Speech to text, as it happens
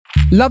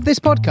Love this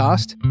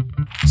podcast?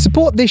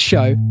 Support this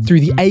show through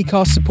the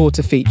Acast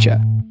supporter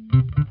feature.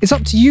 It's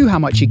up to you how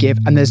much you give,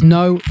 and there's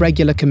no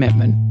regular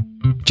commitment.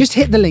 Just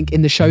hit the link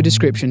in the show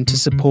description to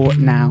support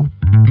now.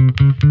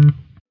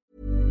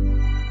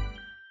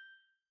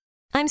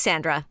 I'm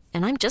Sandra,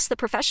 and I'm just the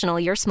professional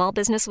your small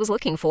business was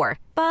looking for.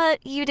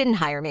 But you didn't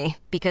hire me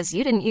because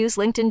you didn't use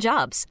LinkedIn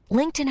Jobs.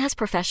 LinkedIn has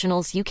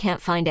professionals you can't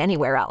find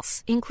anywhere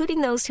else, including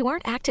those who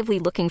aren't actively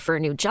looking for a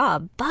new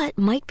job, but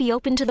might be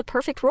open to the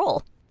perfect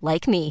role,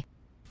 like me.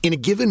 In a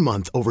given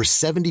month, over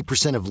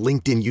 70% of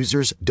LinkedIn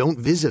users don't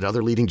visit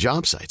other leading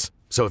job sites.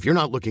 So if you're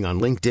not looking on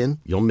LinkedIn,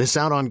 you'll miss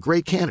out on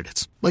great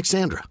candidates like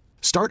Sandra.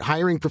 Start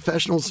hiring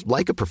professionals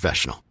like a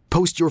professional.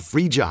 Post your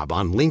free job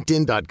on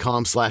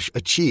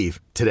linkedin.com/achieve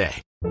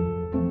today.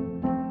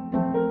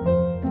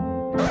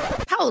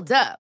 Hold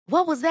up.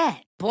 What was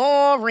that?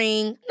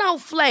 Boring. No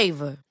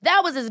flavor.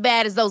 That was as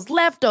bad as those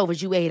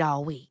leftovers you ate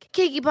all week.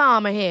 Keke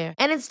Palmer here.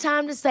 And it's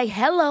time to say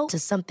hello to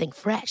something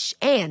fresh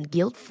and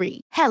guilt-free.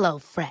 Hello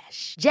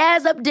Fresh.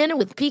 Jazz up dinner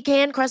with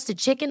pecan-crusted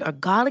chicken or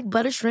garlic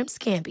butter shrimp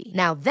scampi.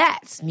 Now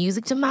that's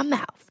music to my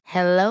mouth.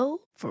 Hello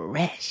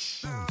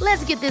Fresh.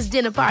 Let's get this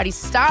dinner party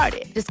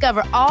started.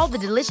 Discover all the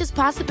delicious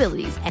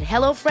possibilities at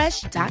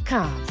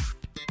hellofresh.com.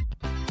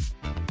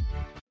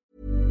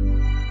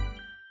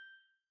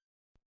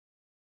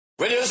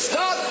 Will you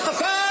start the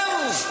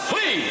fans,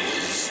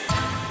 please?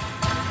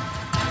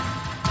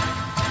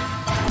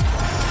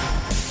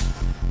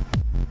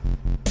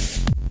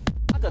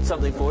 I've got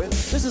something for you.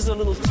 This is a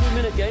little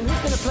 2-minute game. Who's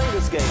going to play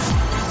this game?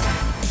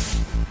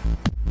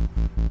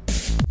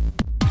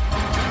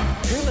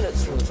 2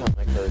 minutes from the time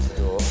I close the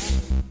door.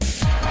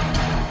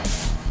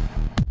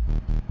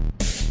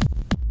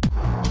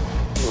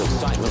 Ooh,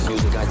 excitement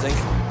music, I think.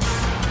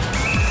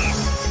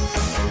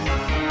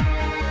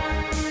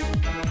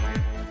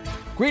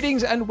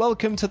 Greetings and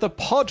welcome to the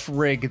Pod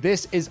Rig.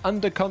 This is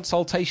Under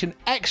Consultation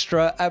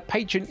Extra, a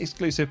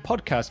Patreon-exclusive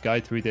podcast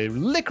guide through the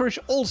licorice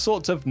all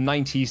sorts of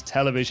 90s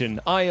television.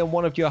 I am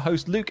one of your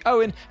hosts, Luke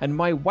Owen, and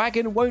my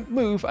wagon won't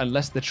move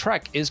unless the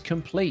track is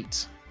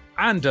complete.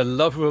 And a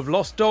lover of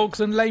lost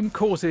dogs and lame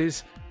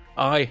causes,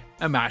 I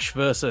am Ash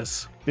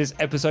Versus. This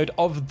episode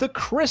of The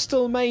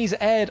Crystal Maze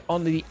aired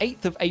on the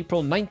 8th of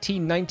April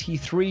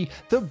 1993.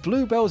 The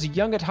Bluebells'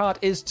 Young at Heart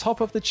is top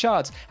of the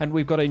charts, and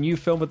we've got a new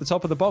film at the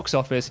top of the box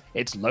office.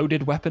 It's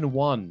Loaded Weapon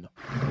 1.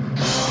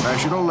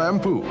 National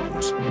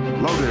Lampoon's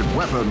Loaded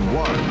Weapon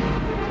 1.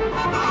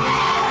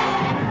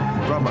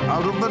 From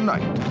out of the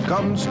night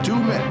comes two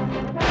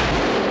men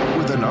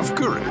with enough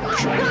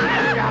courage,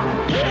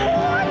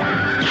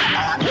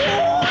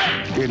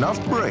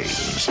 enough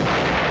brains.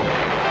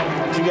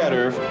 What you got,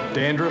 Irv?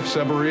 Dandruff,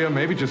 seborrhea,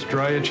 maybe just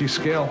dry, itchy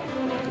scale.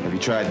 Have you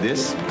tried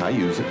this? I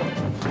use it.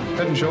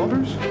 Head and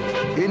Shoulders?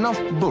 Enough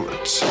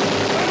bullets.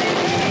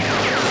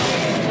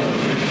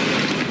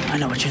 I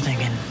know what you're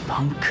thinking,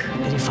 punk.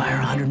 Did he fire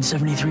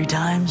 173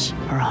 times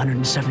or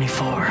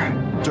 174?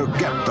 To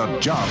get the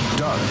job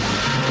done.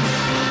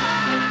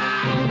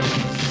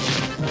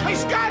 Hey,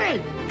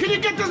 Scotty! Can you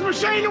get this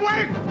machine to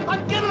work?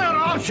 I'm giving it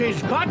all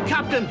she's got,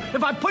 Captain.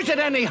 If I push it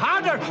any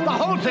harder, the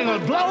whole thing will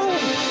blow.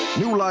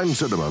 New Line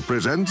Cinema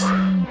presents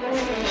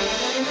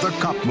the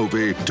cop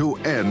movie to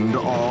end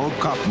all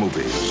cop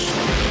movies.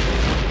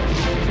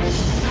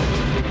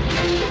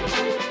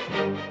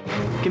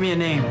 Give me a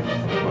name.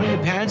 Weren't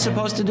your parents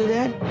supposed to do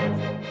that?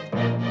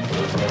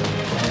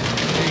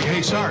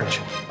 Hey,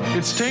 Sarge.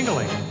 It's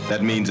tingling.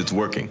 That means it's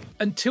working.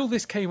 Until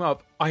this came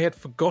up, I had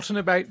forgotten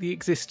about the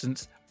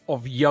existence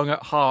of Young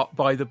at Heart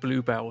by the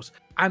Bluebells.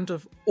 And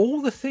of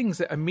all the things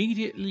that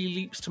immediately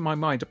leaps to my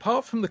mind,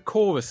 apart from the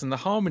chorus and the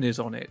harmonies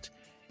on it,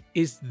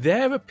 is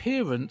their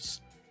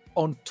appearance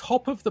on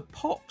Top of the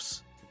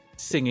Pops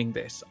singing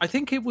this. I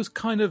think it was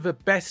kind of a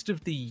best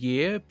of the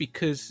year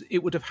because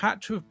it would have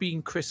had to have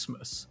been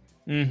Christmas.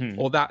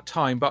 Or that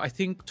time, but I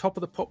think Top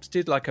of the Pops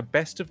did like a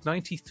best of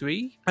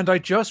 93. And I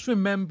just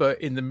remember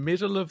in the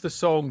middle of the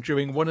song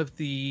during one of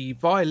the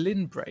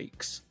violin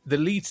breaks, the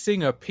lead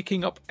singer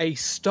picking up a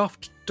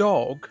stuffed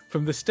dog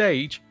from the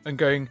stage and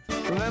going,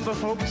 "Remember,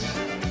 folks,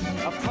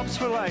 a pup's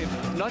for life,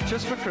 not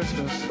just for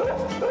Christmas."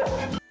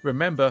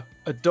 Remember,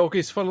 a dog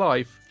is for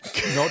life,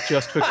 not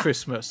just for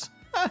Christmas.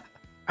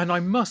 And I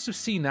must have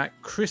seen that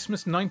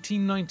Christmas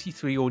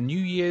 1993 or New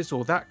Year's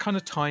or that kind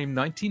of time,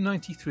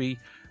 1993,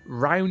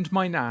 round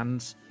my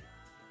nan's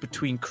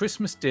between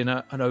Christmas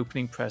dinner and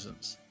opening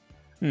presents.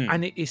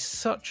 And it is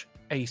such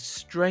a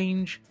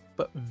strange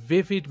but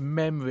vivid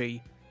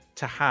memory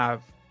to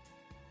have.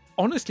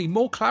 Honestly,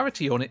 more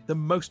clarity on it than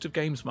most of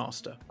Games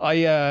Master.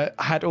 I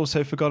had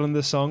also forgotten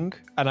the song,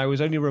 and I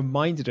was only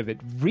reminded of it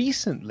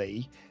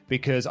recently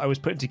because I was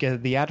putting together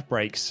the ad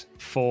breaks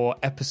for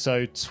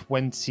episode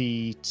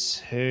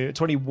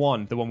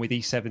 21, the one with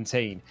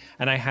E17,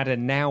 and I had a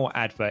Now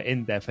advert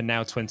in there for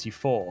Now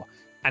 24.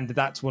 And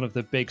that's one of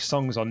the big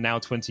songs on Now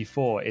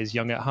 24 is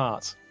Young at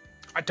Heart.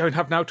 I don't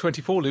have Now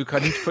 24, Luke. I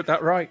need to put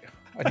that right.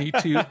 I need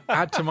to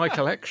add to my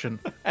collection.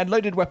 And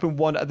Loaded Weapon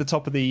 1 at the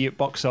top of the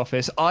box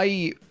office.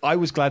 I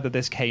was glad that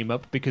this came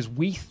up because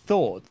we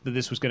thought that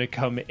this was going to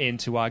come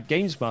into our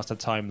Games Master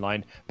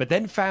timeline, but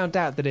then found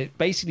out that it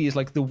basically is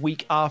like the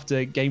week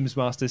after Games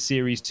Master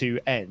Series 2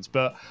 ends.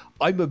 But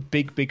I'm a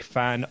big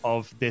fan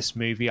of this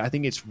movie. I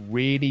think it's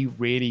really,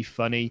 really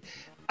funny.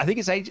 I think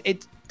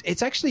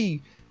it's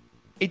actually...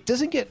 It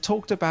doesn't get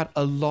talked about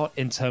a lot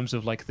in terms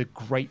of like the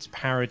great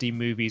parody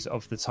movies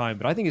of the time,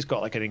 but I think it's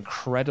got like an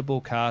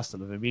incredible cast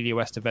of Emilio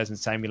Estevez and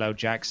Samuel L.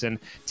 Jackson.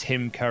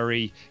 Tim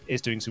Curry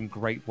is doing some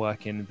great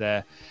work in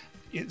there,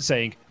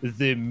 saying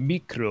the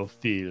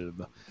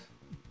microfilm.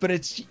 But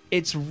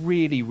it's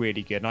really,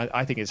 really good, and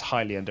I think it's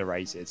highly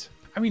underrated.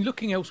 I mean,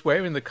 looking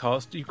elsewhere in the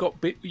cast, you've got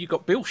Bill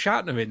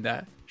Shatner in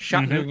there,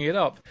 Shatnering it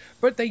up.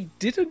 But they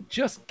didn't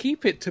just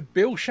keep it to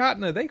Bill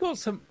Shatner. They got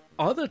some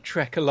other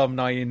Trek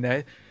alumni in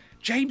there.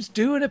 James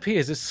Doohan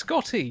appears as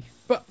Scotty,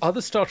 but other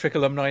Star Trek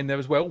alumni in there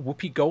as well.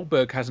 Whoopi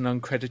Goldberg has an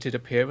uncredited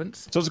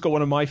appearance. It's also got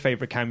one of my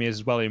favourite cameos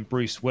as well in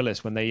Bruce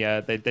Willis when they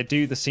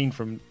do the scene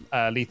from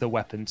Lethal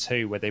Weapon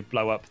 2 where they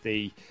blow up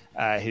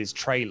his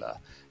trailer,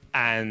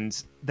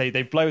 and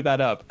they blow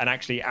that up, and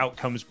actually out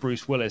comes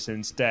Bruce Willis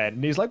instead,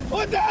 and he's like,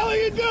 "What the hell are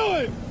you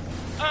doing?"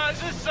 Is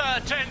this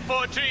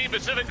 1014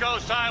 Pacific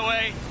Coast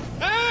Highway?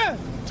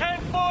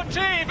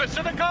 1014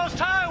 Pacific Coast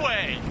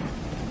Highway!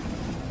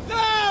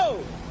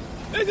 No!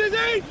 This is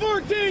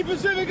 814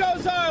 Pacific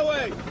Coast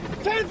Highway!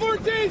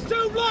 1014's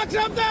 2 blocks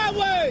up that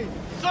way!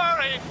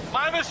 Sorry,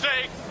 my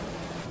mistake.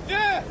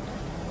 Yeah,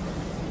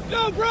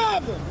 no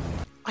problem.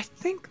 I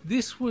think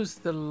this was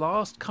the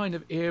last kind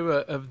of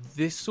era of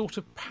this sort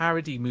of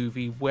parody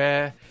movie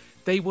where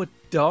they were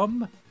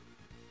dumb,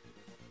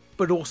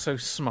 but also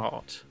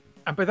smart.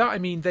 And by that I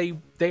mean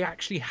they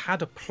actually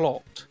had a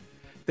plot.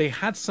 They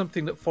had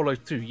something that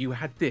followed through. You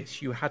had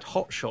this, you had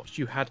Hot Shots,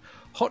 you had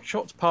Hot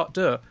Shots Part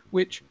 2,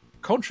 which...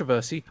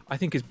 controversy, I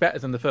think, is better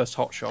than the first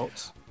Hot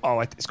Shots.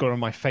 Oh, it's got one of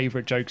my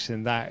favourite jokes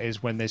in that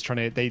is when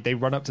they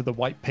run up to the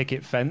white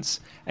picket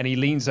fence and he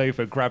leans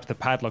over, grabs the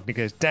padlock and he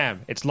goes,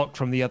 "Damn, it's locked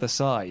from the other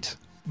side."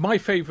 My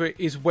favourite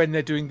is when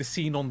they're doing the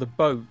scene on the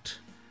boat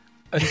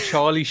and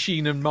Charlie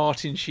Sheen and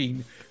Martin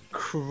Sheen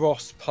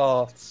cross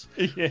paths.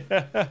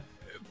 Yeah.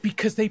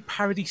 Because they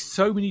parody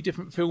so many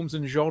different films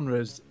and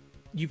genres.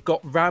 You've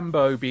got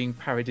Rambo being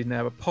parodied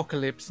now,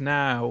 Apocalypse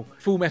Now,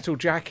 Full Metal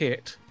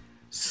Jacket,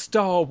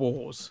 Star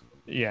Wars.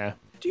 Yeah.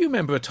 Do you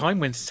remember a time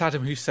when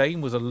Saddam Hussein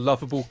was a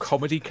lovable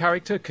comedy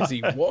character? Because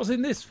he was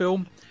in this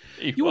film.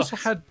 You also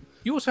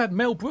had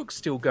Mel Brooks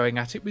still going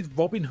at it with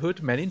Robin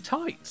Hood Men in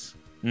Tights.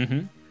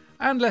 Mm-hmm.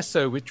 And less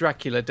so with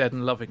Dracula Dead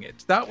and Loving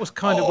It. That was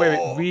kind of where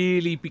it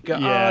really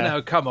began. Yeah. Oh,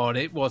 no, come on.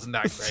 It wasn't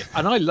that great.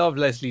 And I love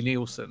Leslie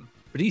Nielsen,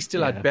 but he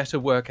still had better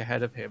work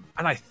ahead of him.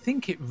 And I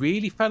think it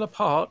really fell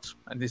apart,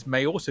 and this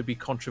may also be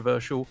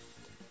controversial,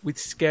 with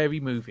Scary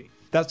Movie.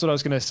 That's what I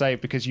was going to say,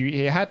 because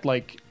you had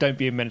like Don't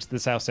Be a Menace to the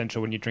South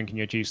Central when you're drinking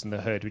your juice in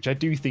the hood, which I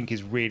do think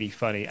is really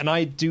funny. And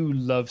I do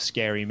love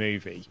Scary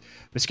Movie.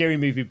 But Scary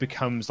Movie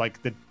becomes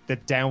like the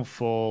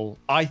downfall.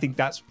 I think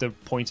that's the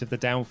point of the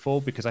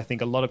downfall, because I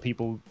think a lot of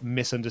people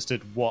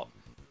misunderstood what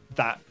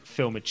that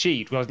film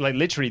achieved. Well, like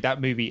literally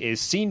that movie is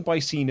scene by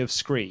scene of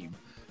Scream,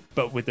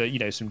 but with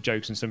some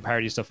jokes and some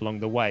parody stuff along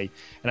the way.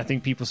 And I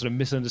think people sort of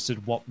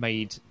misunderstood what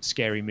made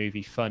Scary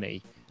Movie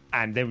funny.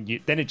 And then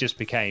it just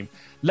became,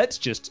 let's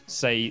just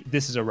say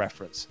this is a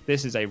reference.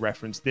 This is a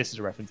reference. This is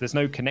a reference. There's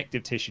no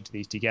connective tissue to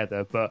these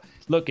together. But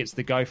look, it's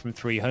the guy from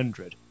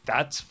 300.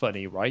 That's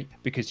funny, right?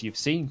 Because you've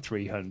seen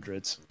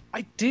 300.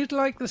 I did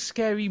like the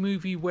Scary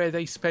Movie where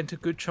they spent a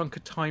good chunk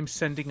of time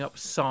sending up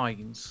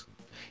signs.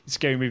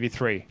 Scary Movie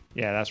 3.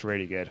 Yeah, that's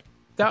really good.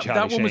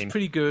 That one was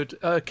pretty good.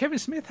 Kevin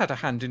Smith had a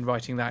hand in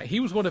writing that. He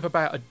was one of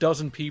about a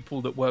dozen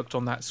people that worked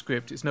on that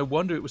script. It's no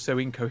wonder it was so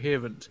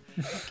incoherent.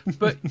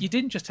 But you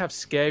didn't just have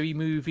Scary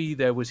Movie.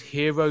 There was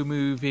Hero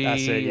Movie.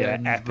 That's it,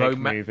 yeah.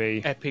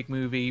 Epic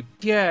movie.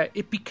 Yeah,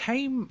 it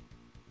became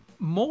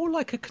more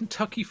like a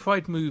Kentucky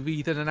Fried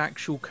Movie than an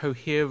actual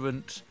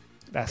coherent,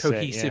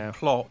 cohesive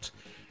plot.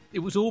 It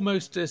was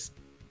almost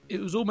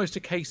a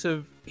case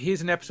of,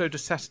 here's an episode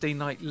of Saturday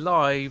Night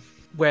Live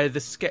where the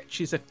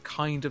sketches are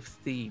kind of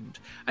themed.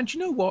 And you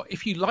know what?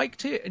 If you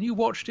liked it and you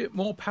watched it,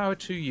 more power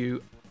to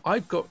you.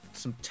 I've got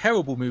some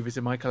terrible movies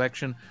in my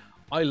collection.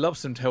 I love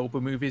some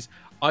terrible movies.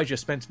 I just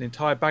spent an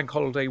entire bank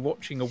holiday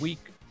weekend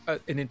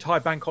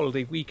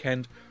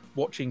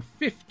watching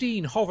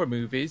 15 horror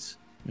movies,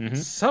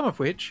 some of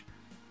which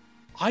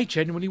I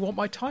genuinely want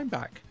my time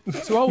back.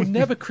 So I'll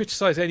never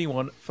criticize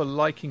anyone for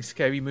liking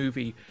Scary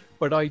Movie,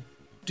 but I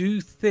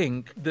do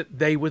think that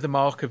they were the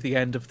mark of the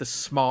end of the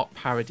smart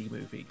parody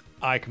movie.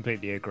 I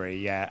completely agree,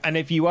 yeah. And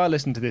if you are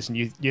listening to this and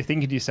you're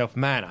thinking to yourself,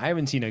 man, I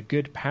haven't seen a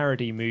good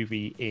parody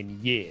movie in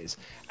years,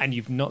 and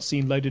you've not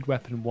seen Loaded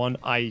Weapon 1,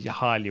 I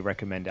highly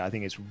recommend it. I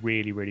think it's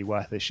really, really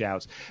worth a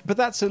shout. But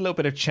that's a little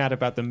bit of chat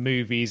about the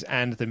movies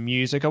and the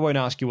music. I won't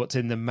ask you what's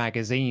in the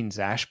magazines,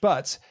 Ash,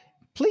 but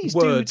Please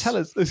do tell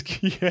us.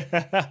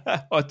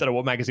 Yeah. I don't know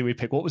what magazine we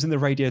pick. What was in the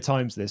Radio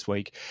Times this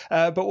week?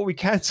 But what we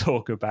can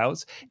talk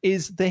about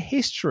is the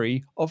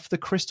history of the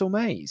Crystal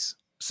Maze.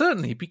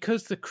 Certainly,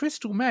 because the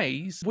Crystal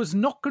Maze was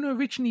not going to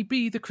originally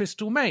be the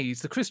Crystal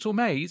Maze. The Crystal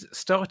Maze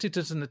started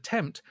as an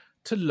attempt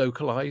to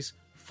localise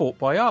Fort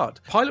Boyard.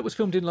 The pilot was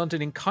filmed in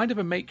London in kind of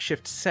a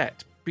makeshift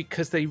set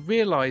because they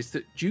realised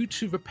that due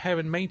to repair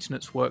and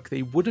maintenance work,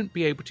 they wouldn't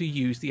be able to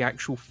use the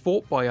actual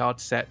Fort Boyard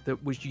set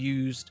that was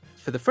used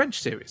for the French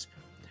series,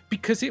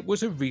 because it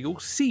was a real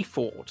sea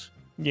fort.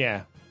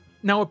 Yeah.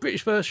 Now, a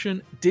British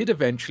version did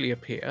eventually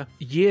appear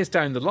years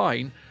down the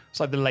line. It's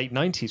like the late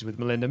 90s with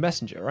Melinda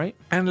Messenger, right?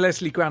 And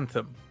Leslie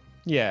Grantham.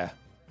 Yeah.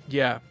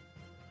 Yeah.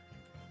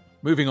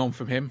 Moving on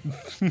from him.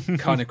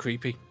 Kind of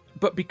creepy.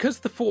 But because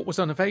the fort was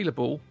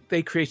unavailable,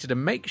 they created a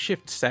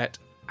makeshift set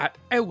at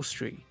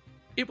Elstree.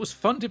 It was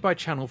funded by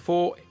Channel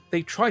 4.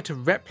 They tried to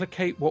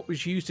replicate what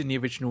was used in the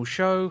original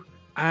show,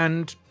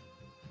 and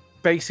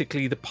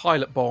basically the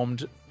pilot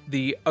bombed.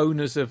 The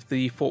owners of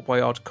the Fort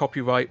Boyard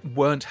copyright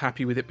weren't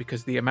happy with it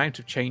because the amount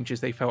of changes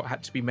they felt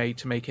had to be made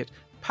to make it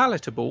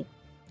palatable,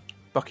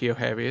 Bucky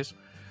O'Hare is,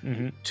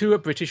 to a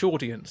British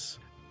audience.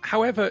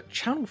 However,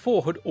 Channel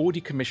 4 had already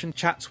commissioned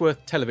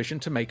Chatsworth Television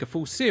to make a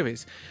full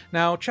series.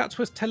 Now,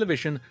 Chatsworth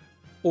Television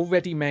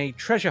already made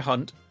Treasure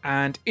Hunt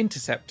and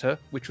Interceptor,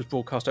 which was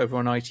broadcast over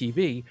on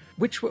ITV,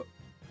 which were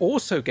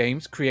also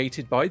games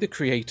created by the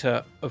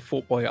creator of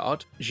Fort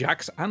Boyard,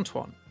 Jacques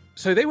Antoine.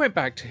 So they went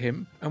back to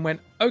him and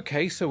went,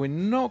 okay, so we're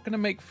not going to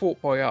make Fort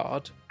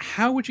Boyard.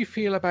 How would you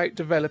feel about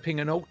developing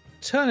an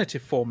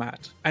alternative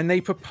format? And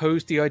they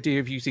proposed the idea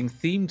of using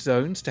themed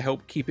zones to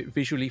help keep it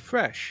visually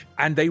fresh.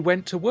 And they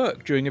went to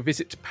work. During a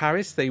visit to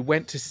Paris, they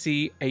went to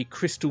see a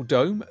crystal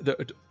dome that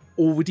had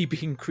already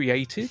been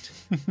created.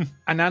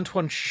 And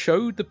Antoine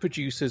showed the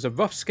producers a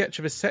rough sketch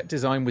of a set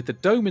design with the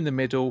dome in the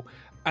middle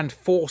and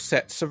 4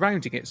 sets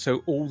surrounding it,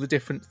 so all the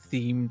different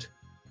themed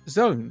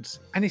zones.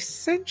 And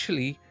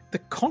essentially, the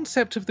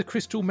concept of the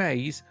Crystal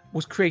Maze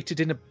was created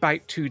in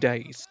about 2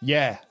 days.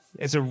 Yeah,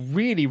 it's a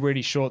really,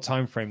 really short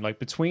time frame. Like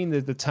between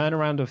the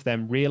turnaround of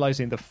them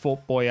realizing the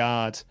Fort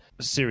Boyard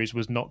series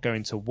was not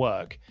going to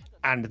work,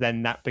 and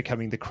then that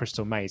becoming the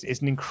Crystal Maze, it's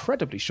an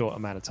incredibly short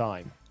amount of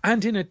time.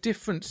 And in a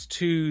difference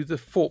to the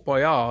Fort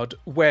Boyard,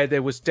 where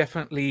there was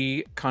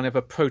definitely kind of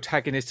a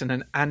protagonist and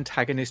an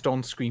antagonist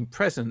on-screen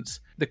presence,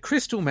 the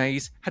Crystal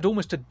Maze had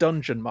almost a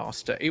dungeon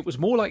master. It was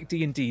more like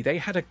D&D. They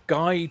had a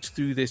guide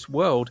through this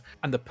world,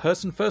 and the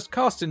person first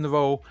cast in the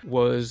role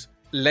was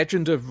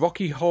legend of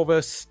Rocky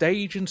Horror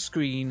stage and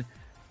screen,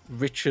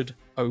 Richard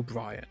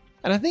O'Brien.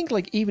 And I think,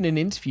 like, even in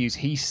interviews,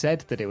 he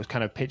said that it was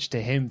kind of pitched to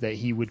him that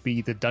he would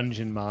be the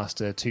dungeon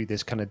master to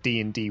this kind of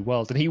D&D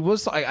world. And he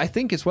was, I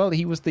think as well,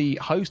 he was the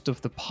host of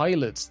the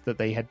pilots that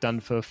they had done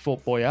for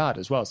Fort Boyard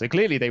as well. So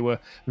clearly they were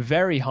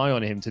very high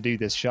on him to do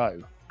this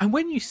show. And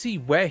when you see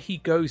where he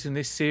goes in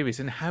this series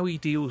and how he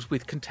deals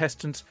with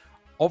contestants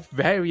of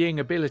varying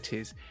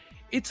abilities,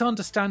 it's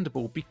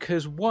understandable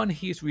because 1,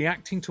 he is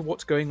reacting to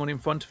what's going on in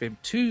front of him.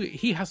 2,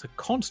 he has a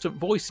constant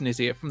voice in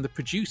his ear from the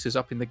producers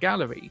up in the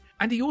gallery.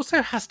 And he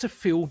also has to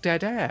fill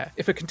dead air.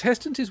 If a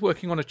contestant is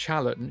working on a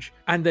challenge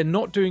and they're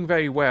not doing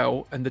very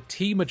well and the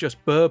team are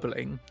just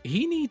burbling,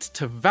 he needs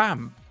to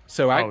vamp.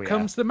 So out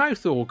comes the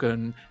mouth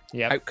organ,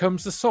 out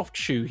comes the soft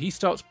shoe. He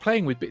starts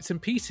playing with bits and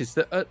pieces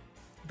that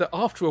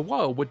after a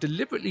while were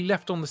deliberately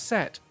left on the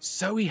set,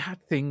 so he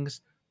had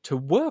things to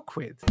work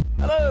with.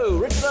 Hello,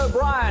 Richard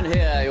O'Brien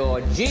here,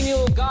 your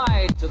genial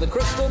guide to the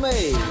Crystal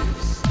Maze.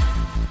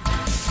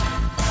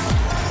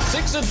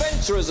 6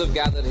 adventurers have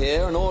gathered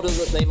here in order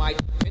that they might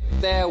pit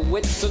their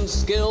wits and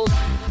skills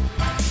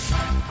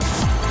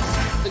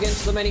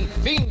against the many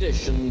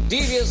fiendish and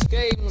devious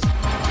games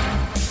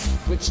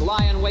which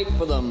lie in wait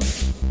for them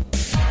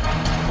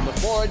in the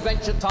 4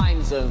 adventure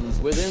time zones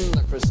within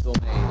the Crystal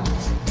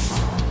Maze.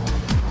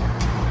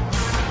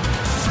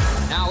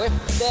 Now,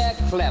 if they're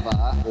clever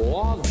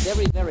or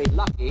very, very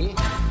lucky,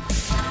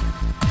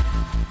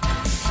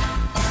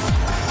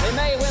 they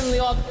may win the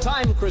odd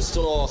time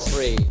crystal or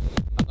 3.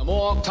 And the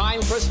more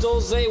time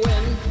crystals they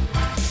win,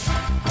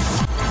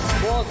 the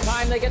more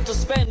time they get to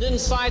spend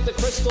inside the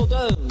crystal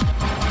dome,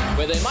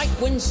 where they might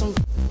win some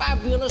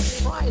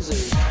fabulous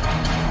prizes.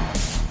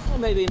 Or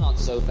maybe not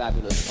so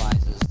fabulous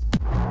prizes.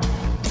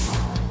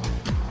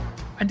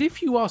 And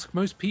if you ask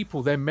most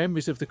people their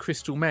memories of the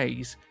Crystal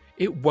Maze,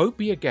 it won't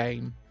be a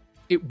game.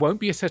 It won't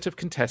be a set of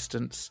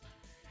contestants.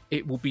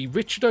 It will be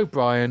Richard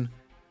O'Brien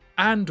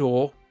and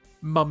or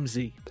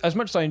Mumsy. As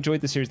much as I enjoyed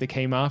the series that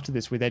came after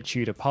this with Ed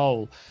Tudor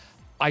Pole,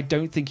 I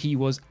don't think he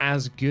was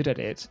as good at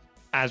it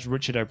as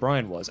Richard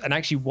O'Brien was. And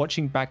actually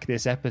watching back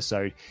this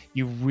episode,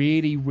 you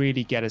really,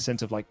 really get a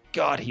sense of like,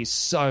 God, he's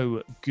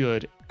so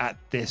good at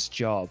this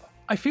job.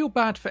 I feel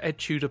bad for Ed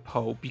Tudor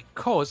Pole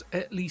because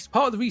at least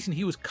part of the reason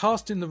he was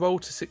cast in the role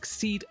to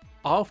succeed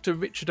after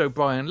Richard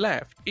O'Brien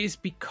left is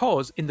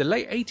because in the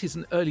late 80s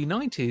and early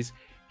 90s,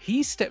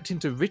 he stepped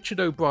into Richard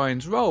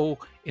O'Brien's role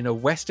in a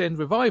West End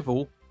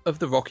revival of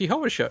the Rocky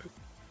Horror Show.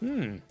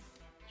 You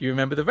You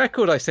remember the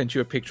record I sent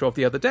you a picture of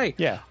the other day?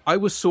 Yeah. I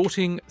was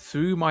sorting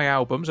through my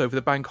albums over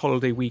the bank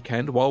holiday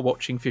weekend while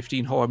watching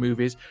 15 horror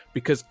movies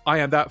because I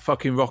am that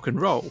fucking rock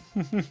and roll.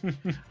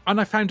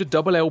 And I found a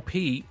double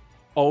LP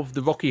of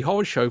the Rocky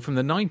Horror Show from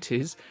the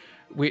 90s,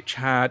 which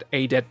had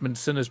Ade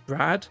Edmondson as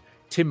Brad,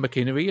 Tim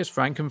McInnery as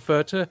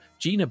Frankenfurter,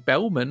 Gina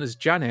Bellman as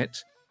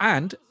Janet,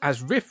 and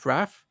as Riff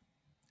Raff,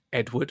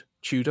 Edward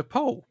Tudor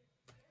Pole.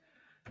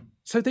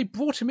 So they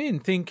brought him in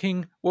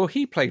thinking, well,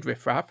 he played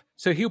Riff Raff,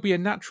 so he'll be a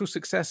natural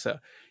successor.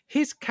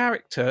 His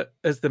character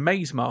as the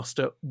Maze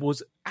Master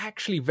was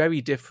actually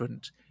very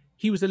different.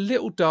 He was a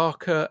little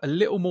darker, a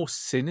little more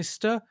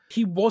sinister.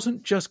 He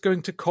wasn't just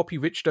going to copy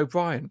Richard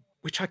O'Brien,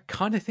 which I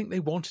kind of think they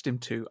wanted him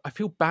to. I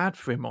feel bad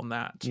for him on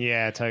that.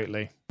 Yeah,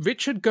 totally.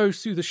 Richard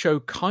goes through the show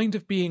kind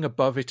of being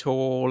above it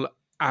all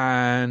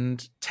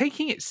and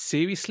taking it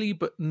seriously,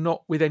 but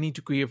not with any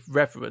degree of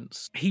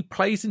reverence. He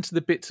plays into the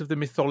bits of the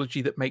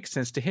mythology that make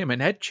sense to him,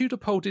 and Ed Tudor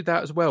Pole did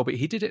that as well, but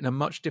he did it in a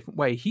much different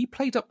way. He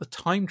played up the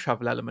time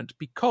travel element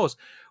because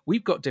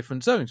we've got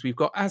different zones. We've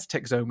got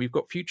Aztec zone, we've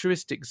got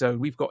futuristic zone,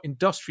 we've got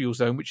industrial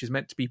zone, which is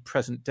meant to be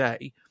present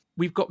day.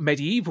 We've got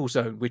medieval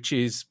zone, which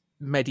is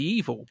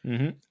medieval.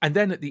 Mm-hmm. And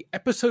then at the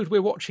episode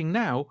we're watching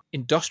now,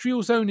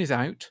 Industrial Zone is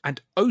out and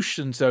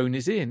Ocean Zone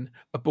is in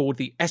aboard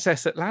the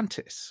SS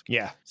Atlantis.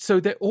 Yeah. So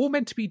they're all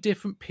meant to be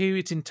different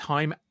periods in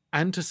time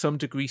and to some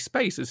degree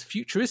space, as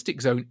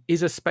Futuristic Zone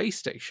is a space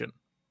station.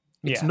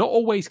 It's not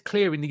always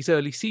clear in these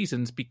early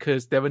seasons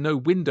because there are no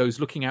windows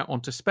looking out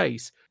onto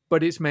space,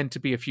 but it's meant to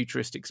be a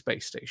futuristic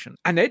space station.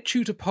 And Ed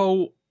Tudor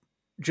Pole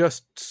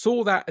just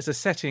saw that as a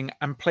setting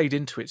and played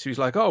into it. So he's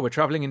like, oh, we're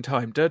traveling in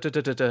time,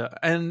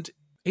 and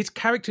his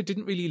character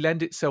didn't really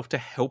lend itself to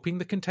helping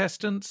the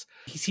contestants.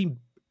 He seemed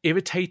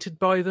irritated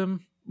by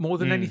them more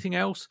than anything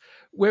else.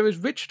 Whereas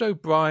Richard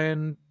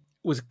O'Brien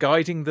was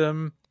guiding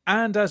them,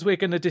 and as we're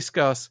going to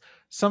discuss,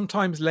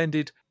 sometimes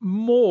lended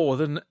more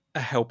than a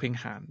helping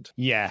hand.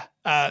 Yeah.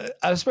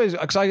 I suppose,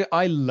 because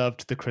I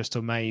loved The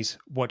Crystal Maze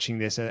watching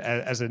this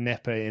as a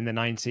nipper in the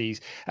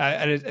 90s.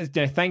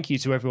 And thank you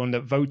to everyone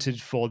that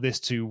voted for this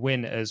to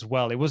win as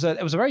well. It was a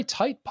very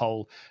tight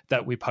poll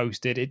that we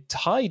posted. It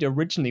tied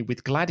originally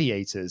with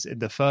Gladiators in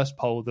the first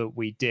poll that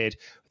we did.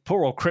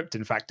 Poor old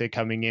Krypton Factor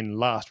coming in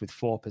last with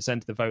 4%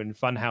 of the vote, and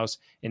Funhouse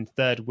in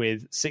third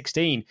with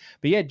 16.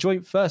 But yeah,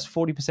 joint first,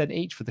 40%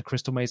 each for The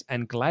Crystal Maze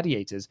and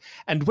Gladiators.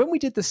 And when we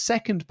did the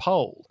second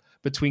poll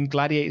between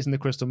Gladiators and The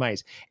Crystal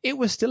Maze, it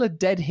was still a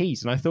dead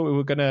heat, and I thought we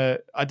were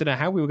I don't know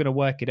how we were gonna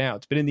work it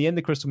out, but in the end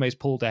the Crystal Maze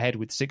pulled ahead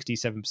with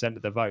 67%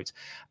 of the vote.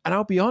 And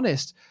I'll be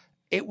honest,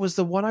 it was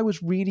the one I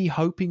was really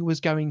hoping was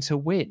going to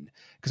win,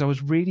 because I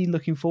was really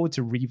looking forward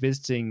to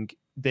revisiting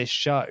this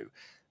show,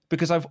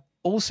 because I've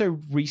also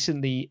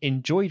recently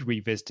enjoyed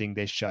revisiting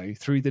this show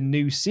through the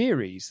new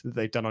series that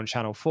they've done on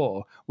Channel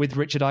 4 with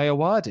Richard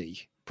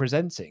Ayoade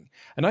presenting.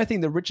 And I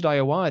think that Richard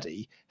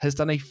Ayoade has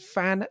done a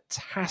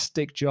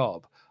fantastic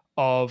job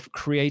of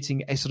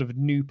creating a sort of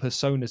new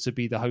persona to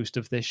be the host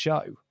of this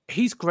show.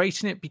 He's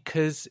great in it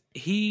because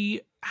he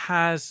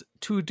has,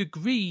 to a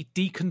degree,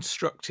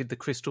 deconstructed the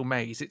Crystal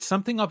Maze. It's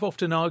something I've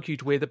often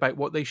argued with about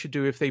what they should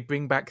do if they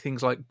bring back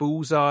things like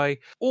Bullseye,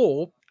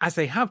 or, as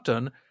they have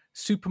done,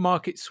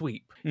 Supermarket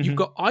Sweep. Mm-hmm. You've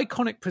got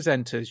iconic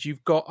presenters,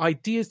 you've got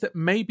ideas that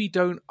maybe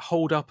don't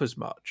hold up as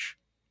much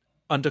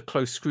under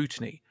close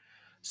scrutiny.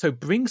 So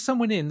bring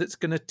someone in that's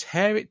going to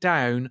tear it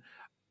down,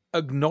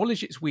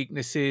 acknowledge its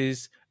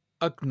weaknesses,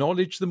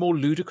 acknowledge the more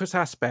ludicrous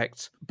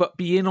aspects, but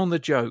be in on the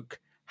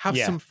joke. Have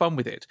some fun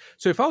with it.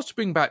 So if I was to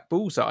bring back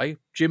Bullseye,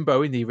 Jim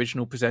Bowen, the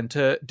original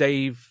presenter,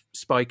 Dave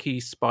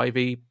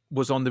Spivey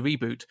was on the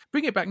reboot.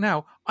 Bring it back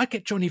now, I'd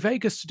get Johnny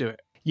Vegas to do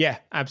it. Yeah,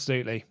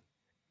 absolutely.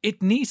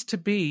 It needs to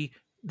be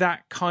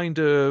that kind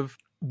of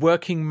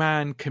working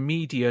man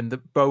comedian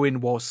that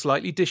Bowen was,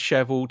 slightly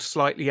disheveled,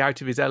 slightly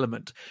out of his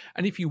element.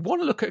 And if you want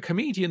to look at a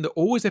comedian that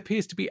always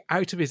appears to be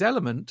out of his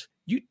element,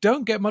 you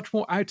don't get much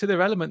more out of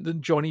their element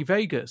than Johnny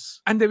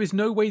Vegas. And there is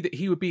no way that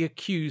he would be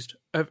accused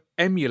of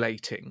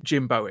emulating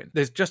Jim Bowen.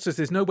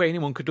 There's no way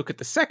anyone could look at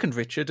the second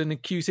Richard and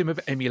accuse him of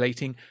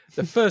emulating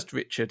the first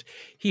Richard.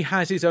 He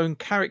has his own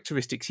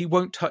characteristics. He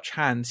won't touch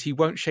hands. He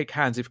won't shake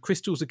hands. If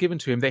crystals are given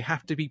to him, they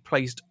have to be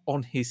placed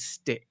on his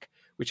stick,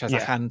 which has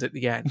a hand at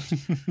the end.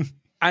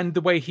 And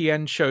the way he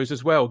ends shows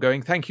as well,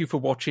 going, thank you for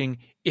watching,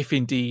 if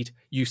indeed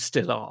you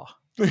still are.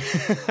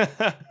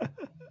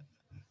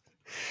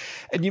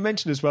 And you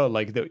mentioned as well,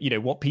 like, that,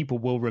 what people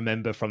will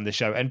remember from the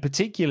show. And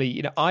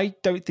particularly, I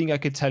don't think I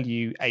could tell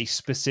you a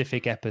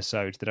specific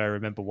episode that I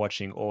remember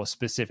watching or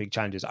specific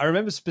challenges. I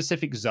remember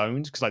specific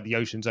zones, because like the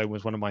Ocean Zone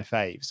was one of my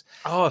faves.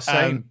 Oh,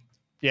 same.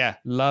 Yeah,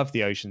 love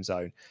the Ocean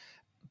Zone.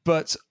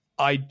 But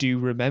I do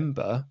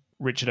remember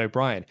Richard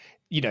O'Brien.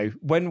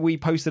 When we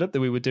posted up that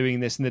we were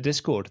doing this in the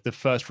Discord, the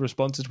first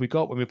responses we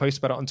got when we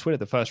posted about it on Twitter,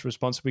 the first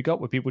response we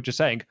got were people just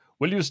saying,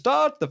 will you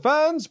start the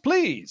fans,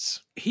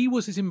 please? He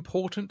was as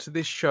important to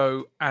this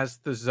show as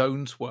the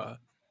zones were.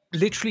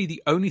 Literally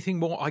the only thing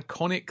more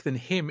iconic than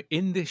him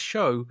in this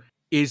show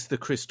is the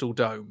Crystal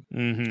Dome.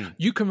 Mm-hmm.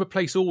 You can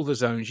replace all the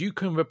zones. You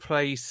can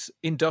replace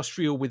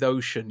industrial with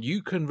ocean.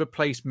 You can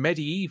replace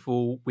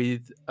medieval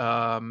with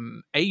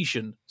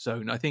Asian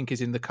zone, I think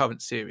is in the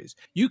current series.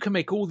 You can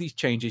make all these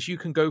changes. You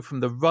can go from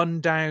the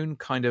rundown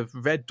kind of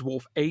Red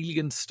Dwarf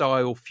alien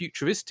style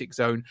futuristic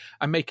zone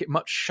and make it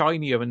much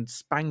shinier and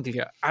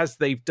spanglier as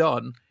they've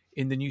done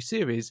in the new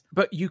series,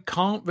 but you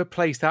can't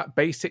replace that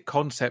basic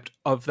concept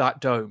of that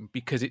dome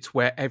because it's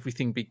where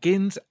everything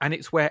begins and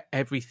it's where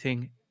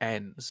everything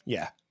ends.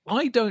 Yeah.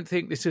 I don't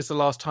think this is the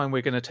last time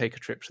we're going to take a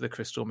trip to the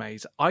Crystal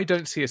Maze. I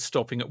don't see us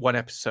stopping at one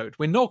episode.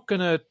 We're not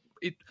going to...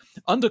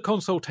 Under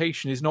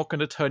Consultation is not going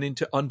to turn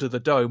into Under the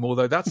Dome,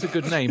 although that's a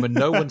good name and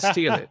no one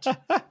steal it.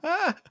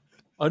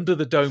 Under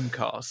the Dome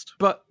cast.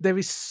 But there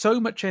is so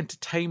much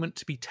entertainment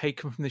to be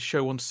taken from this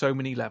show on so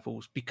many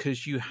levels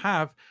because you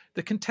have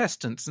the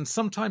contestants and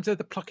sometimes they're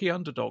the plucky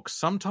underdogs.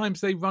 Sometimes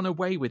they run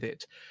away with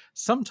it.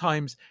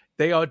 Sometimes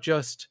they are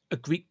just a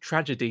Greek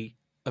tragedy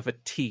of a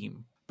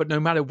team. But no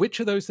matter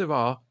which of those there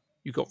are,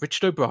 you've got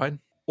Richard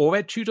O'Brien or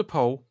Ed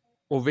Tudor-Pole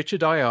or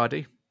Richard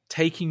Ayoade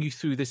taking you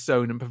through this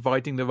zone and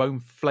providing their own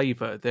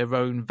flavour, their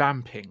own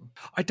vamping.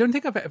 I don't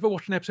think I've ever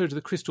watched an episode of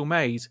The Crystal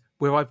Maze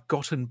where I've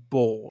gotten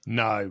bored.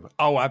 No.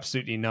 Oh,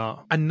 absolutely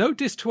not. And no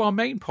diss to our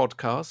main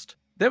podcast,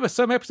 there are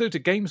some episodes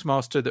of Games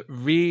Master that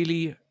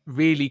really,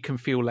 really can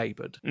feel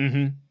laboured.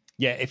 Mm-hmm.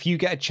 Yeah, if you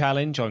get a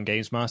challenge on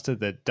Games Master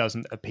that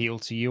doesn't appeal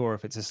to you, or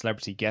if it's a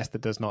celebrity guest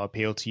that does not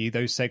appeal to you,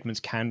 those segments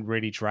can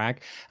really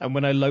drag. And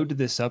when I loaded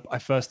this up, I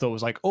first thought it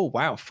was like, oh,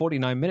 wow,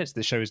 49 minutes.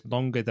 The show is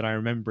longer than I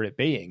remember it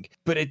being.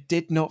 But it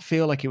did not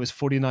feel like it was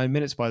 49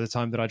 minutes by the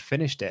time that I'd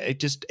finished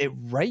it. It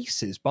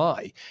races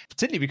by,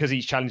 particularly because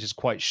each challenge is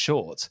quite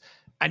short.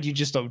 And you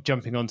just start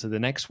jumping on to the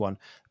next one.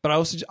 But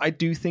I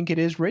do think it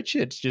is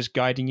Richard just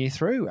guiding you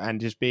through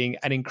and just being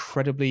an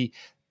incredibly...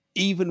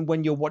 Even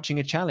when you're watching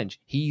a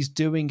challenge, he's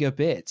doing a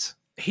bit.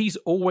 He's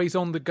always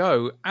on the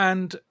go.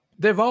 And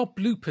there are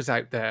bloopers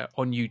out there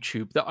on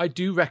YouTube that I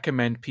do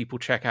recommend people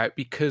check out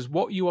because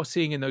what you are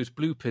seeing in those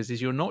bloopers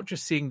is you're not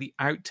just seeing the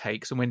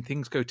outtakes and when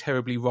things go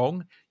terribly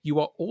wrong, you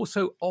are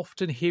also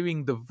often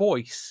hearing the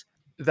voice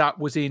that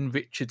was in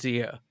Richard's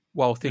ear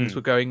while things were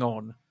going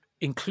on,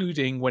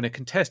 including when a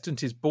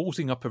contestant is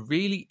ballsing up a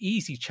really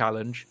easy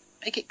challenge.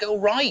 Make it go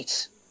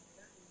right.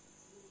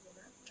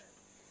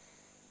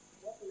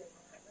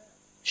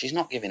 She's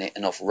not giving it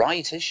enough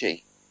right, is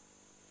she?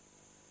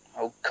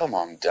 Oh, come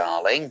on,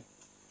 darling.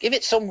 Give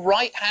it some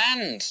right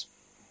hand.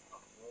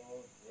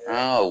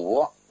 Oh,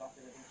 what?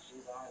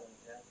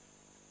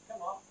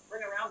 Come on,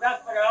 bring it around.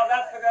 That's the girl,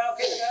 that's the girl.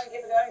 Keep it going,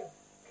 keep it going.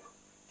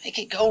 Make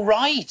it go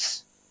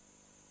right.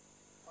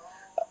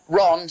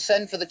 Ron,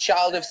 send for the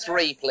child of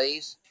 3,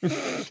 please.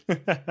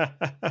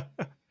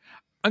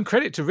 And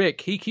credit to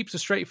Rick, he keeps a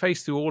straight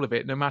face through all of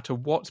it, no matter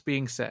what's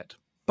being said.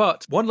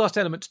 But one last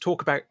element to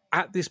talk about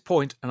at this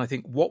point, and I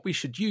think what we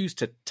should use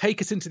to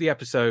take us into the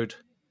episode,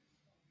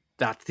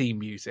 that theme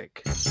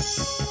music.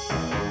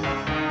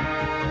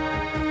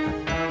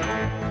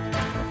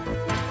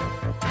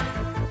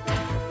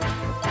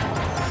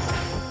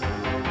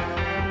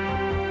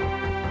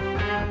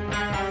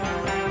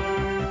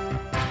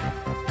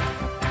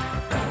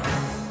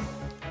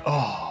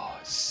 Oh,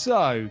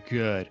 so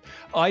good.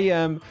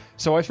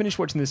 So I finished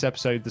watching this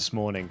episode this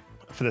morning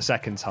for the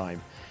second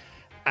time.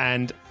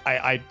 And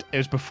it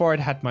was before I'd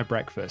had my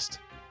breakfast.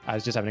 I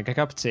was just having a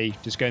cup of tea,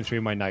 just going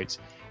through my notes.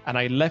 And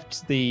I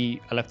left the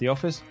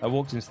office. I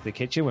walked into the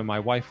kitchen when my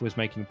wife was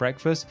making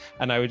breakfast,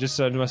 and I would just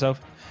say to myself,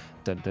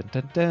 dun dun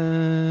dun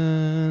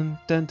dun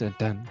dun dun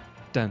dun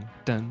dun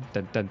dun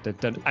dun dun dun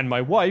dun. And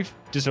my wife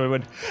just sort of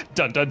went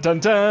dun dun dun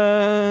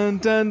dun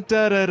dun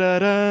dun dun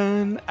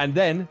dun. And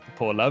then,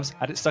 poor loves,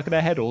 had it stuck in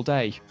her head all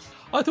day.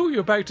 I thought you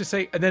were about to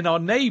say, and then our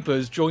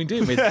neighbours joined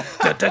in with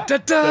dun dun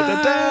dun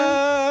dun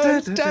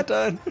dun dun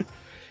dun.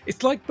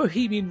 It's like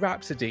Bohemian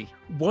Rhapsody.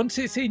 Once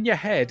it's in your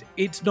head,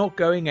 it's not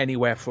going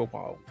anywhere for a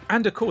while.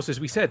 And of course, as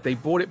we said, they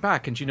brought it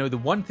back. And you know, the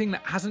one thing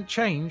that hasn't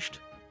changed,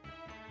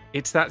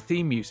 it's that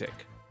theme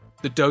music.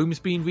 The dome's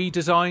been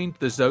redesigned.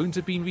 The zones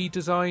have been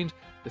redesigned.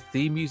 The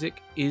theme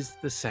music is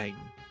the same.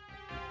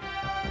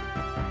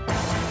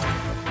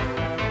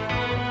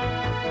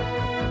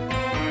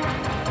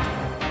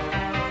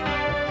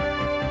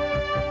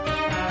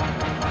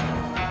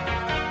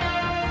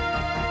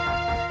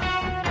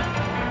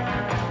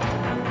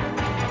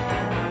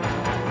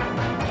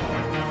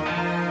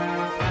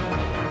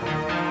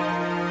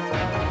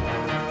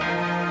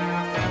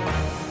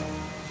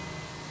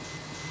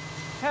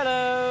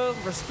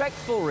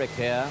 Respectful Rick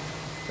here,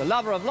 the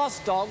lover of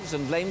lost dogs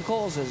and lame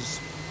causes.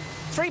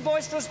 3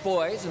 boisterous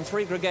boys and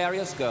 3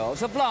 gregarious girls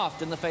have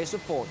laughed in the face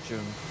of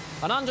fortune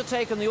and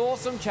undertaken the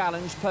awesome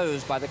challenge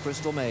posed by the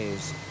Crystal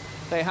Maze.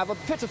 They have a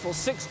pitiful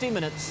 60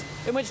 minutes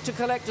in which to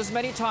collect as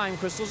many time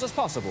crystals as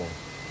possible.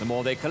 The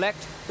more they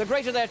collect, the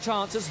greater their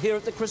chances here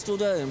at the Crystal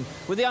Dome,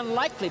 with the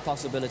unlikely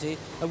possibility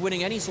of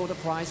winning any sort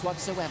of prize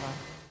whatsoever.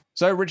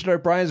 So Richard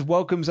O'Brien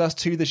welcomes us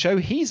to the show.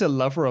 He's a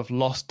lover of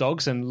lost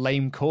dogs and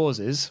lame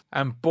causes.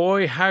 And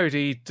boy,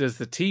 howdy, does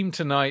the team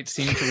tonight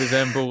seem to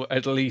resemble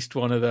at least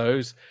one of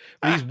those.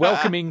 But he's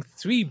welcoming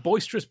 3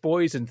 boisterous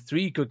boys and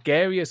 3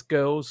 gregarious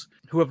girls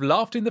who have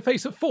laughed in the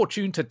face of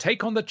fortune to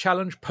take on the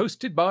challenge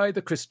posted by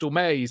the Crystal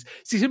Maze.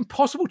 It's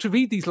impossible to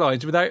read these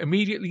lines without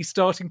immediately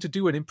starting to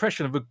do an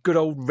impression of a good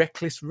old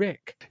reckless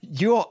Rick.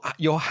 Your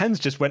hands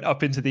just went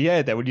up into the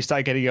air there when you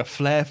started getting a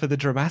flair for the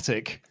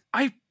dramatic.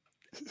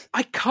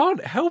 I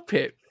can't help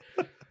it.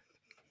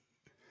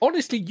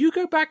 Honestly, you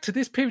go back to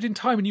this period in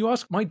time and you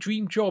ask my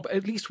dream job,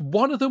 at least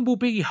one of them will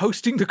be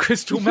hosting the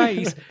Crystal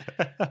Maze.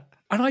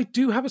 And I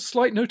do have a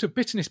slight note of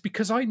bitterness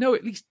because I know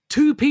at least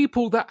 2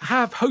 people that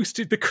have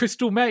hosted the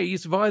Crystal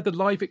Maze via the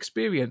live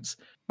experience.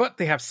 But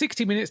they have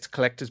 60 minutes to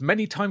collect as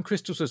many time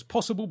crystals as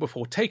possible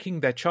before taking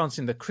their chance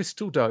in the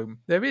Crystal Dome.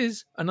 There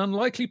is an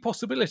unlikely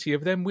possibility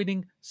of them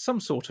winning some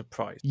sort of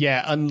prize.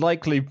 Yeah,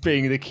 unlikely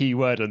being the key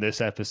word on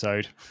this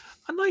episode.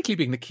 Unlikely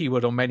being the key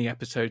word on many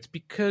episodes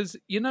because,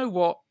 you know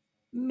what?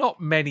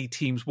 Not many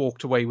teams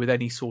walked away with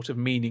any sort of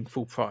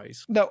meaningful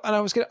prize. No,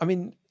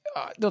 and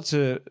not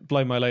to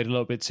blow my load a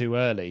little bit too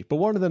early, but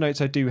one of the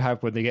notes I do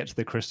have when they get to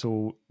the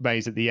Crystal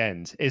Maze at the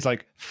end is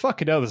like,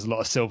 fucking hell, there's a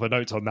lot of silver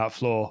notes on that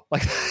floor.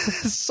 Like,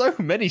 there's so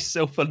many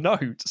silver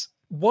notes.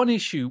 One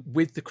issue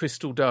with the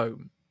Crystal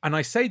Dome, and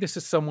I say this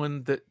as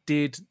someone that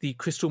did the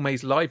Crystal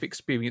Maze live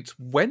experience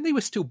when they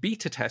were still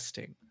beta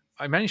testing.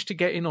 I managed to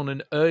get in on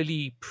an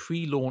early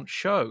pre-launch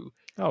show.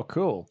 Oh,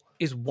 cool.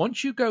 Is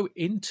once you go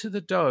into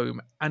the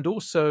dome and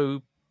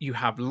also you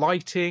have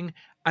lighting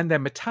and they're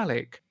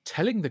metallic,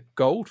 telling the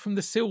gold from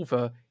the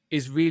silver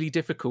is really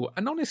difficult.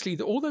 And honestly,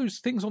 all those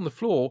things on the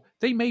floor,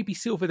 they may be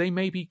silver, they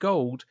may be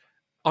gold.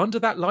 Under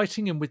that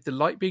lighting and with the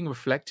light being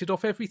reflected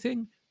off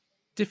everything,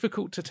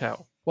 difficult to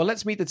tell. Well,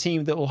 let's meet the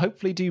team that will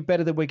hopefully do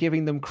better than we're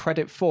giving them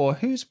credit for.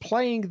 Who's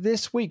playing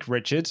this week,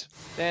 Richard?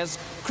 There's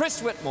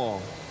Chris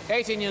Whitmore,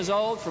 18 years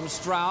old from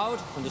Stroud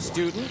and a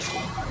student.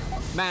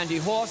 Mandy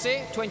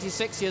Horsey,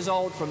 26 years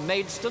old from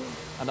Maidstone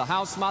and a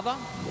house mother.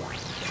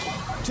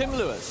 Tim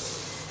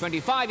Lewis,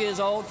 25 years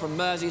old from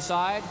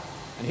Merseyside,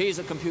 and he's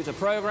a computer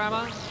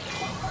programmer.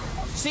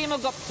 Seema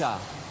Gupta,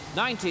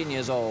 19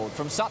 years old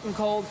from Sutton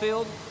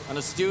Coldfield and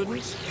a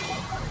student.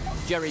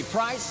 Jerry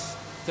Price,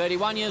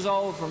 31 years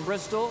old from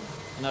Bristol,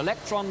 an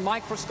electron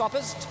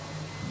microscopist.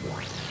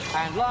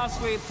 And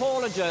lastly,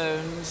 Paula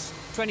Jones,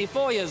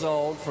 24 years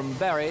old from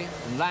Bury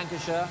in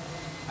Lancashire,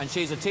 and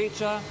she's a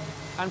teacher,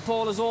 and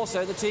Paula's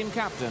also the team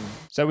captain.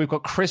 So we've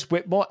got Chris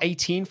Whitmore,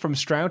 18 from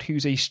Stroud,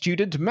 who's a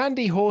student.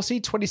 Mandy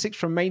Horsey, 26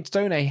 from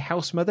Maidstone, a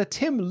house mother.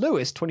 Tim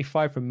Lewis,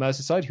 25 from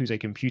Merseyside, who's a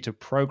computer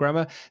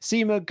programmer.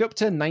 Seema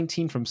Gupta,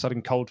 19 from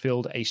Sutton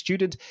Coldfield, a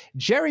student.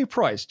 Jerry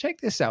Price, check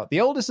this out,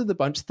 the oldest of the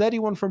bunch,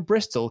 31 from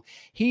Bristol.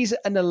 He's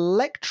an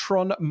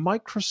electron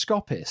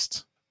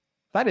microscopist.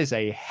 That is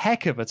a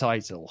heck of a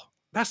title.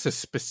 That's a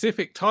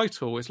specific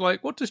title. It's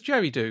like, what does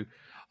Jerry do?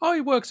 Oh,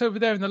 he works over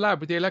there in the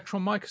lab with the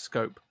electron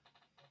microscope.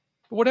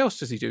 But what else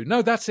does he do?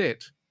 No, that's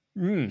it.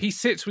 He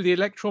sits with the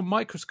electron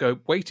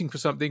microscope waiting for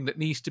something that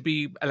needs to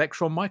be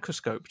electron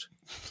microscoped.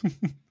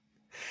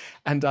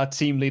 And our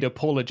team leader,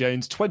 Paula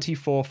Jones,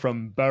 24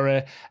 from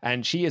Borough,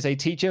 and she is a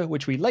teacher,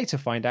 which we later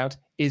find out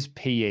is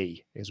PE.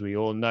 As we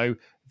all know,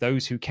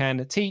 those who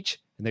can teach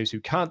and those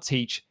who can't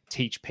teach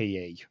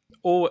PE.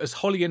 Or as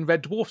Holly and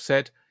Red Dwarf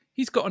said,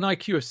 he's got an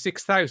IQ of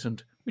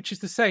 6,000, which is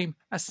the same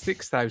as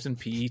 6,000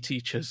 PE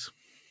teachers.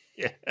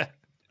 Yeah.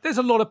 There's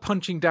a lot of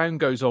punching down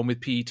goes on with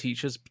PE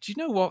teachers, but you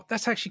know what?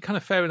 That's actually kind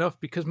of fair enough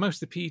because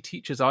most of the PE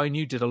teachers I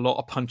knew did a lot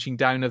of punching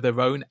down of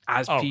their own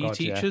as PE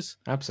teachers.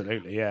 Yeah.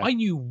 Absolutely, yeah. I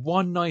knew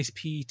one nice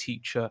PE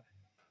teacher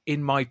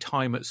in my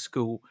time at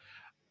school,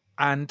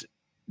 and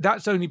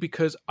that's only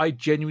because I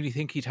genuinely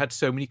think he'd had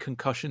so many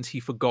concussions he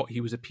forgot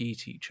he was a PE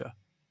teacher.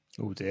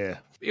 Oh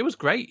dear. It was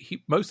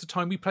great. Most of the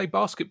time we played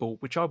basketball,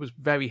 which I was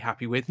very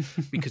happy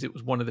with because it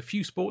was one of the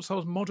few sports I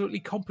was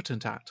moderately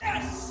competent at.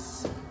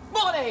 Yes!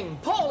 Morning,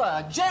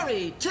 Paula,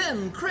 Jerry,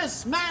 Tim,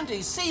 Chris, Mandy,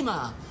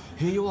 Seema.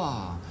 Here you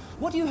are.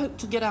 What do you hope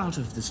to get out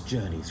of this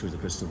journey through the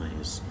Crystal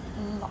Maze?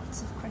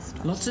 Lots of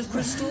crystals. Lots of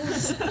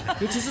crystals?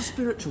 It is a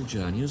spiritual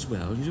journey as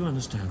well. You do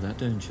understand that,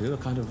 don't you? A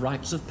kind of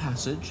rites of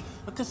passage,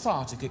 a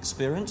cathartic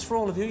experience for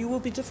all of you. You will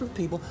be different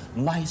people,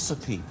 nicer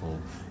people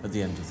at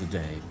the end of the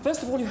day.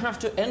 First of all, you have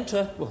to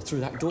enter, well,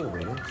 through that door,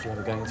 really, if you're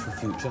ever going through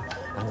future,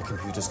 and the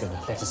computer's going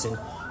to let us in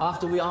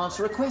after we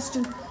answer a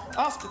question.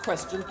 Ask a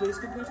question, please,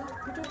 computer.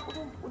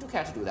 Would you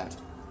care to do that?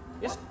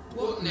 Yes?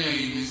 What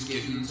name is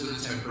given to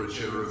the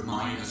temperature of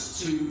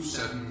minus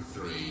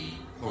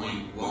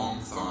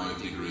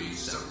 273.15 degrees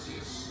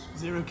Celsius?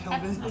 0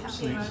 Kelvin.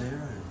 Absolute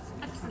zero.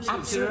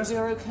 Absolute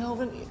 0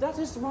 Kelvin. That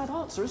is the right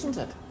answer, isn't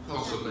it?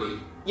 Possibly.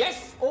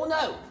 Yes or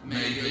no?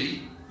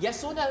 Maybe.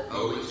 Yes or no?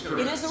 Oh, it's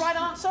correct. It is the right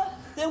answer?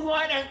 Then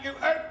why don't you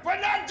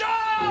open the door?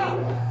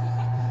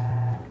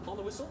 On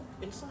the whistle,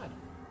 inside.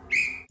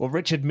 Well,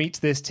 Richard meets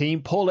this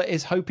team. Paula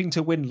is hoping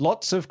to win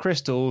lots of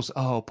crystals.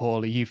 Oh,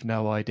 Paula, you've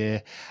no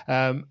idea.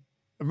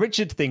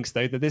 Richard thinks,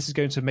 though, that this is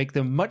going to make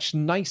them much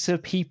nicer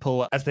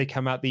people as they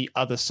come out the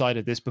other side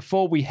of this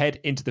before we head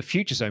into the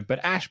future zone.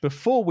 But Ash,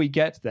 before we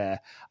get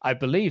there, I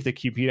believe the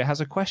computer has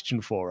a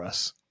question for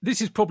us. This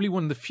is probably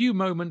one of the few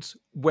moments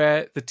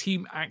where the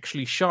team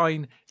actually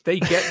shine. They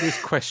get this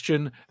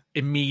question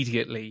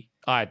immediately.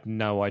 I had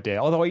no idea.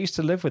 Although I used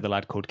to live with a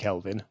lad called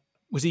Kelvin.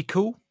 Was he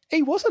cool?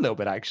 He was a little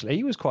bit, actually.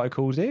 He was quite a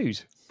cool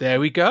dude. There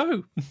we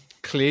go.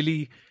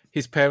 Clearly,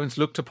 his parents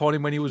looked upon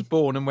him when he was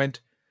born and went,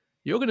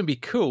 "You're going to be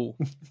cool.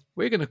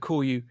 We're going to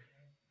call you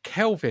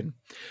Kelvin."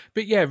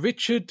 But yeah,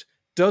 Richard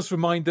does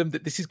remind them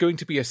that this is going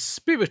to be a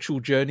spiritual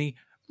journey,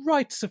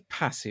 rites of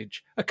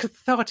passage, a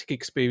cathartic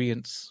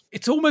experience.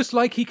 It's almost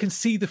like he can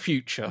see the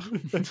future.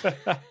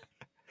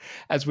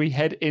 As we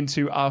head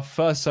into our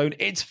first zone,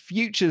 it's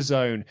Future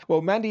Zone. Well,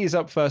 Mandy is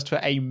up first for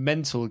a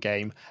mental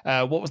game.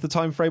 What was the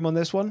time frame on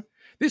this one?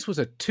 This was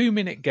a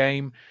 2-minute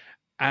game,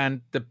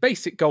 and the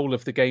basic goal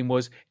of the game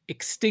was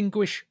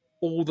extinguish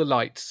all the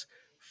lights.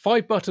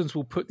 5 buttons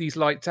will put these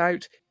lights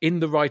out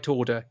in the right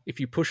order. If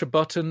you push a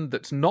button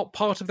that's not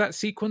part of that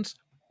sequence,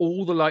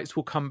 all the lights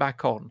will come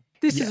back on.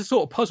 This is a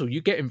sort of puzzle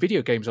you get in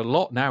video games a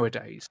lot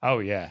nowadays. Oh,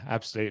 yeah,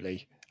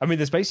 absolutely. I mean,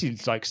 there's basically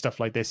like stuff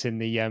like this in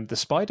the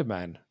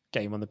Spider-Man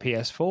game on the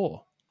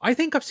PS4. I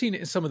think I've seen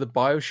it in some of the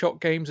BioShock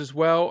games as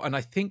well, and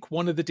I think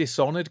one of the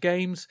Dishonored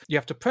games, you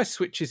have to press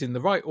switches in the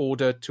right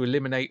order to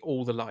eliminate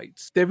all the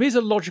lights. There is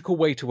a logical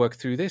way to work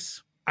through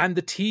this, and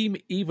the team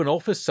even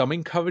offers some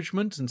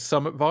encouragement and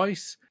some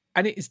advice,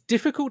 and it is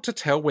difficult to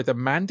tell whether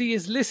Mandy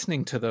is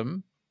listening to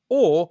them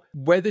or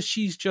whether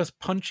she's just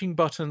punching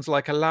buttons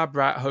like a lab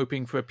rat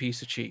hoping for a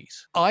piece of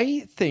cheese.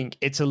 I think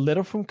it's a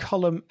little from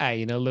column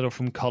A and a little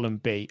from column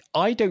B.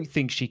 I don't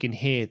think she can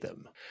hear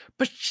them.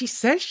 But she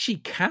says she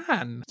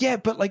can. Yeah,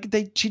 but like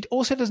she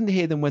also doesn't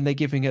hear them when they're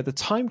giving her the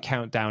time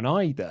countdown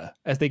either,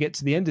 as they get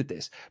to the end of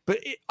this. But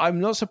I'm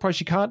not surprised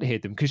she can't hear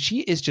them, because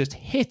she is just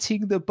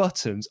hitting the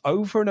buttons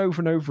over and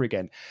over and over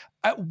again.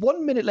 At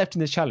 1 minute left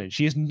in this challenge,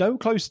 she is no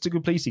closer to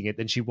completing it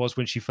than she was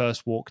when she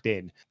first walked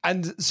in.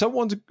 And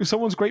someone's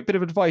great bit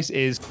of advice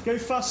is, go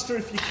faster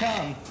if you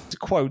can. To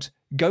quote,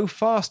 go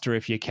faster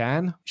if you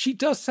can. She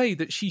does say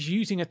that she's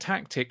using a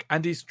tactic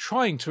and is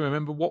trying to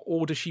remember what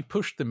order she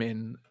pushed them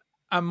in.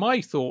 And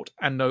my thought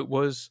and note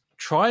was,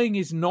 trying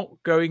is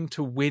not going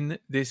to win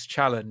this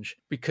challenge,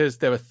 because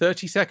there are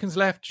 30 seconds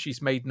left,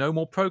 she's made no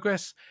more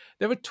progress.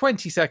 There are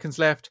 20 seconds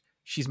left,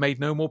 she's made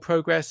no more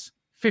progress.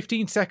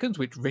 15 seconds,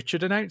 which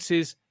Richard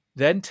announces,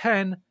 then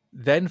 10,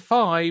 then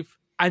 5,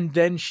 and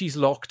then she's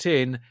locked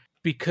in,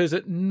 because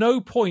at no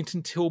point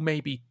until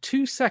maybe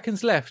 2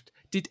 seconds left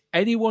did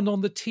anyone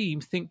on the team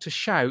think to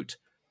shout,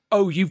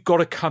 "Oh, you've got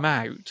to come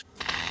out."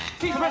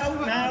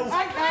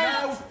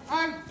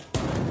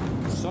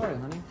 Sorry,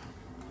 honey.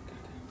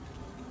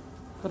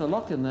 Got a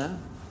lock in there.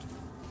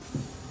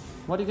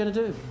 What are you going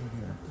to do?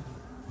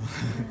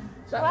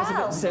 That was a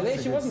bit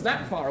silly. She wasn't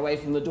that far away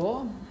from the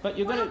door. But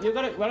you've got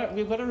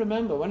to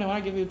remember, when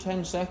I give you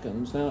 10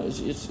 seconds, now it's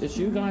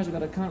you guys who've got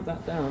to count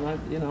that down.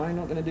 I'm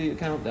not going to do your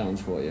countdowns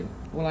for you.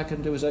 All I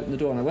can do is open the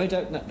door, and I won't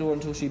open that door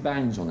until she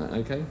bangs on it,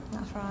 okay?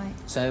 That's right.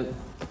 So,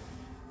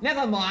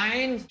 never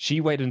mind. She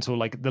waited until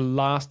like the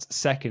last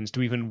seconds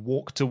to even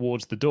walk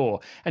towards the door,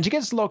 and she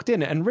gets locked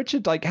in, and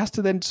Richard has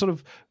to then sort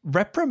of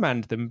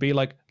reprimand them and be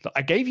like,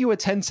 I gave you a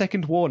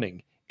 10-second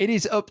warning. It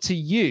is up to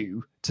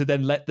you to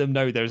then let them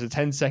know there's a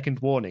 10-second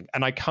warning,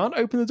 and I can't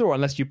open the door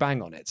unless you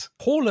bang on it.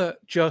 Paula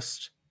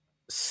just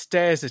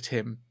stares at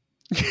him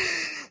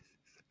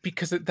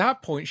because at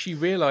that point she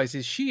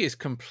realizes she is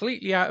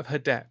completely out of her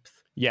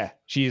depth. Yeah,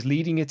 she is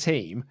leading a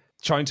team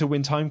trying to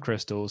win time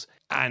crystals,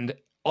 and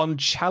on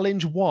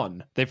challenge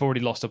 1, they've already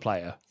lost a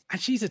player.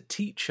 And she's a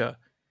teacher.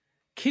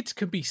 Kids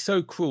can be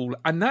so cruel,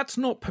 and that's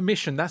not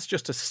permission, that's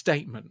just a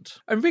statement.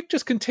 And Rick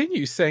just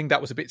continues saying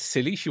that was a bit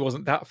silly, she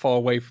wasn't that far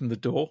away from the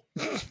door.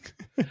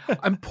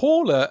 And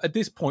Paula, at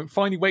this point,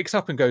 finally wakes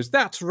up and goes,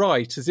 "That's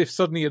right," as if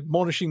suddenly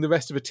admonishing the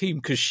rest of her team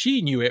because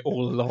she knew it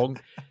all along.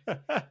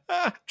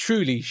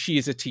 Truly, she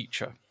is a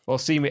teacher. Well,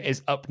 Seema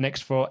is up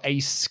next for a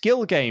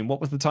skill game.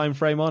 What was the time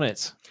frame on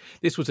it?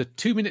 This was a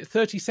 2-minute,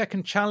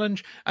 30-second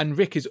challenge, and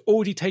Rick is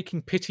already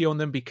taking pity on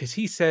them because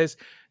he says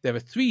there are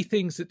 3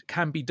 things that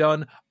can be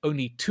done.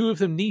 Only 2 of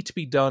them need to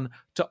be done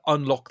to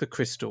unlock the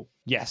crystal.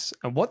 Yes,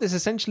 and what this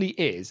essentially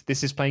is,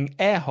 this is playing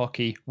air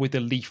hockey with a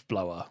leaf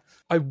blower.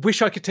 I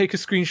wish I could take a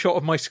screenshot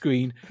of my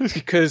screen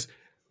because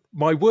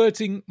my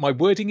wording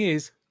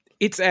is,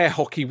 it's air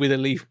hockey with a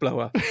leaf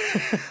blower.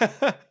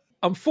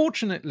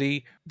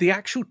 Unfortunately, the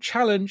actual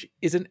challenge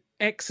is an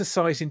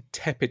exercise in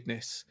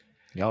tepidness.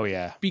 Oh,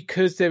 yeah.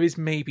 Because there is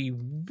maybe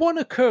one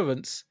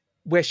occurrence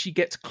where she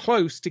gets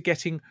close to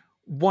getting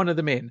one of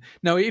them in.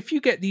 Now, if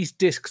you get these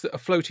discs that are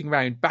floating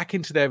around back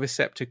into their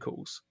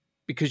receptacles,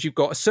 because you've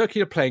got a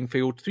circular playing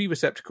field, 3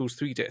 receptacles,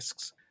 3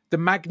 discs, the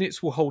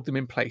magnets will hold them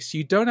in place. So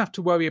you don't have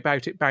to worry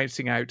about it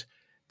bouncing out.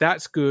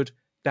 That's good.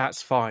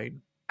 That's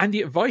fine. And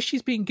the advice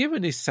she's being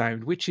given is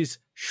sound, which is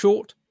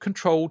short,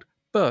 controlled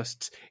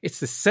bursts. It's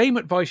the same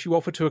advice you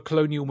offer to a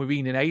colonial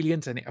marine in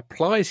Aliens, and it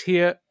applies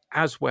here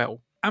as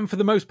well. And for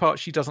the most part,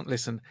 she doesn't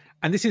listen.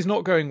 And this is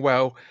not going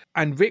well.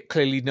 And Rick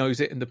clearly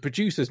knows it, and the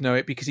producers know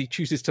it because he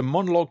chooses to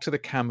monologue to the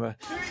camera.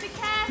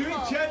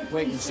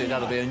 Wait and see,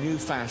 that'll be a new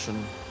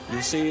fashion.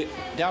 You'll see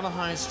down the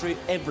high street,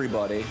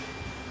 everybody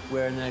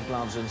wearing their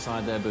gloves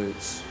inside their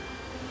boots.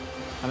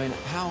 I mean,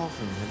 how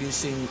often have you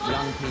seen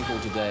young people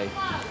today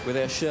with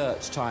their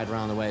shirts tied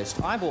around the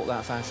waist? I brought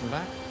that fashion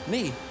back.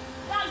 Me.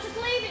 Just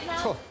leave it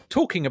now.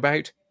 Talking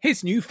about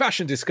his new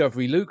fashion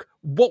discovery, Luke,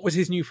 what was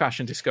his new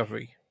fashion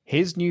discovery?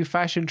 His new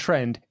fashion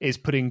trend is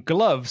putting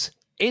gloves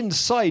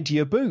inside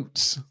your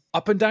boots.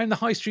 Up and down the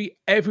high street,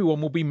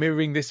 everyone will be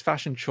mirroring this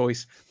fashion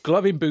choice.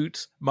 Glove in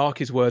boots, mark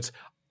his words.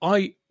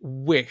 I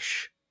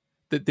wish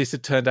that this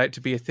had turned out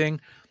to be a thing.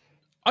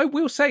 I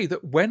will say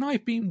that when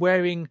I've been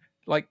wearing,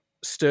 like,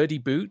 sturdy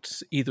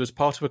boots, either as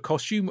part of a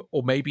costume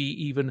or maybe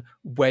even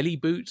welly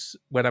boots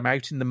when I'm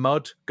out in the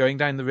mud, going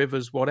down the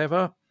rivers,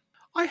 whatever,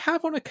 I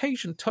have on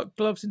occasion tucked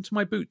gloves into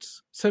my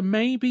boots. So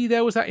maybe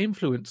there was that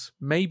influence.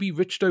 Maybe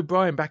Richard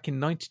O'Brien back in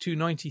 92,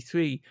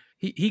 93,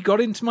 he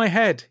got into my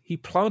head. He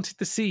planted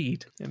the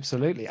seed.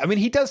 Absolutely. I mean,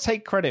 he does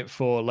take credit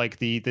for like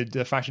the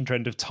fashion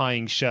trend of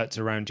tying shirts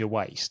around your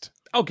waist.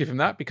 I'll give him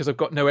that because I've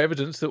got no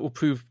evidence that will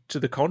prove to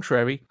the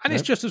contrary. And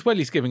It's just as well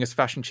he's giving us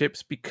fashion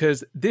chips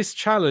because this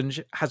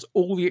challenge has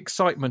all the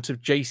excitement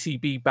of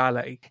JCB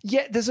Ballet.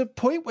 Yeah, there's a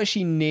point where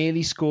she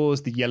nearly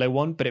scores the yellow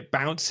one, but it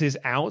bounces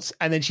out,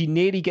 and then she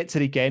nearly gets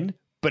it again,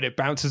 but it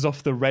bounces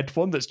off the red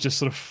one that's just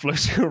sort of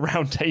floating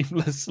around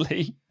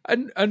aimlessly.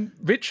 And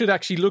Richard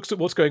actually looks at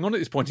what's going on at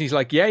this point, and he's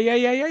like, yeah.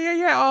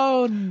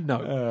 Oh,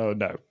 no. Oh,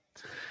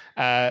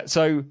 no.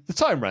 So the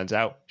time runs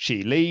out.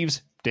 She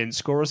leaves. Didn't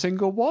score a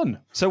single one.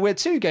 So we're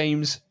 2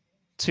 games,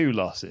 2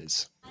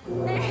 losses. He's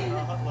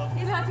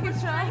had a good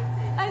try.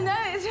 I know,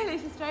 it's really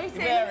frustrating.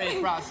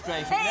 Very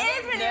frustrating. It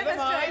is really never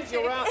mind, frustrating.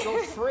 you're out,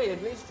 you're free,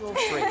 at least you're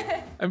free.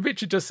 And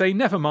Richard does say,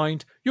 never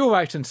mind, you're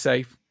out and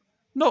safe.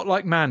 Not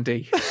like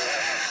Mandy.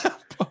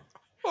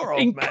 Poor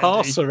old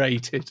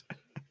Incarcerated.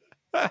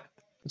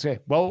 Okay,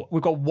 well,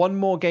 we've got one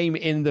more game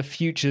in the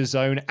Future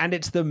Zone, and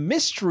it's the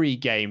mystery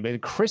game. And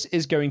Chris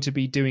is going to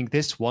be doing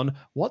this one.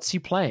 What's he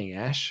playing,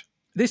 Ash?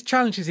 This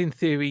challenge is, in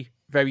theory,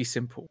 very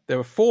simple. There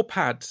are 4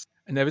 pads,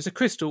 and there is a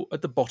crystal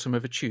at the bottom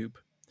of a tube.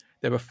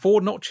 There are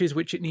 4 notches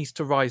which it needs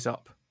to rise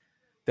up.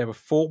 There are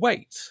 4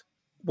 weights.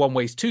 One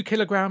weighs 2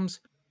 kilograms,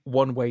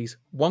 one weighs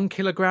 1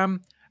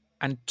 kilogram,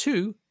 and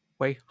 2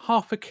 weigh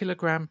half a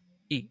kilogram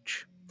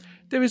each.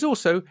 There is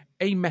also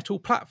a metal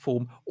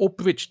platform or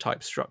bridge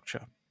type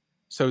structure.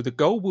 So the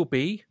goal will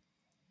be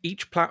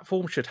each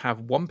platform should have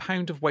 1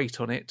 pound of weight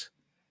on it.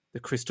 The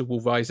crystal will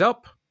rise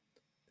up.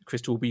 The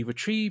crystal will be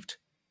retrieved.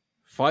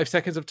 5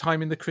 seconds of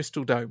time in the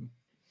crystal dome.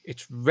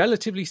 It's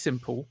relatively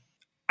simple.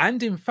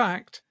 And in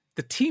fact,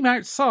 the team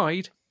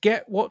outside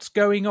get what's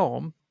going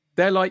on.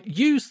 They're like,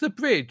 use the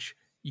bridge.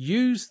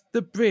 Use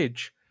the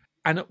bridge.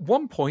 And at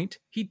one point,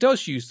 he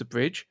does use the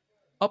bridge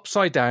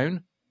upside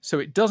down so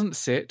it doesn't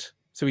sit.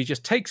 So he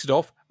just takes it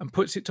off and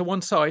puts it to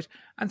one side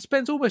and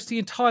spends almost the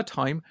entire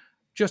time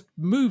just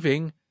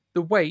moving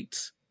the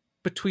weights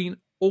between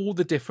all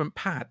the different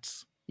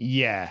pads.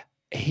 Yeah,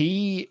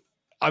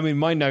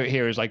 my note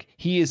here is like,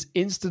 he is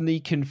instantly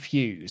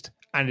confused,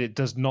 and it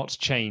does not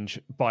change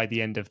by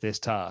the end of this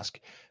task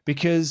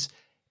because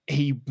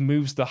he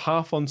moves the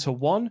half onto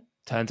one,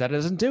 turns out it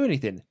doesn't do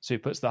anything. So he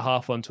puts the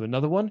half onto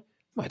another one,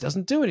 well, it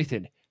doesn't do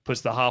anything.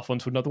 Puts the half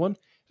onto another one,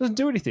 doesn't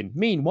do anything.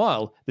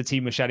 Meanwhile, the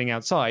team are shouting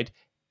outside,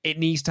 it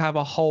needs to have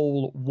a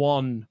whole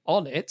one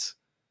on it.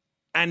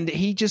 And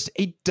he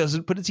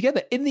doesn't put it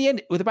together. In the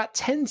end, with about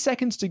 10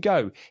 seconds to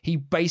go, he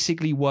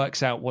basically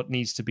works out what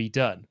needs to be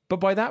done. But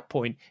by that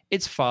point,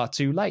 it's far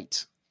too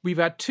late. We've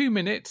had 2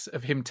 minutes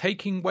of him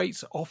taking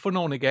weights off and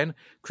on again.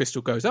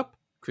 Crystal goes up,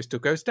 crystal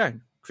goes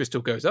down.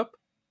 Crystal goes up,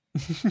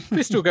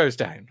 crystal goes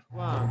down.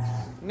 Wow.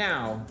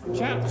 Now,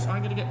 chaps,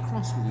 I'm going to get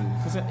cross with you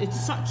because it's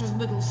such a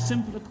little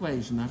simple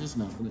equation, that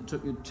isn't it? And it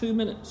took you 2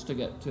 minutes to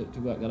get to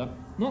work that up.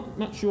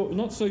 Not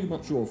so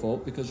much your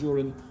fault because you're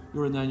in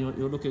there and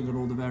you're looking at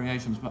all the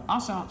variations. But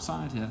us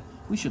outside here,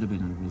 we should have been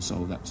able to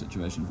solve that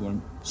situation for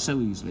him so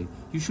easily.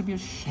 You should be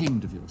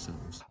ashamed of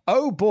yourselves.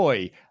 Oh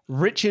boy,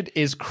 Richard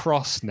is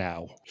cross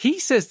now. He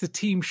says the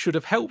team should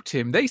have helped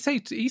him. He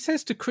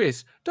says to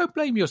Chris, don't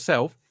blame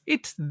yourself.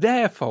 It's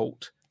their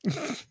fault.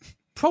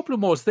 Problem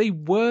was they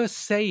were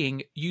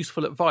saying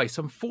useful advice.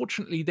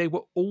 Unfortunately, they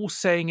were all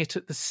saying it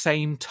at the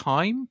same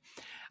time.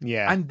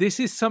 Yeah. And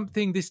this is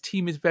something this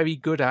team is very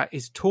good at,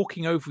 is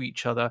talking over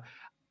each other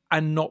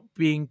and not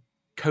being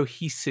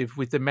cohesive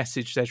with the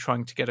message they're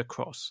trying to get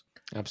across.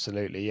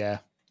 Absolutely, yeah.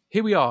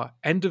 Here we are,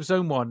 end of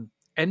Zone 1,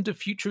 end of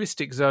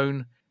Futuristic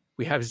Zone.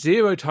 We have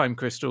 0 time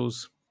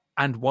crystals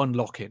and 1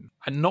 lock-in.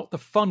 And not the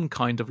fun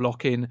kind of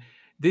lock-in.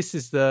 This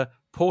is the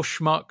poor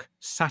schmuck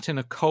sat in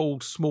a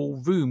cold, small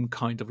room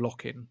kind of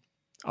lock-in.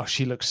 Oh,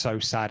 she looks so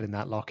sad in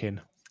that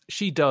lock-in.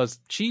 She does.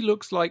 She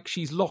looks like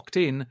she's locked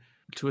in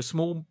to a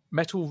small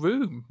metal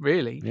room,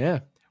 really.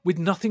 Yeah. With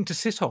nothing to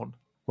sit on.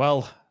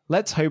 Well,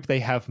 let's hope they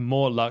have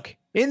more luck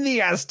in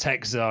the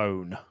Aztec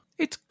Zone.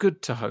 It's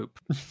good to hope.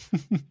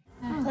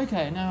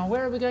 Okay, now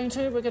where are we going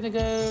to? We're going to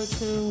go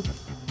to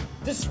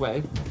this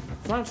way,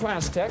 round to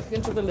Aztec,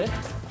 into the lift.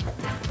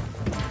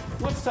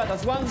 What's that?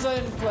 That's 1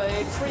 zone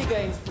played, 3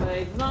 games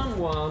played, none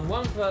won,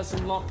 1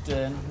 person locked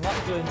in,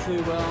 not doing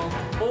too well.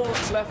 All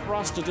that's left for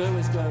us to do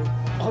is go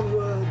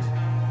onward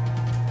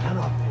and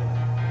upward.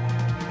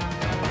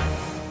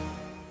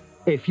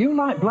 If you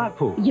like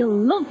Blackpool, you'll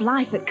love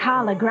life at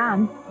Carla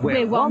Gran.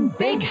 We're one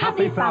big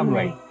happy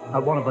family.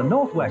 At one of the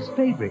Northwest's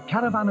favourite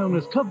caravan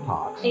owners' club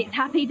parks. It's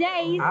happy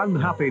days.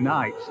 And happy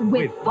nights.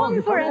 With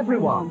fun for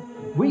everyone.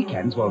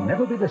 Weekends will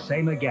never be the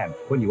same again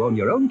when you own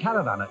your own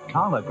caravan at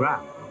Carla Gran.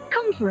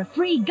 Come for a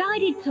free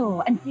guided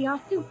tour and see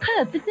our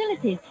superb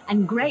facilities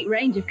and great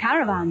range of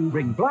caravans.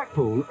 Ring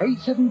Blackpool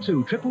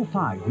 872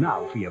 555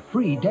 now for your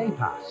free day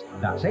pass.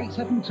 That's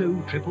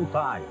 872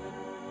 555.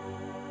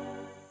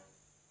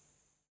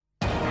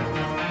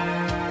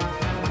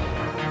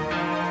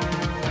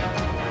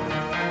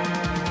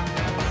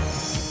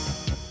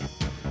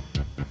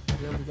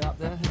 Up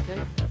there,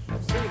 okay.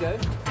 So here you go.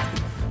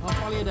 I'll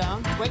follow you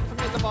down. Wait for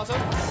me at the bottom.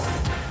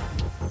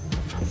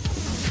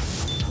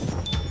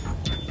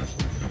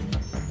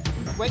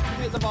 Wait for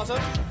me at the bottom.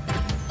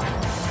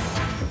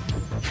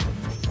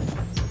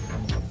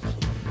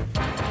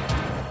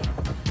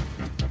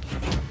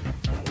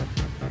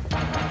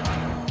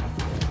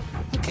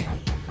 Okay.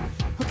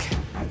 Okay.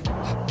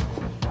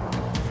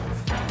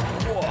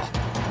 Whoa.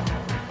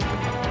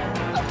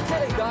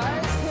 Okay,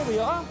 guys, here we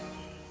are.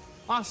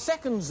 Our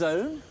second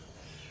zone.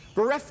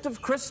 Bereft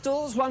of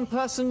crystals, 1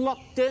 person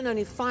locked in,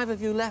 only 5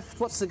 of you left.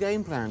 What's the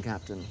game plan,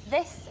 Captain?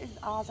 This is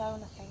our zone,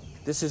 I think.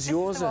 This is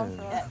your zone.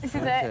 Yeah, this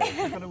is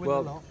it.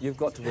 Well, you've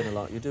got to win a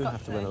lot. You do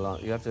have to win a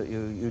lot. You have to.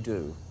 You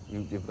do.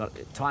 You've got.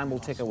 Time will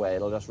tick away.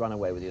 It'll just run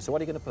away with you. So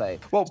what are you going to play?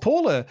 Well,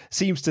 Paula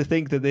seems to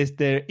think that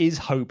there is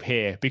hope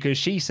here because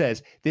she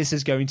says this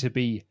is going to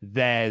be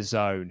their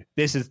zone.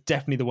 This is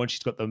definitely the one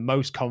she's got the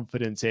most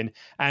confidence in.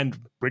 And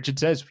Richard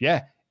says,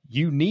 yeah,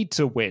 you need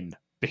to win.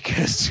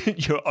 Because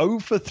you're 0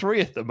 for 3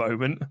 at the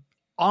moment.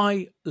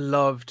 I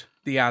loved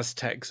the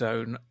Aztec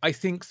Zone. I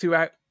think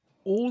throughout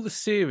all the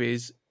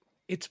series,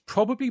 it's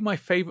probably my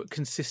favourite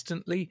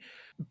consistently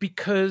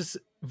because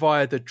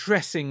via the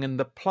dressing and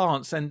the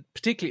plants, and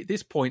particularly at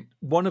this point,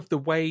 one of the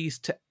ways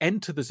to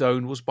enter the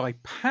zone was by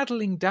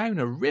paddling down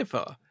a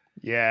river.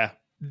 Yeah.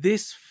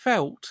 This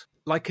felt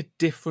like a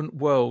different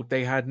world.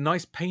 They had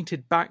nice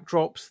painted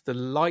backdrops, the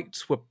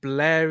lights were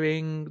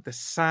blaring, the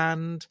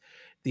sand,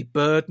 the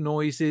bird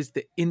noises,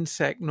 the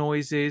insect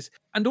noises,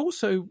 and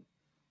also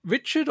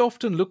Richard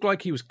often looked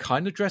like he was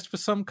kind of dressed for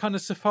some kind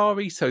of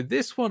safari, so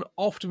this one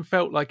often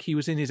felt like he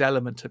was in his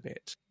element a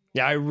bit.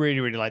 Yeah, I really,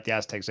 really like the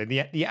Aztec Zone.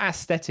 The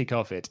aesthetic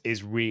of it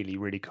is really,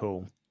 really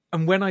cool.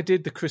 And when I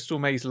did the Crystal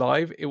Maze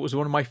live, it was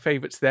one of my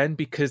favourites then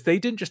because they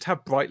didn't just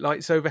have bright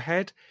lights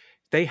overhead,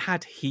 they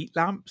had heat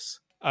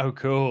lamps. Oh,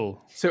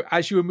 cool. So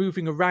as you were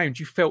moving around,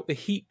 you felt the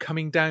heat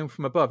coming down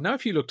from above. Now,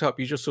 if you looked up,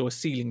 you just saw a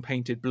ceiling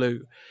painted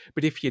blue.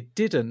 But if you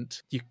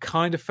didn't, you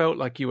kind of felt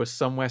like you were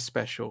somewhere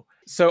special.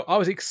 So I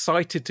was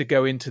excited to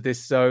go into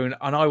this zone,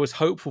 and I was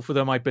hopeful for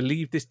them. I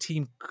believe this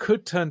team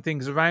could turn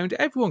things around.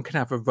 Everyone can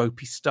have a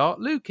ropey start,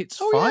 Luke. It's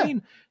fine.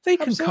 Yeah. They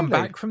can come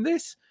back from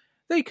this.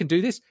 They can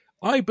do this.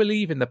 I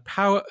believe in the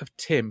power of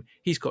Tim.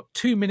 He's got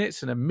 2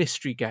 minutes and a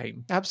mystery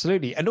game.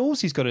 Absolutely. And all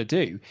he's got to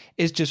do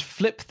is just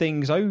flip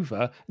things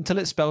over until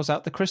it spells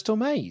out the Crystal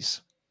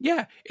Maze.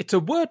 Yeah, it's a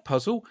word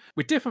puzzle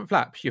with different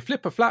flaps. You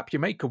flip a flap, you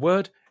make a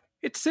word.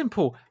 It's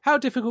simple. How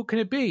difficult can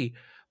it be?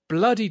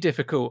 Bloody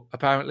difficult,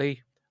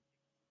 apparently.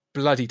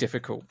 Bloody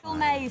difficult.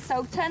 Maze,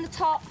 so turn the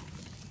top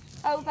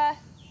over.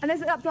 And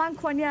is it that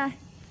blank one, yeah?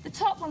 The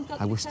top one's got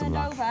to be turned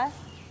over.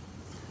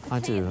 I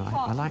do.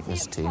 I like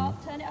this team.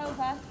 Turn it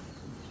over.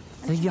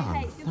 They're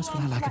young. That's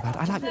what I like about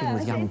it. I like being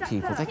with young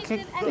people. They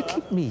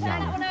keep me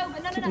young.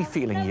 Keep me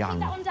feeling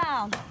young. That one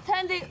down.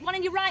 Turn the one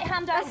in your right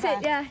hand over. That's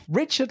it, yeah.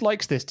 Richard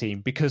likes this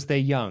team because they're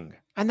young,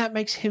 and that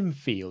makes him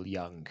feel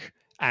young.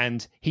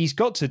 And he's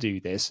got to do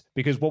this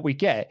because what we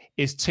get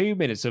is 2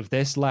 minutes of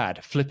this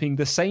lad flipping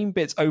the same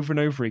bits over and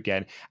over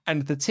again.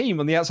 And the team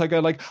on the outside go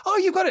like, oh,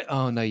 you got it.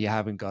 Oh, no, you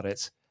haven't got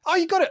it. Oh,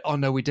 you got it. Oh,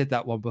 no, we did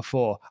that one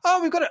before. Oh,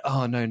 we got it.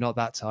 Oh, no, not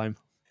that time.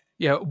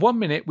 Yeah, 1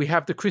 minute we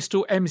have the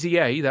Crystal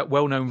MZA, that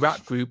well-known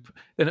rap group.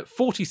 Then at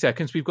 40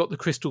 seconds, we've got the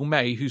Crystal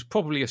May, who's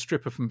probably a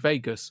stripper from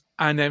Vegas.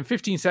 And then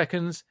 15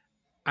 seconds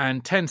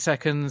and 10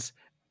 seconds,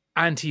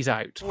 and he's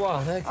out. Well,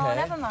 okay. Oh,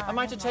 never mind. Am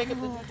I to take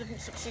it that you didn't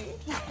succeed?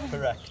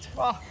 Correct.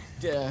 Oh,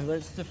 yeah,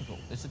 it's difficult.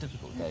 It's a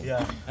difficult game.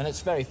 Yeah. And it's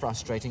very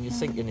frustrating. You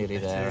think you're nearly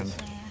there, and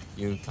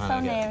you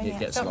kind of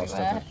get lost.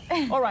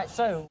 All right,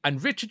 so...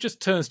 And Richard just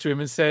turns to him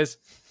and says,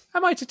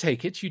 am I to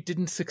take it you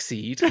didn't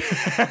succeed?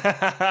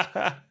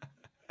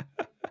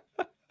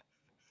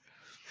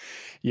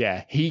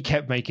 Yeah, he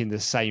kept making the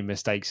same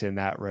mistakes in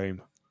that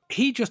room.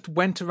 He just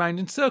went around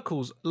in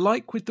circles,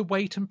 like with the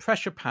weight and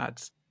pressure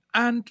pads.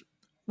 And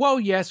while,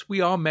 yes,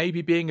 we are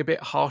maybe being a bit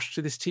harsh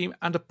to this team,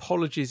 and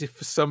apologies if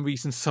for some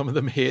reason some of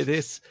them hear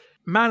this,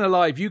 man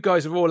alive, you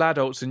guys are all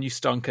adults and you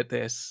stunk at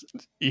this.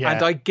 Yeah.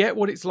 And I get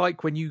what it's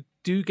like when you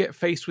do get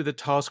faced with a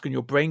task and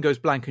your brain goes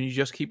blank and you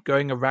just keep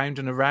going around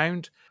and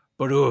around.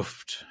 But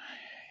oofed,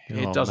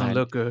 it doesn't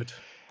look good.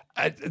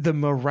 The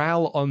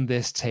morale on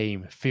this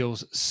team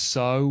feels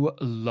so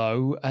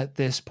low at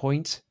this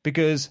point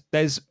because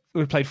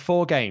we've played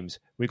 4 games.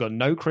 We've got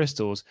no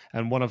crystals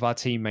and one of our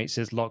teammates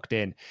is locked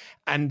in.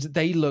 And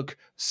they look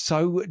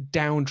so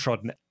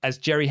downtrodden as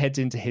Jerry heads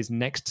into his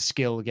next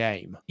skill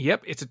game.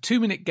 Yep, it's a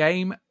 2-minute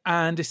game,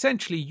 and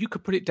essentially you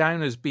could put it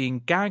down as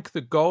being gag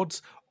the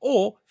gods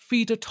or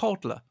feed a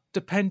toddler,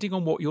 depending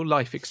on what your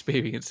life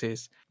experience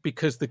is.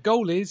 Because the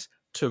goal is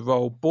to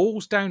roll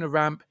balls down a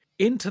ramp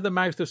into the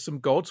mouth of some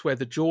gods where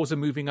the jaws are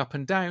moving up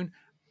and down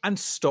and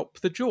stop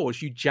the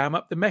jaws. You jam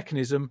up the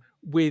mechanism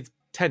with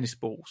tennis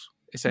balls,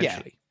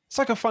 essentially. Yeah. It's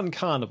like a fun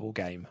carnival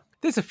game.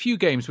 There's a few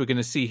games we're going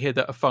to see here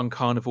that are fun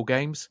carnival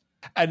games.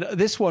 And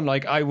this one,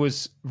 I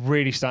was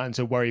really starting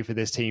to worry for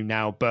this team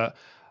now, but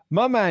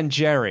my man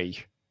Jerry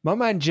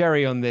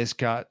on this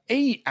card,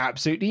 he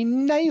absolutely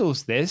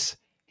nails this.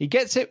 He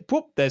gets it,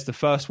 boop, there's the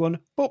first one,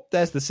 boop,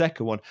 there's the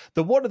second one.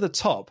 The one at the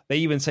top, they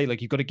even say,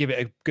 you've got to give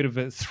it a good of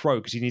a throw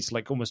because you need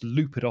to, almost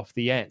loop it off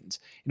the end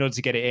in order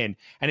to get it in.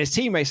 And his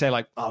teammates say,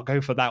 I'll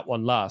go for that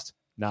one last.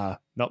 Nah,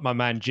 not my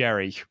man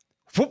Jerry.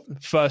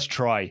 Whoop, first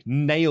try,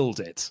 nailed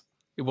it.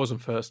 It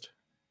wasn't first.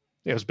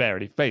 It was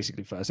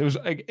basically first. It was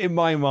in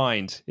my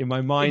mind's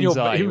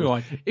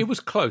eye. It was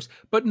close.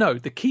 But no,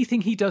 the key thing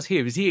he does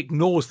here is he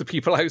ignores the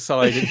people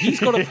outside and he's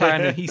got a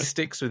plan and he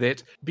sticks with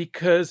it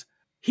because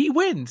he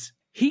wins.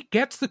 He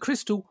gets the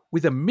crystal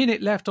with a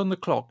minute left on the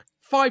clock.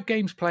 5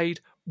 games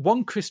played,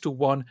 1 crystal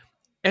won.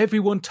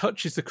 Everyone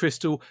touches the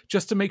crystal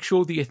just to make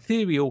sure the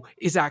ethereal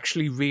is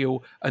actually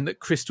real and that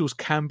crystals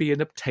can be an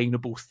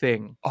obtainable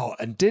thing. Oh,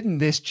 and didn't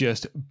this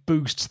just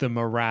boost the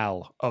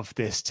morale of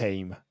this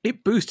team?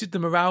 It boosted the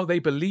morale. They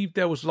believed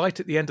there was light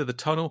at the end of the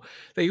tunnel.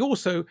 They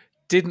also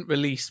didn't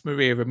release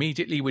Maria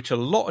immediately, which a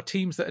lot of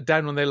teams that are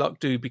down on their luck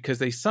do because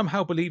they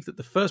somehow believe that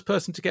the first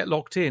person to get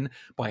locked in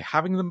by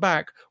having them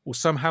back will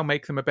somehow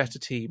make them a better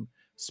team.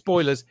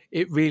 Spoilers,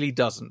 it really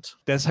doesn't.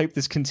 Let's hope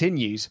this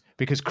continues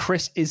because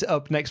Chris is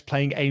up next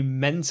playing a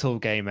mental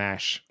game,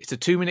 Ash. It's a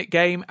 2-minute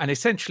game, and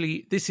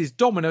essentially this is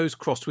dominoes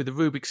crossed with a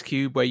Rubik's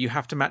Cube where you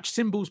have to match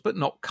symbols but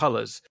not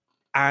colours.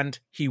 And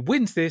he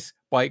wins this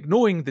by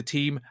ignoring the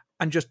team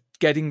and just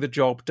getting the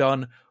job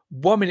done.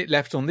 1 minute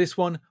left on this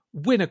one.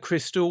 Win a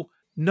crystal.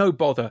 No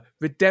bother.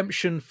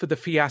 Redemption for the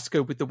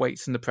fiasco with the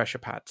weights and the pressure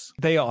pads.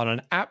 They are on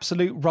an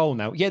absolute roll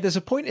now. Yeah, there's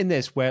a point in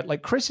this where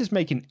Chris is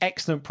making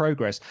excellent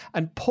progress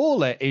and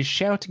Paula is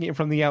shouting it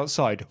from the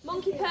outside.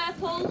 Monkey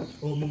purple.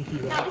 Oh, monkey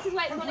red. Now this is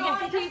where it's going to get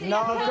confusing.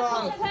 No, purple, I've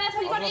gone.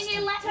 Purple, you want it in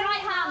your right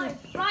hand.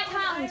 Right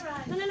hand.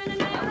 No.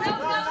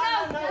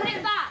 Put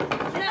it back.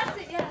 That's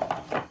it,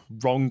 yeah.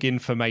 Wrong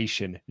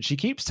information. She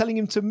keeps telling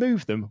him to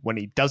move them when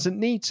he doesn't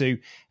need to.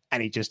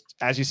 And he just,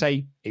 as you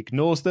say,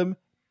 ignores them,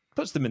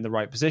 puts them in the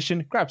right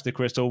position, grabs the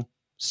crystal,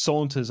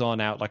 saunters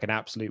on out like an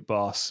absolute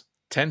boss.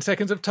 10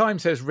 seconds of time,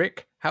 says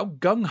Rick. How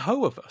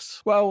gung-ho of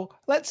us. Well,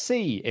 let's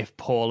see if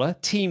Paula,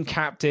 team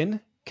captain,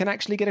 can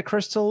actually get a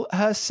crystal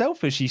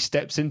herself as she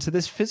steps into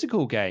this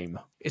physical game.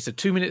 It's a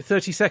 2-minute,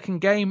 30-second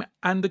game,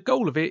 and the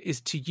goal of it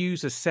is to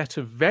use a set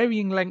of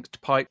varying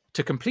length pipe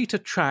to complete a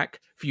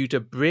track for you to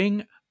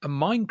bring a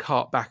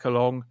minecart back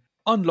along,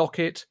 unlock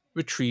it,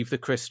 retrieve the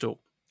crystal.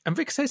 And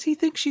Rick says he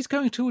thinks she's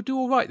going to do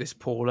all right, this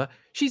Paula.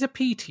 She's a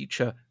PE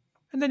teacher.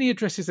 And then he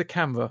addresses the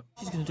camera.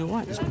 She's going to do all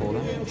right, this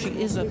Paula. She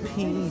is a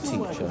PE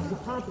teacher.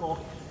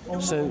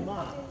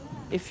 So,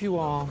 if you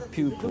are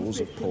pupils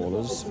of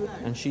Paula's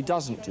and she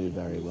doesn't do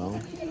very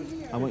well,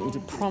 I want you to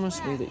promise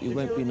me that you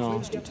won't be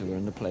nasty to her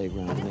in the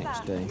playground the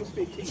next day.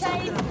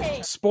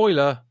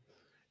 Spoiler,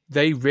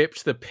 they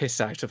ripped the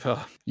piss out of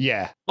her.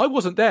 Yeah. I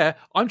wasn't there.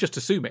 I'm just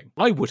assuming.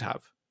 I would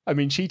have. I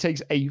mean, she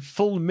takes a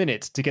full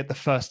minute to get the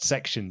first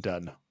section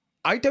done.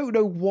 I don't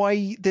know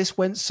why this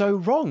went so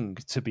wrong,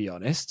 to be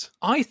honest.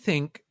 I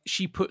think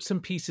she put some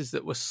pieces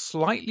that were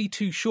slightly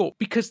too short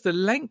because the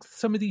length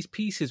some of these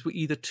pieces were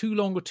either too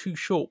long or too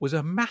short was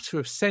a matter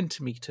of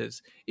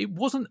centimetres. It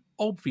wasn't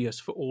obvious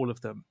for all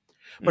of them.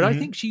 But I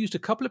think she used a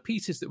couple of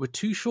pieces that were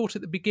too short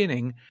at the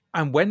beginning,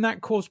 and when that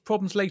caused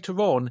problems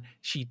later on,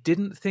 she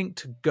didn't think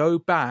to go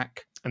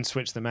back and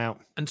switch them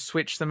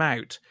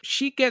out.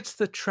 She gets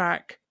the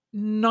track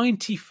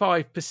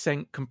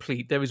 95%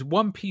 complete. There is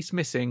one piece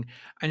missing,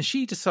 and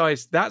she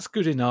decides that's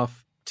good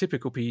enough.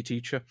 Typical PE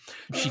teacher.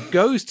 She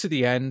goes to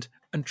the end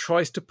and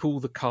tries to pull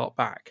the cart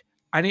back,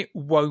 and it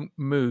won't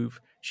move.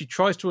 She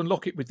tries to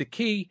unlock it with the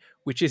key,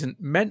 which isn't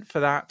meant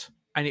for that,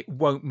 and it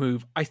won't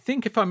move. I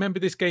think if I remember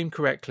this game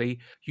correctly,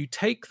 you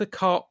take the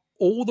cart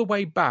all the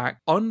way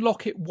back,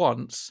 unlock it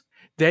once,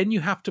 then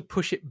you have to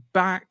push it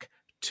back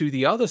to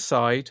the other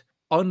side,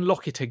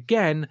 unlock it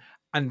again,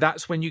 and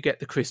that's when you get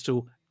the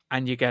crystal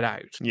and you get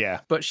out.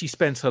 Yeah. But she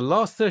spends her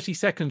last 30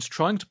 seconds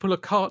trying to pull a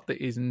cart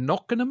that is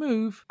not going to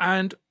move.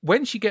 And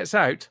when she gets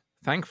out,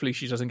 thankfully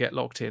she doesn't get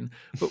locked in,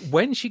 but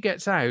when she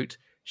gets out,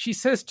 she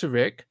says to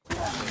Rick,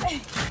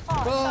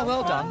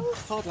 Well done.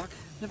 Hard luck.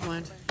 Never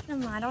mind.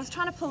 Never mind, I was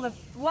trying to pull the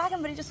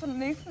wagon, but it just wouldn't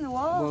move from the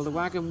wall. Well, the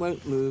wagon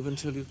won't move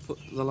until you've put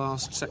the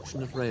last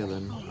section of rail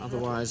in.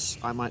 Otherwise,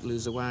 I might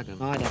lose the wagon.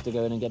 I'd have to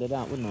go in and get it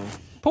out, wouldn't I?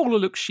 Paula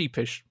looks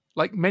sheepish,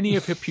 like many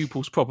of her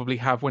pupils probably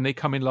have when they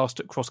come in last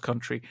at cross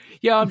country.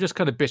 Yeah, I'm just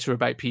kind of bitter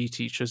about PE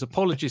teachers.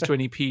 Apologies to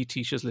any PE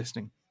teachers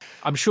listening.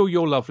 I'm sure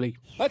you're lovely.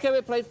 OK,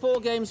 we've played 4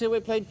 games here.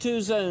 We've played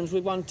 2 zones.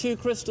 We've won 2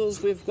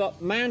 crystals. We've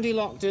got Mandy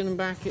locked in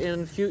back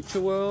in Future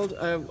World.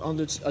 On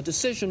a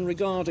decision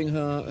regarding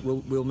her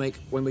we'll make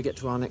when we get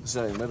to our next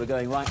zone, where we're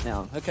going right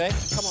now. OK,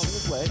 come on,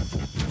 this way.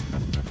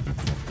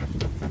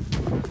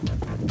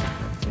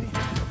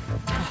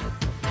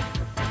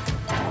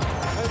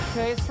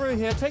 OK, through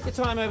here. Take your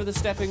time over the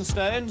stepping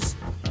stones.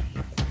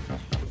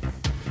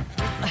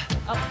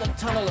 Up the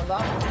tunnel of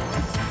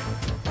that.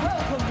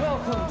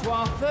 Welcome to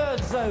our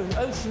 3rd zone,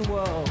 Ocean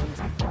World.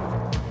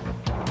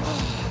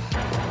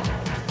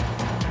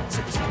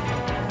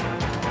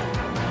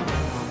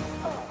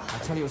 I'll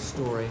tell you a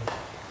story.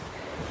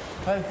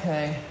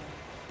 OK.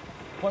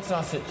 What's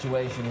our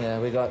situation here?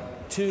 We've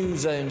got 2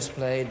 zones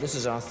played. This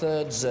is our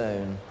 3rd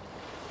zone.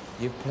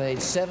 You've played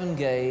 7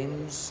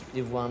 games,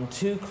 you've won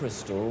 2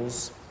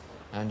 crystals,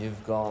 and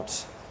you've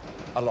got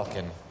a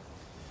lock-in.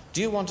 Do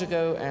you want to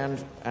go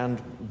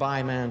and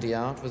buy Mandy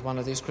out with one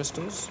of these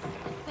crystals?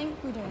 I think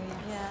we do,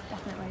 yeah,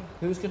 definitely.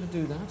 Who's going to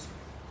do that?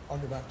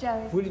 On the back.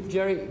 Jerry. Will you,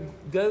 Jerry,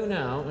 go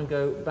now and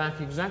go back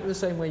exactly the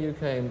same way you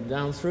came,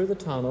 down through the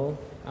tunnel,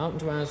 out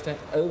into Aztec,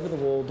 over the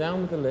wall,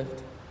 down with the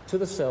lift, to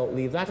the cell,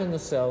 leave that in the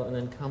cell, and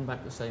then come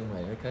back the same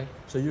way, OK?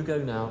 So you go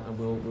now, and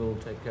we'll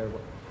take care of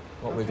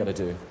what we're going to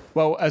do.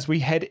 Well, as we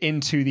head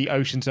into the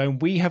Ocean Zone,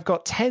 we have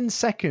got 10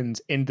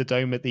 seconds in the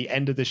dome at the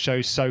end of the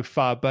show so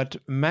far, but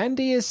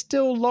Mandy is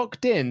still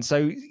locked in.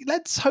 So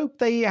let's hope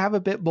they have a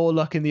bit more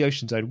luck in the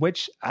Ocean Zone,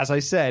 which, as I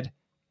said,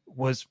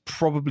 was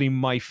probably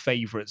my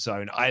favorite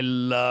zone. I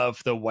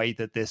love the way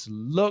that this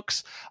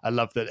looks. I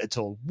love that it's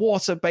all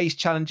water-based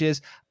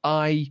challenges.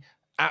 I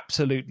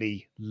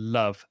absolutely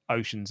love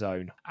Ocean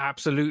Zone.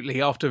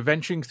 Absolutely. After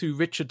venturing through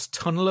Richard's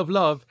tunnel of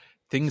love,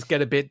 things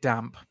get a bit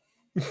damp.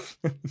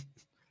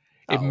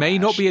 It may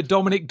not be a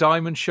Dominic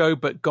Diamond show,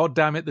 but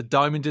goddammit, the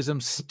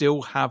Diamondisms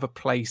still have a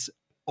place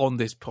on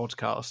this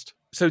podcast.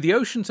 So the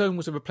Ocean Zone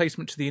was a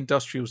replacement to the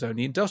Industrial Zone.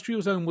 The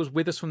Industrial Zone was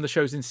with us from the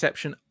show's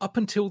inception up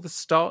until the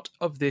start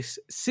of this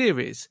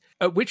series,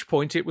 at which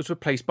point it was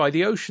replaced by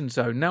the Ocean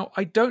Zone. Now,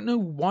 I don't know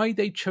why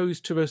they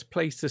chose to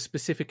replace the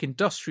specific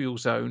Industrial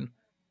Zone.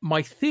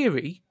 My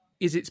theory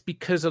is it's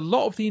because a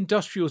lot of the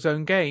Industrial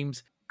Zone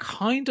games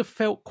kind of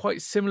felt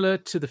quite similar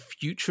to the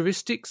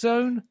Futuristic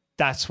Zone.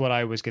 That's what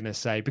I was going to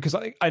say, because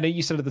I know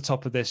you said at the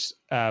top of this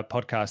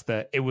podcast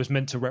that it was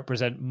meant to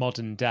represent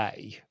modern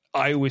day.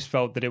 I always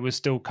felt that it was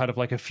still kind of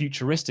like a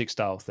futuristic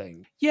style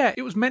thing. Yeah,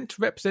 it was meant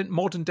to represent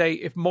modern day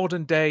if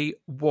modern day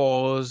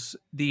was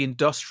the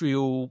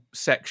industrial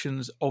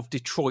sections of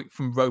Detroit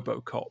from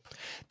RoboCop.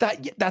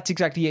 That's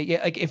exactly it.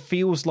 Yeah, like it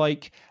feels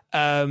like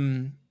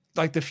the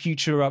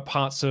future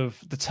parts of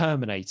the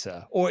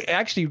Terminator, or it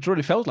actually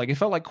really felt like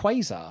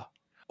Quasar.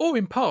 Or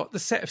in part, the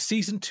set of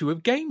Season 2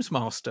 of Games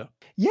Master.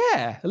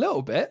 Yeah, a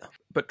little bit.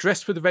 But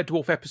dressed for the Red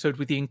Dwarf episode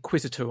with the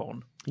Inquisitor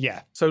on.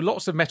 Yeah. So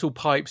lots of metal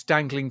pipes,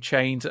 dangling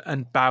chains,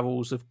 and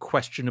barrels of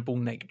questionable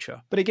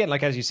nature. But again,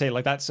 like as you say,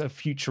 like that's a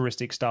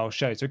futuristic style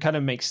show. So it kind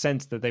of makes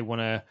sense that they want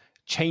to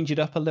change it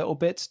up a little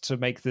bit to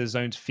make the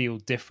zones feel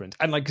different.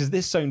 And like, because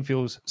this zone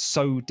feels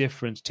so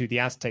different to the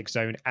Aztec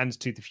zone and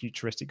to the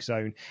futuristic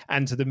zone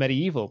and to the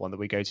medieval one that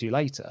we go to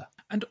later.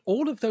 And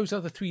all of those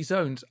other 3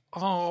 zones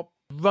are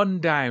run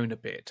down a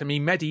bit. I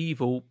mean,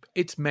 medieval,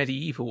 it's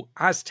medieval.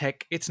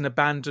 Aztec, it's an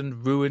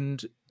abandoned,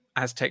 ruined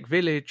Aztec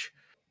village.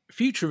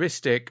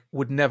 Futuristic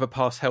would never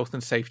pass health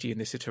and safety in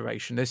this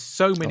iteration. There's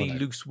so many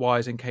loose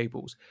wires and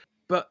cables.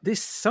 But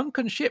this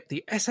sunken ship,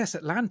 the SS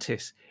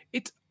Atlantis,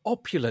 it's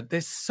opulent.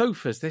 There's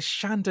sofas, there's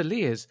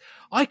chandeliers.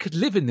 I could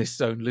live in this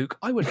zone, Luke.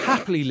 I would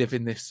happily live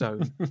in this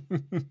zone.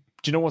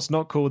 Do you know what's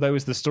not cool, though,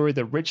 is the story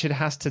that Richard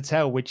has to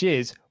tell, which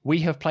is, we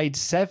have played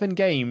 7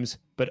 games,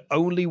 but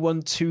only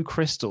won 2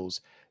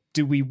 crystals.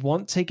 Do we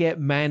want to get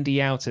Mandy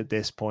out at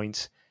this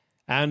point?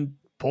 And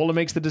Paula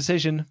makes the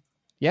decision,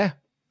 yeah,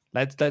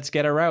 let's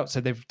get her out.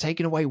 So they've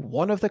taken away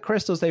one of the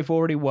crystals they've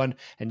already won,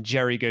 and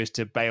Jerry goes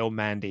to bail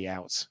Mandy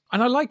out.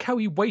 And I like how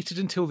he waited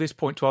until this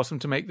point to ask them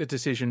to make the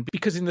decision,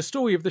 because in the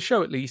story of the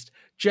show, at least,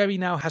 Jerry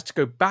now has to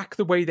go back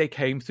the way they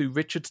came through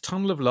Richard's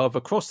tunnel of love,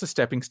 across the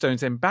stepping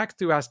stones, then back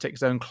through Aztec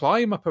Zone,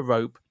 climb up a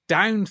rope,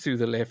 down through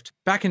the lift,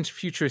 back into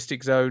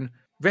Futuristic Zone,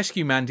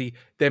 rescue Mandy,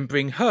 then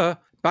bring her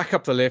back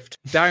up the lift,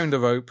 down the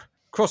rope,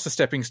 across the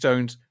stepping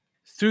stones,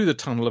 through the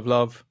tunnel of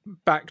love,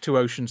 back to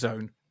Ocean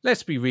Zone.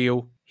 Let's be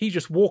real. He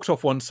just walked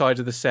off one side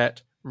of the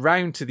set,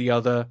 round to the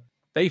other.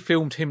 They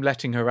filmed him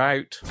letting her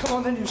out. Come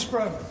on then, you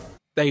sprung.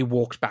 They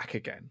walked back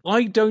again.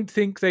 I don't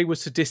think they were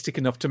sadistic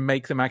enough to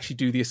make them actually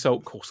do the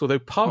assault course, although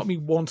part of me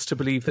wants to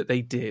believe that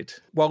they did.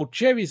 While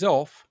Jerry's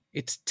off,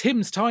 it's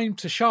Tim's time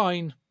to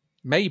shine.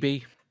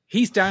 Maybe.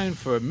 He's down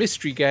for a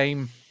mystery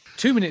game.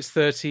 2 minutes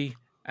 30.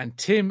 And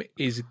Tim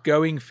is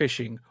going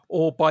fishing,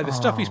 or by the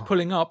stuff he's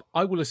pulling up,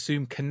 I will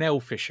assume canal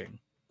fishing.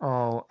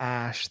 Oh,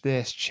 Ash,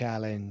 this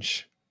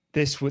challenge.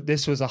 This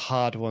was a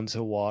hard one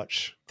to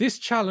watch. This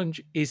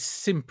challenge is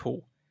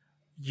simple.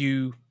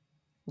 You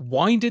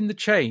wind in the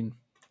chain,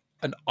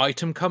 an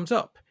item comes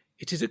up.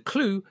 It is a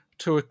clue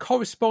to a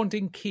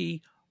corresponding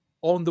key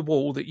on the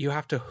wall that you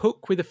have to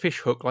hook with a fish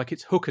hook like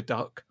it's hook a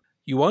duck.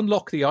 You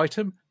unlock the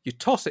item, you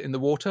toss it in the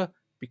water,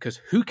 because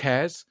who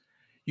cares?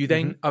 You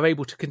then are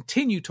able to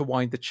continue to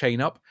wind the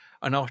chain up,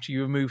 and after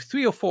you remove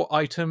 3 or 4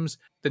 items,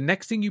 the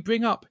next thing you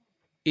bring up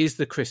is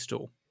the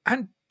crystal.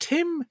 And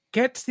Tim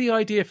gets the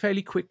idea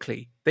fairly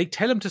quickly. They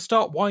tell him to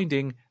start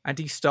winding, and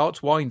he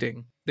starts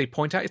winding. They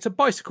point out it's a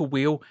bicycle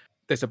wheel.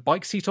 There's a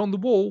bike seat on the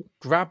wall.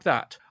 Grab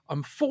that.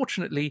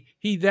 Unfortunately,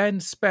 he then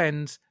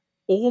spends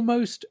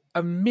almost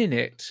a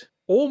minute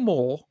or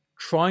more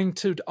trying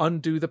to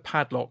undo the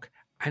padlock,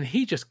 and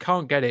he just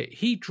can't get it.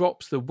 He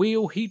drops the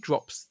wheel. He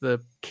drops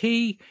the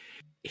key.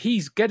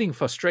 He's getting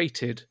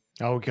frustrated.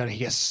 Oh, God, he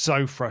gets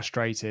so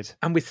frustrated.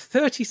 And with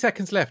 30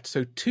 seconds left,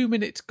 so 2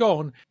 minutes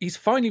gone, he's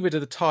finally rid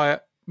of the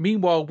tyre.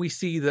 Meanwhile, we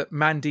see that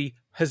Mandy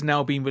has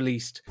now been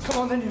released.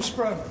 Come on, then, you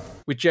sprung.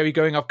 With Jerry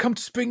going, I've come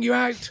to spring you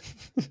out.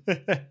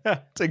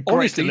 It's a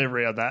great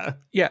delivery on that.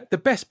 Yeah, the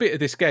best bit of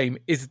this game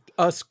is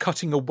us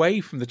cutting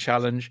away from the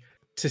challenge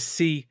to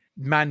see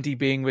Mandy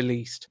being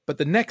released. But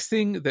the next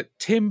thing that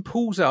Tim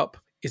pulls up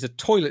is a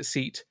toilet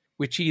seat,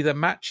 which either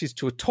matches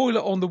to a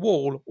toilet on the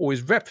wall or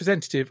is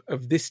representative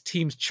of this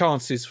team's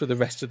chances for the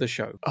rest of the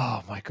show.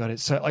 Oh my God,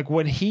 it's so, like,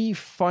 when he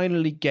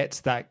finally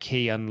gets that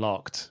key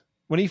unlocked,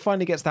 when he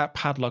finally gets that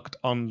padlock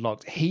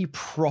unlocked, he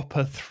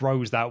proper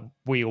throws that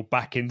wheel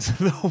back into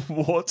the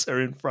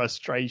water in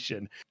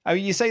frustration. I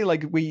mean, you say,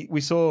 like,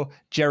 we saw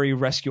Jerry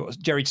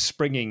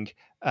springing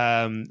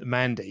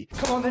Mandy.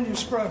 Come on, then, you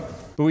sprung.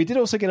 But we did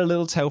also get a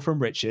little tell from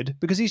Richard,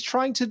 because he's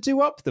trying to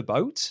do up the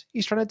boat.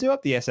 He's trying to do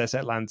up the SS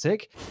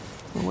Atlantic.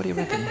 Well, what do you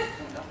reckon? I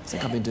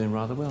think I've been doing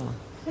rather well.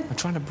 I'm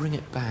trying to bring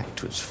it back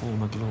to its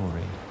former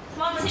glory.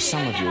 Well,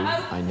 some of you,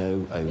 I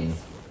know, own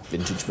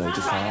vintage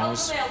motor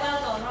cars,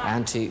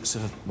 antiques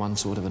of one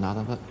sort of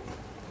another, but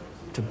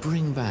to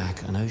bring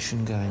back an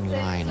ocean-going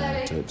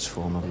liner to its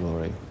former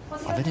glory,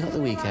 I've only got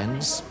the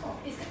weekends.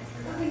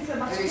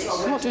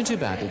 I'm not doing too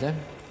badly, though.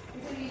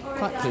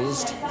 Quite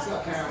pleased.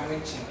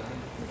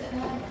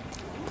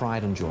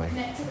 Pride and joy.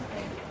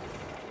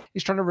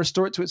 He's trying to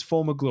restore it to its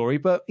former glory,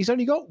 but he's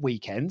only got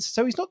weekends,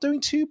 so he's not doing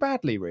too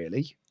badly,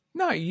 really.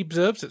 No, he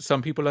observes that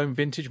some people own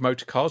vintage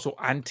motor cars or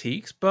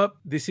antiques, but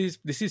this is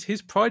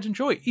his pride and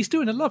joy. He's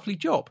doing a lovely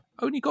job.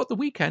 Only got the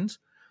weekends.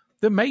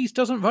 The maze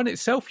doesn't run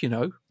itself, you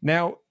know.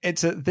 Now,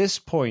 it's at this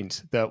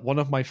point that one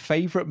of my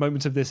favourite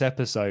moments of this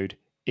episode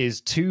is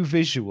too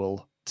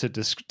visual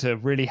to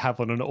really have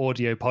on an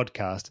audio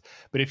podcast.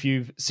 But if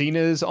you've seen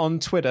us on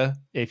Twitter,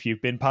 if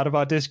you've been part of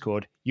our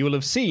Discord, you will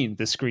have seen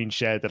the screen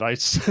share that I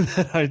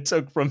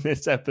took from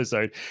this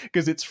episode,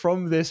 because it's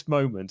from this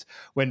moment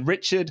when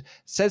Richard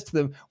says to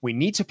them, we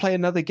need to play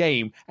another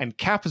game and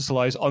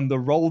capitalize on the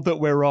roll that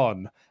we're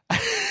on.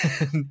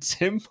 And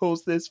Tim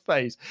pulls this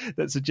face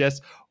that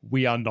suggests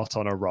we are not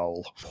on a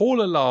roll.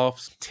 Paula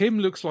laughs. Tim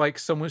looks like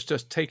someone's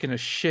just taken a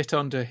shit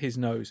under his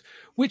nose,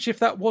 which, if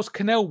that was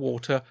canal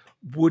water,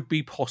 would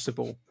be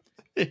possible.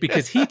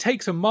 Because he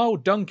takes a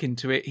mild dunk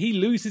into it, he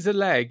loses a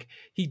leg,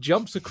 he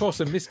jumps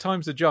across and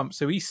mistimes the jump,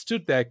 so he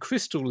stood there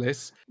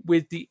crystal-less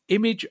with the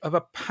image of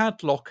a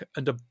padlock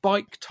and a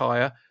bike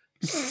tyre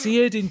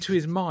seared into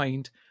his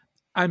mind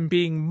and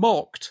being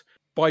mocked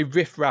by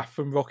Riff Raff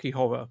from Rocky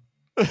Horror.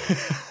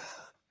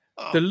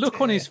 The look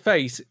on his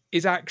face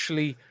is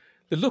actually...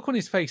 The look on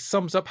his face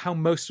sums up how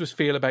most of us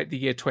feel about the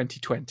year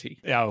 2020.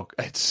 Oh,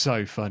 it's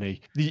so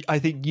funny. I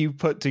think you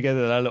put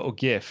together that little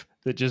GIF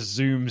that just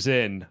zooms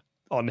in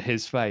on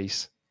his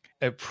face.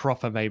 It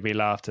proper made me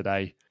laugh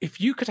today. If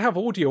you could have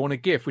audio on a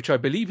GIF, which I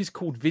believe is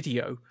called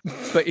video,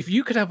 but if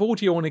you could have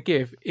audio on a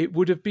GIF, it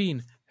would have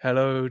been,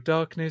 "Hello,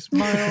 darkness,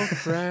 my old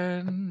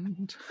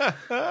friend."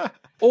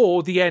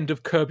 Or the end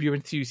of Curb Your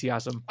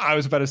Enthusiasm. I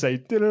was about to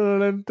say...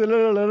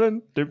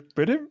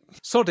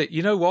 Sod it,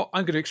 you know what?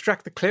 I'm going to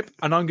extract the clip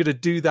and I'm going to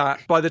do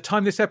that. By the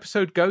time this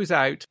episode goes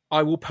out,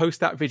 I will post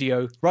that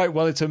video. Right,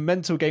 well, it's a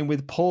mental game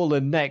with Paula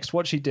next.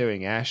 What's she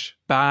doing, Ash?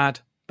 Bad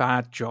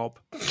job.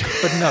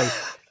 But no,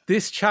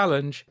 this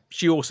challenge,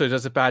 she also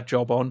does a bad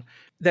job on.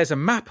 There's a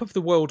map of the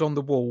world on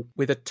the wall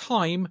with a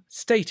time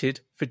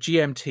stated for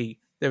GMT.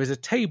 There is a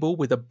table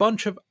with a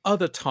bunch of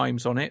other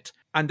times on it,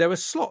 and there are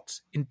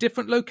slots in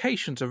different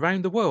locations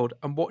around the world.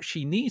 And what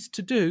she needs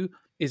to do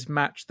is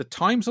match the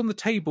times on the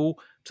table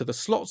to the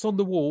slots on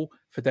the wall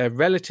for their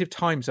relative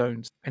time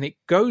zones. And it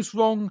goes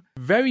wrong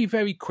very,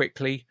 very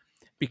quickly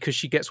because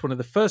she gets one of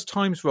the first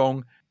times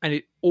wrong, and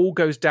it all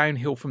goes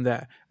downhill from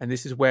there. And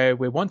this is where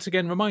we're once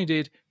again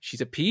reminded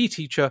she's a PE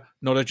teacher,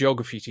 not a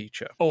geography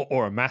teacher.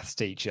 Or a maths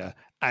teacher.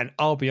 And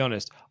I'll be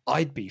honest,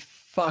 I'd be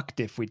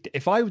fucked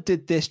if I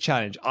did this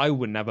challenge. I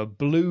wouldn't have a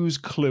blues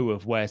clue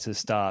of where to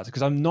start,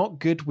 because I'm not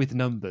good with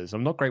numbers.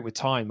 I'm not great with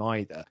time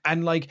either.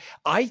 And like,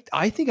 I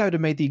think I would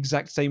have made the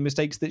exact same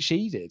mistakes that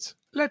she did.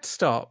 let's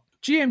start.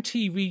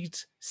 GMT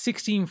reads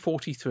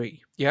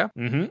 1643, yeah?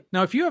 Mm-hmm.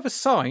 Now, if you have a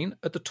sign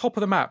at the top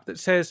of the map that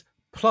says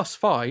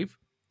 +5,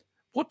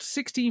 what's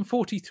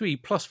 1643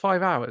 plus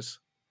 5 hours?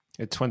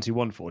 It's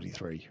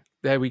 21:43.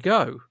 There we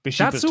go. But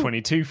she puts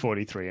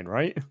 22:43 in,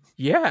 right?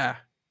 Yeah.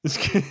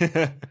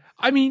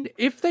 I mean,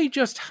 if they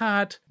just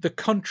had the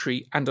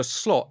country and a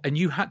slot and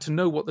you had to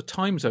know what the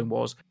time zone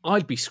was,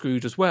 I'd be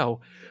screwed as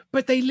well.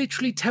 But they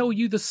literally tell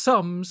you the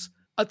sums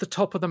at the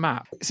top of the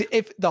map. See,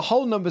 if the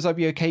whole numbers I'd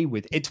be okay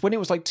with. It's when it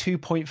was like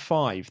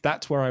 2.5.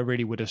 That's where I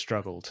really would have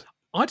struggled.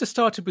 I'd have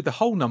started with the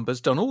whole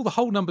numbers, done all the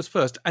whole numbers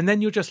first, and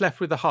then you're just left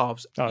with the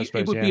halves.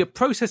 It would be a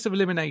process of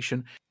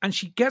elimination. And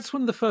she gets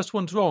one of the first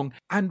ones wrong.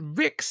 And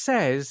Rick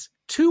says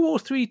 2 or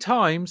 3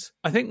 times,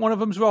 I think one of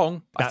them's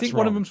wrong. I think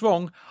one of them's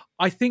wrong.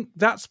 I think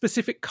that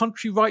specific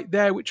country right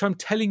there, which I'm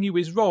telling you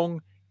is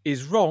wrong.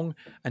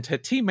 And her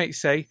teammates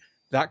say,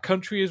 that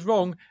country is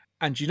wrong.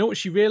 And do you know what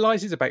she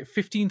realises about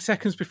 15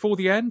 seconds before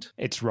the end?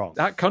 It's wrong.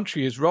 That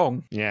country is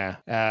wrong. Yeah.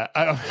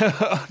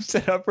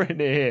 I've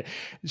written it here.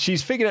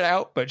 She's figured it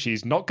out, but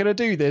she's not going to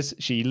do this.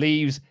 She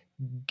leaves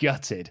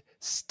gutted.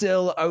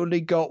 Still only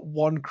got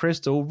 1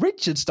 crystal.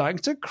 Richard's starting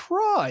to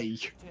cry.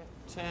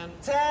 10.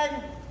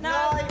 10.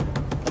 No.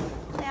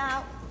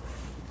 No.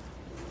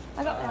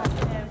 I got that.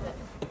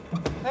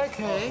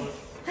 Okay.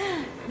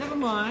 Never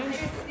mind.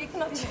 You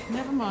cannot...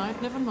 Never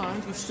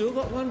mind. You've still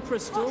got 1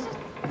 crystal.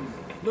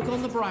 Look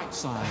on the bright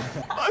side.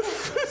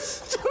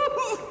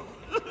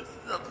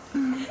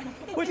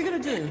 What are you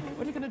going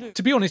to do?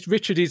 To be honest,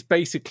 Richard is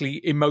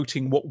basically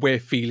emoting what we're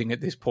feeling at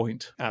this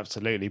point.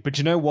 Absolutely. But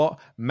you know what?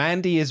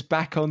 Mandy is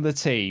back on the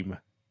team.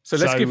 So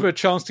let's give her a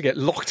chance to get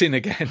locked in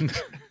again.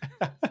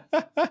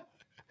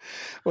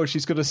 Well,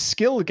 she's got a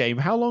skill game.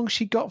 How long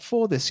she got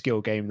for this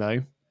skill game,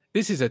 though?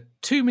 This is a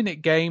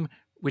 2-minute game,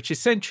 which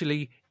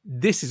essentially,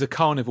 this is a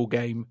carnival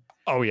game.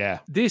 Oh, yeah.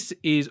 This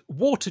is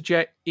water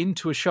jet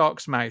into a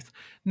shark's mouth.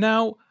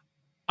 Now,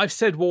 I've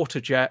said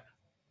water jet.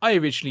 I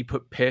originally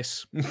put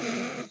piss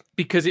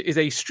because it is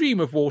a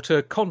stream of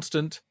water,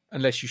 constant,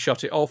 unless you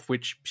shut it off,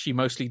 which she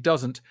mostly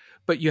doesn't.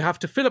 But you have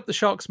to fill up the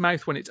shark's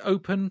mouth when it's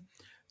open.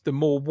 The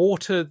more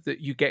water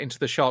that you get into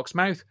the shark's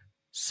mouth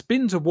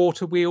spins a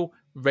water wheel,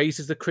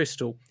 raises the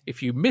crystal.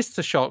 If you miss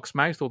the shark's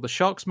mouth or the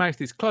shark's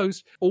mouth is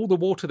closed, all the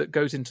water that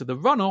goes into the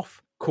runoff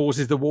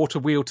causes the water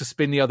wheel to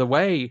spin the other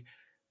way.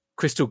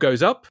 Crystal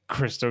goes up.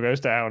 Crystal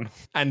goes down.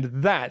 And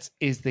that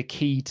is the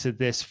key to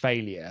this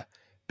failure,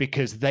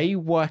 because they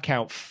work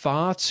out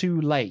far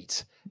too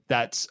late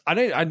that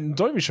I'm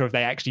not even sure if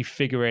they actually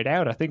figure it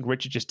out. I think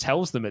Richard just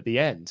tells them at the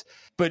end.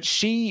 But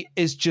she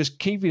is just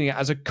keeping it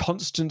as a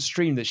constant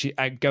stream that she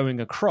going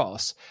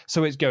across.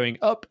 So it's going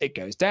up, it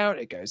goes down,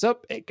 it goes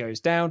up, it goes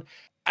down.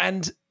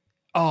 And,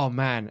 oh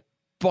man,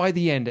 by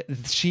the end,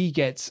 she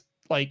gets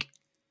like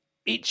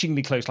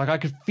itchingly close. Like I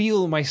could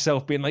feel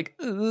myself being like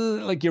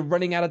you're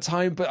running out of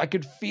time, but I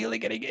could feel it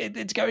getting,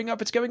 it's going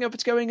up, it's going up,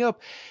 it's going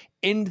up.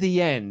 In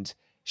the end,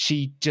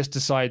 she just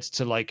decides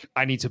to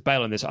I need to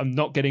bail on this. I'm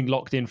not getting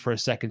locked in for a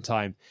second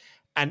time.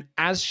 And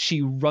as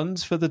she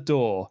runs for the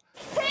door,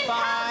 5.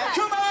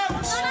 Come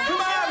out!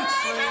 Come out!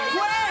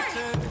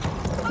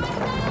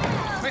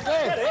 Quick!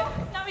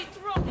 No, it's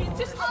wrong. It's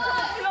just dropped on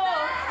the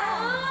floor.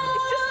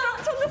 It's just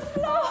dropped on the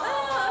floor.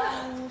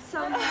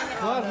 Sorry.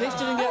 Well, at least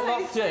you didn't get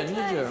locked in,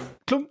 did you?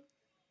 Clump,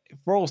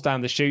 rolls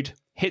down the chute,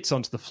 hits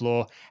onto the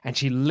floor, and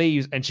she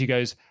leaves and she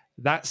goes,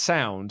 that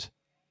sound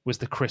was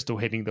the crystal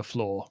hitting the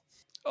floor.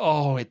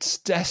 Oh, it's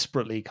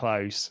desperately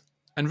close.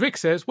 And Rick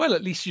says, well,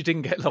 at least you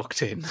didn't get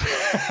locked in.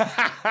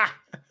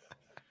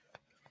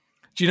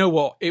 Do you know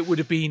what? It would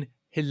have been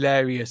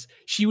hilarious.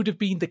 She would have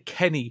been the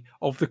Kenny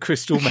of the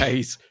Crystal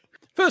Maze.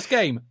 First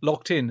game,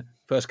 locked in.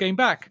 First game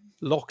back,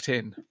 locked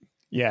in.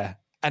 Yeah.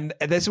 And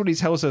that's what he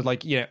tells her,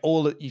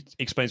 he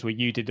explains what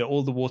you did, that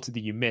all the water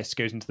that you missed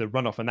goes into the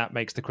runoff and that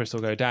makes the crystal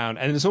go down.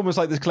 And it's almost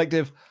like this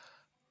collective,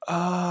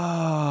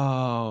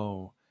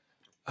 oh,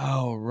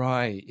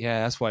 right.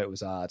 Yeah, that's why it was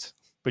hard.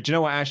 But you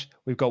know what, Ash?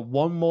 We've got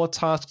one more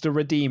task to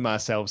redeem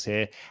ourselves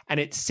here, and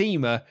it's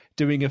Seema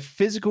doing a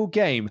physical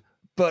game.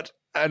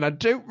 And I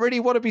don't really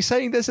want to be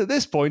saying this at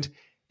this point,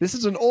 this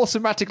is an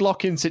automatic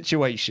lock-in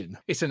situation.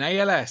 It's an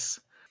ALS.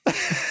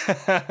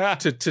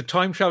 to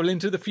time travel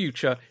into the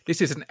future,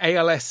 this is an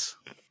ALS.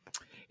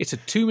 It's a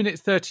 2-minute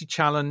 30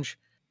 challenge,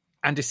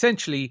 and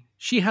essentially,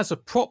 she has a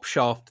prop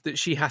shaft that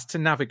she has to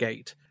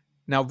navigate.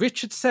 Now,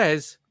 Richard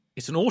says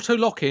it's an auto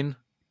lock-in.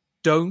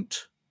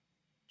 Don't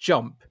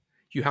jump.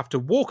 You have to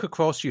walk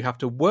across. You have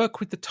to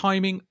work with the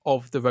timing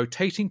of the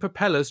rotating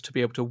propellers to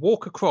be able to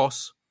walk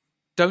across.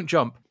 Don't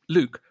jump.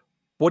 Luke,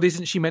 what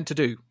isn't she meant to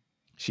do?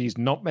 She's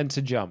not meant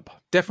to jump.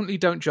 Definitely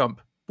don't jump.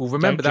 Well,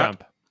 remember don't that.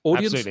 Jump.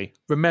 Audience, absolutely.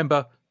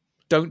 Remember,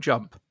 don't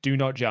jump. Do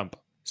not jump.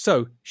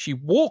 So she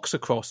walks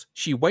across.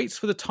 She waits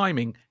for the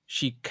timing.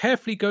 She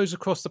carefully goes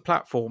across the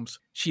platforms.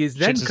 She is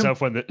then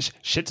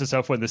shits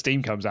herself when the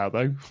steam comes out,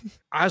 though.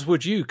 As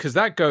would you, because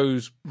that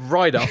goes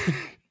right up.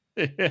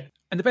 And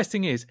the best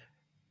thing is,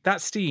 that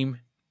steam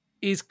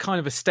is kind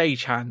of a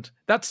stagehand.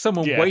 That's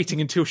someone waiting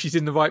until she's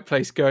in the right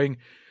place going,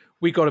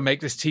 we got to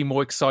make this team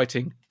more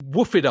exciting.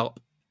 Woof it up.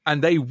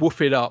 And they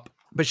woof it up.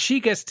 But she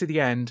gets to the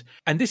end,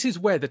 and this is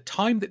where the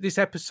time that this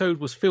episode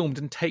was filmed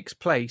and takes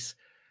place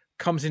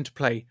comes into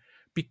play.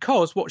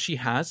 Because what she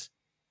has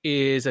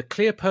is a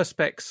clear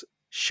perspex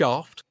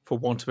shaft, for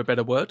want of a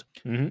better word,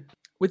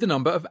 with a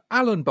number of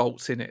Allen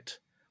bolts in it,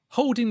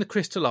 holding the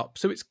crystal up.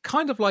 So it's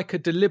kind of like a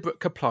deliberate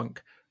kerplunk.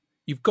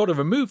 You've got to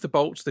remove the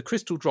bolts, the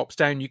crystal drops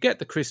down, you get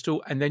the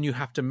crystal, and then you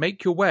have to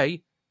make your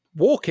way,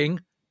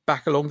 walking,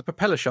 back along the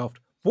propeller shaft.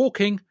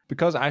 Walking.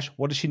 Because, Ash,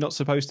 what is she not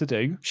supposed to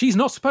do? She's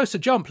not supposed to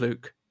jump,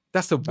 Luke.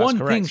 That's the one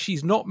thing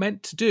she's not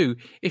meant to do.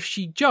 If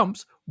she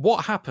jumps,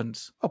 what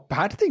happens? Oh,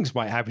 bad things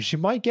might happen. She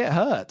might get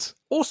hurt.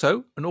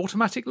 Also, an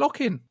automatic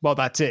lock-in. Well,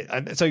 that's it.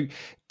 And so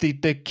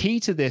the key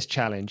to this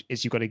challenge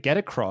is you've got to get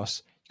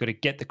across, you've got to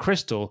get the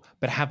crystal,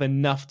 but have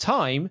enough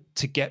time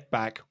to get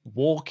back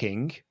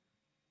walking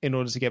in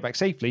order to get back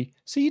safely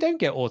so you don't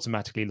get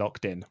automatically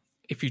locked in.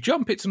 If you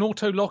jump, it's an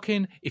auto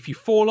lock-in. If you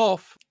fall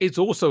off, it's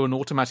also an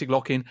automatic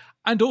lock-in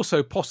and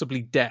also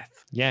possibly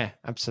death. Yeah,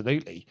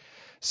 absolutely.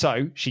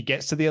 So she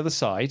gets to the other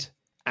side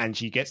and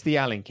she gets the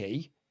Allen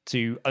key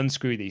to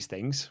unscrew these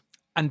things.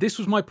 And this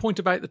was my point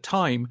about the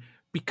time,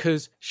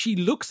 because she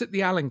looks at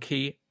the Allen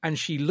key and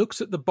she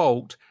looks at the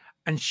bolt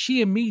and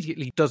she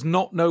immediately does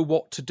not know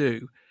what to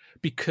do,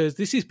 because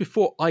this is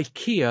before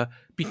IKEA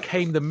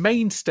became the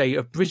mainstay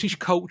of British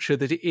culture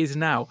that it is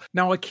now.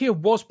 Now, IKEA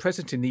was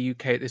present in the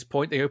UK at this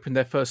point. They opened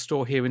their first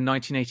store here in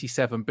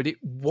 1987, but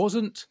it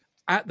wasn't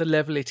at the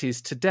level it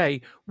is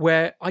today,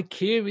 where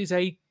IKEA is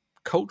a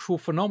cultural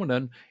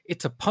phenomenon.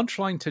 It's a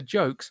punchline to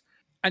jokes,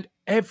 and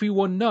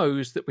everyone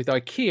knows that with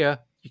IKEA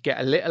you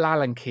get a little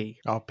Allen key.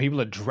 Oh,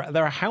 people are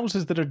there are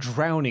houses that are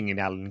drowning in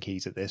Allen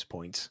keys at this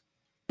point.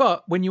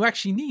 But when you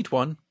actually need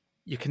one,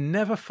 you can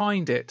never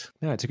find it.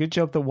 No, it's a good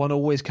job that one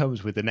always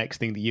comes with the next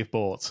thing that you've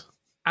bought.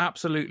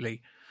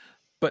 Absolutely.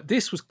 But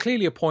this was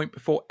clearly a point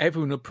before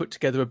everyone had put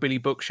together a Billy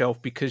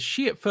bookshelf, because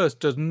she at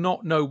first does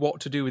not know what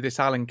to do with this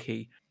Allen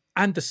key.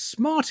 And the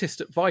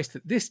smartest advice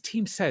that this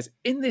team says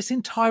in this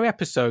entire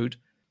episode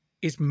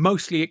is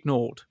mostly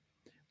ignored,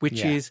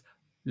 which is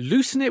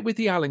loosen it with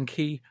the Allen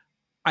key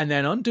and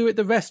then undo it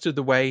the rest of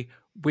the way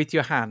with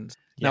your hands.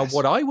 Yes. Now,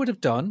 what I would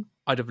have done,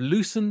 I'd have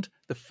loosened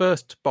the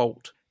first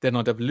bolt. Then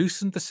I'd have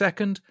loosened the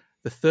second,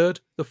 the third,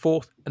 the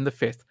fourth, and the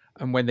fifth.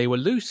 And when they were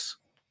loose,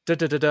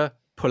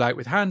 pull out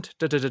with hand,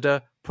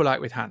 pull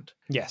out with hand.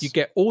 Yes. You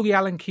get all the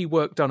Allen key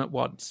work done at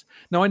once.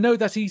 Now, I know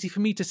that's easy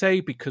for me to say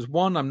because,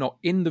 one, I'm not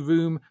in the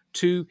room.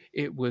 Two,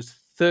 it was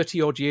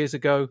 30 odd years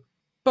ago.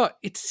 But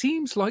it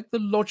seems like the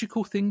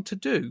logical thing to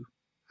do.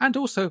 And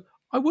also,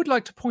 I would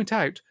like to point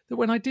out that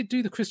when I did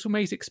do the Crystal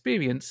Maze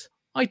experience,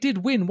 I did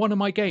win one of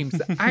my games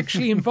that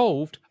actually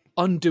involved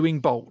undoing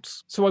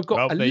bolts. So I've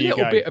got a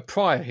little bit of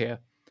prior here.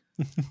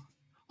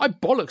 I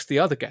bollocks the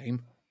other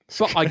game,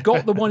 but I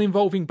got the one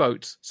involving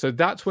boats. So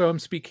that's where I'm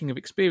speaking of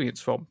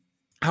experience from.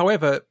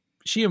 However,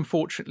 she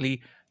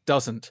unfortunately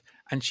doesn't,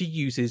 and she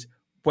uses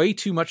way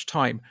too much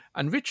time.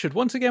 And Richard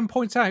once again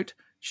points out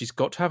she's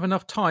got to have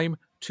enough time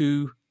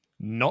to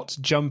not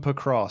jump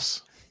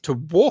across, to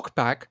walk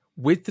back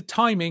with the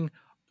timing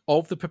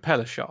of the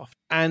propeller shaft.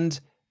 And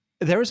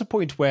there is a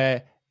point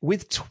where,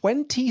 with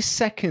 20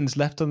 seconds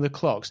left on the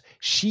clocks,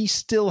 she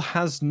still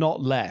has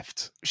not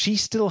left. She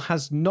still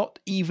has not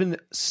even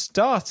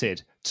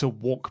started to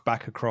walk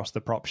back across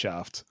the prop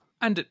shaft.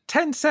 And at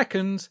 10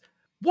 seconds,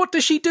 what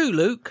does she do,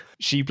 Luke?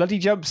 She bloody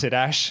jumps it,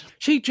 Ash.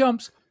 She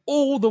jumps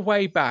all the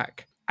way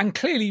back. And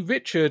clearly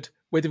Richard,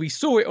 whether he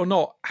saw it or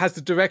not, has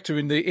the director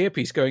in the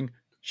earpiece going,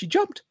 she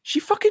jumped. She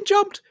fucking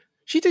jumped.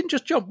 She didn't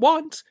just jump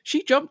once.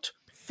 She jumped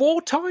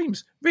 4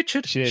 times.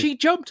 Richard, she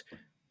jumped.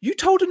 You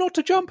told her not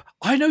to jump.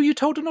 I know you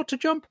told her not to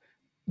jump.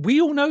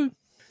 We all know.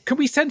 Can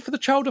we send for the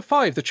child of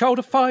 5? The child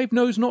of 5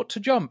 knows not to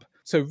jump.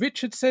 So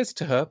Richard says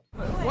to her,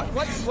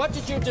 What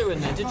did you do in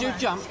there? Did you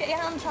jump? Get your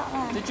hands out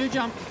there. Did you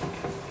jump?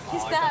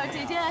 Just there, I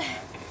did, yeah.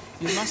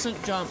 You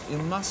mustn't jump. You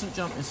mustn't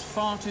jump. It's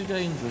far too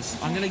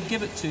dangerous. I'm going to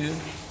give it to you,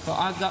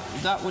 but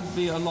that would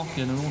be a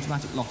lock-in, an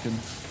automatic lock-in.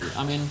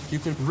 I mean, you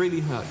could really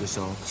hurt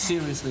yourself.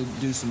 Seriously,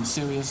 do some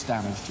serious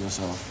damage to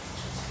yourself.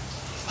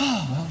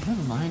 Oh, well,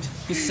 never mind.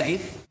 You're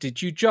safe.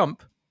 Did you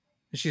jump?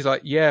 And she's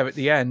like, yeah, at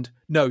the end.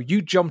 No,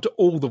 you jumped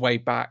all the way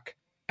back.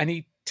 And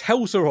he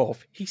tells her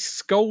off. He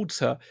scolds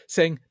her,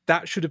 saying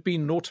that should have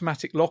been an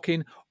automatic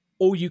lock-in,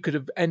 or you could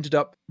have ended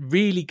up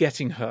really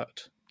getting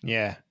hurt.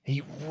 Yeah,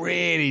 he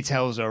really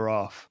tells her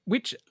off.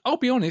 Which, I'll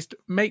be honest,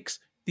 makes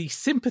the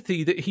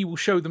sympathy that he will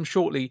show them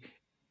shortly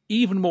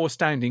even more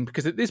astounding,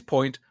 because at this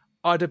point,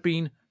 I'd have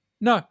been,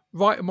 no,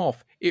 write them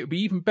off. It would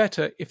be even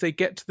better if they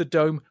get to the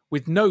dome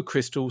with no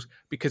crystals,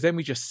 because then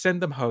we just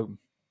send them home.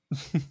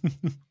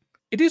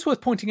 It is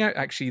worth pointing out,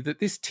 actually, that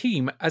this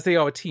team, as they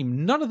are a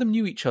team, none of them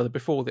knew each other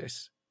before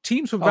this.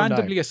 Teams were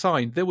randomly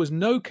assigned. There was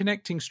no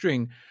connecting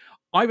string.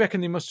 I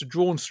reckon they must have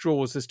drawn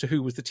straws as to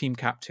who was the team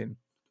captain.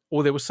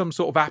 or there was some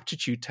sort of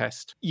aptitude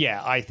test.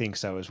 Yeah, I think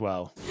so as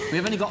well.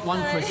 We've only got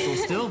one crystal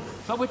still,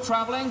 but we're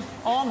travelling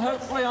on,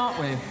 hopefully, aren't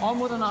we?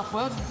 Onward and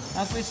upward,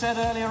 as we said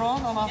earlier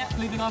on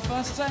leaving our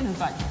first zone, in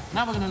fact.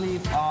 Now we're going to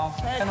leave our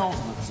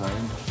penultimate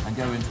zone and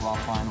go into our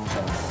final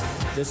zone.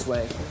 This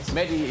way.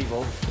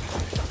 Medieval.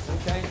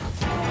 Okay.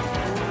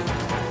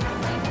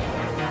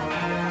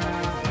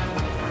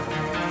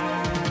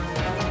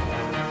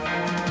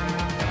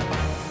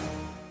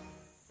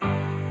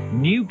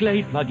 New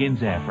Glade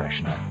Plug-in's air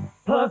freshener.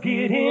 Plug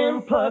it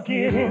in, plug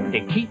it in.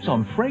 It keeps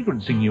on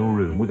fragrancing your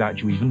room without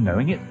you even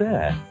knowing it's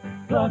there.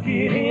 Plug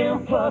it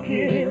in, plug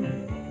it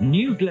in.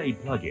 New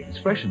Glade Plug-ins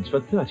freshens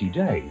for 30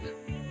 days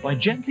by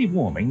gently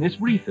warming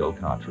this refill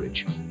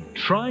cartridge.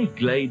 Try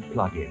Glade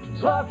Plug-ins.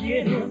 Plug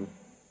it in.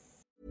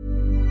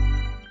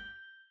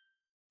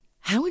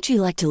 How would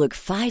you like to look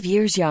 5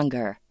 years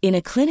younger? In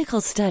a clinical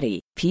study,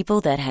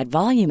 people that had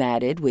volume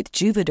added with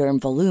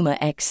Juvederm Voluma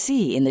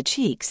XC in the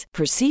cheeks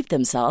perceived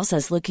themselves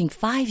as looking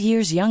 5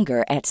 years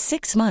younger at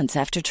 6 months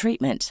after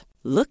treatment.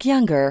 Look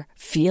younger,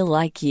 feel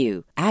like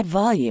you. Add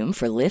volume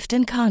for lift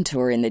and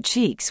contour in the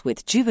cheeks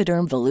with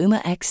Juvederm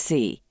Voluma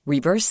XC.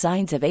 Reverse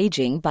signs of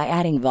aging by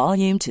adding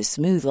volume to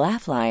smooth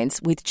laugh lines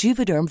with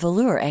Juvederm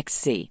Volure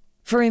XC.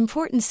 For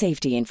important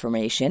safety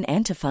information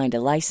and to find a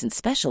licensed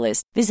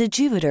specialist, visit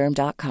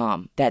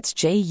Juvederm.com. That's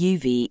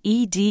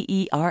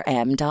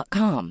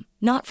JUVEDERM.com.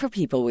 Not for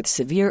people with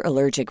severe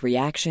allergic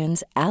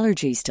reactions,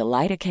 allergies to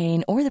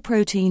lidocaine, or the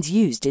proteins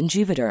used in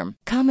Juvederm.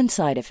 Common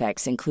side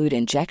effects include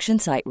injection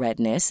site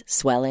redness,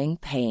 swelling,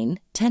 pain,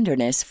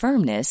 tenderness,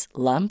 firmness,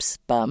 lumps,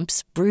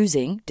 bumps,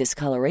 bruising,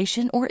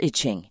 discoloration, or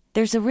itching.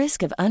 There's a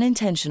risk of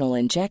unintentional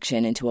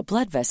injection into a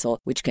blood vessel,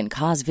 which can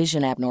cause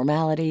vision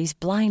abnormalities,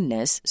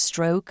 blindness,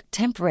 stroke,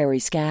 temporary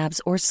scabs,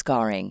 or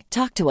scarring.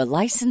 Talk to a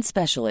licensed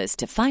specialist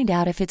to find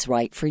out if it's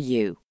right for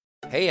you.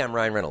 Hey, I'm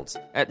Ryan Reynolds.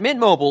 At Mint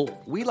Mobile,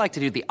 we like to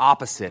do the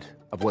opposite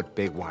of what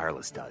Big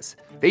Wireless does.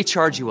 They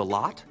charge you a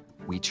lot,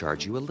 we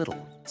charge you a little.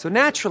 So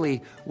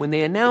naturally, when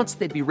they announced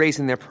they'd be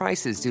raising their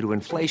prices due to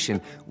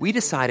inflation, we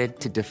decided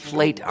to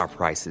deflate our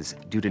prices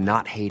due to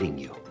not hating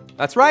you.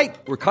 That's right.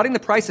 We're cutting the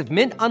price of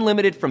Mint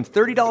Unlimited from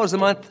 $30 a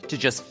month to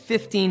just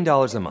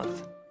 $15 a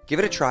month. Give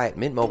it a try at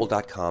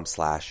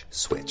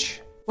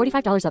mintmobile.com/switch.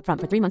 $45 up front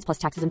for 3 months plus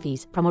taxes and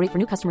fees. Promo rate for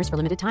new customers for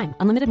limited time.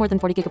 Unlimited more than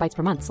 40 gigabytes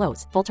per month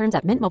slows. Full terms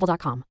at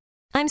mintmobile.com.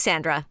 I'm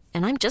Sandra,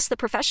 and I'm just the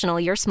professional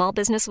your small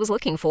business was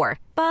looking for.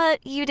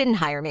 But you didn't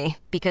hire me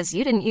because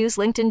you didn't use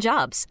LinkedIn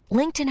Jobs.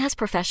 LinkedIn has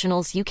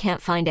professionals you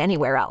can't find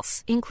anywhere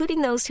else,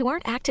 including those who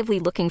aren't actively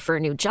looking for a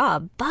new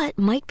job, but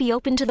might be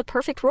open to the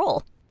perfect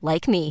role,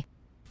 like me.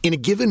 In a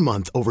given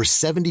month, over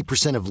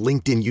 70% of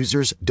LinkedIn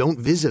users don't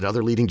visit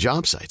other leading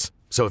job sites.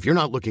 So if you're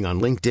not looking on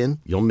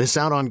LinkedIn, you'll miss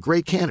out on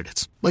great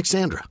candidates like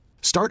Sandra.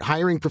 Start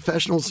hiring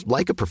professionals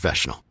like a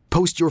professional.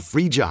 Post your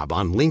free job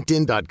on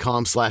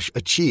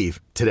linkedin.com/achieve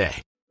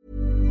today.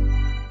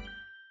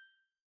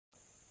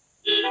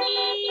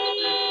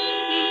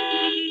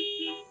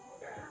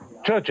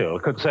 Churchill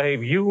could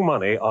save you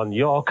money on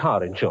your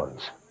car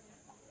insurance.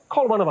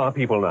 Call one of our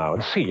people now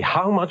and see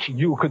how much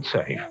you could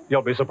save.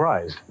 You'll be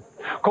surprised.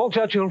 Call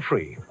Churchill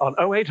free on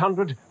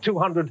 0800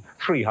 200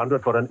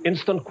 300 for an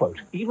instant quote,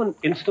 even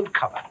instant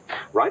cover.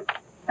 Right?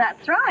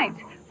 That's right.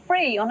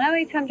 Free on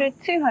 0800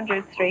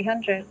 200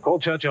 300. Call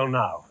Churchill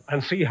now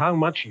and see how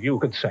much you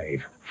could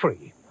save.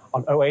 Free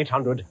on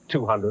 0800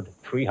 200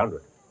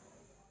 300.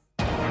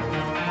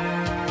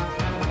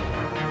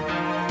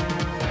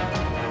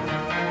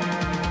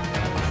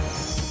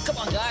 Come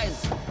on,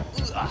 guys.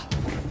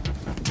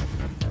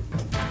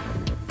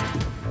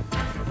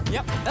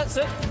 Yep, that's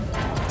it.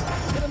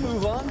 Gonna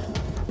move on.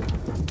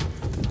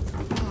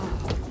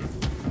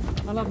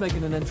 I love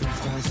making an entrance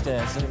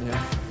downstairs, don't you?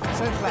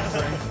 So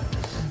flattering.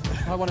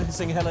 I want to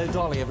sing Hello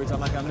Dolly every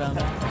time I come down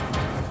there.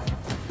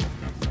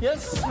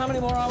 Yes, how many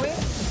more are we?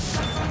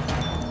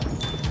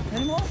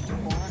 Any more?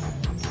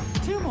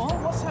 2 more?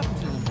 What's happened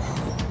to them?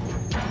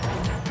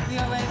 The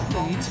OA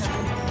leads.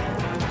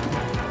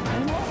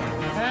 Any more?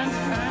 And,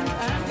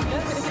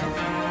 yes.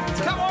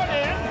 Come on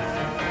in.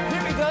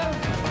 Here we go.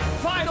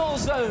 Final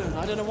zone.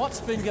 I don't know what's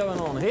been going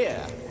on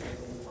here.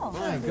 Oh,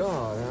 my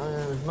God.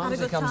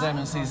 Mumsy comes in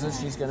and sees this,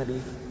 she's going to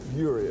be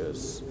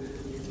furious.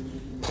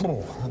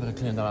 Oh, I'm going to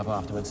clean that up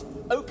afterwards.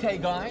 Okay,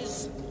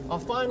 guys. Our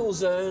final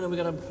zone, and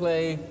we're going to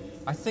play...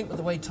 I think with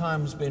the way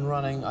time's been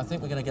running, I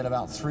think we're going to get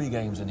about 3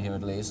 games in here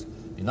at least.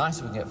 Be nice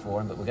if we get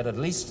 4 in, but we'll get at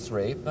least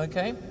 3,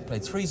 okay?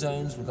 Played 3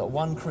 zones, we've got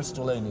 1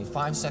 crystal only,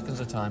 5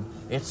 seconds of time.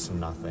 It's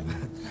nothing.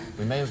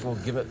 We may as well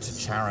give it to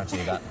charity,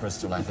 that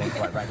crystal, I think,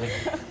 quite frankly.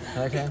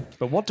 Okay?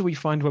 But what do we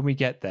find when we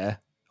get there?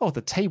 Oh,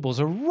 the table's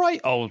a right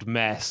old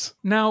mess.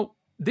 Now,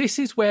 this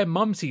is where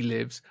Mumsy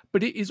lives,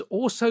 but it is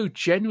also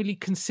generally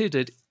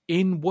considered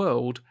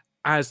in-world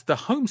as the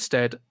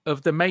homestead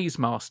of the Maze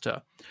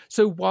Master.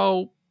 So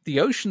while the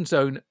Ocean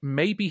Zone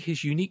may be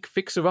his unique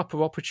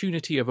fixer-upper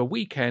opportunity of a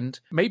weekend,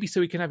 maybe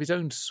so he can have his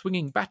own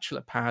swinging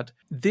bachelor pad,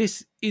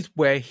 this is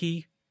where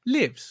he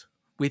lives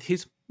with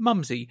his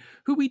Mumsy,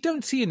 who we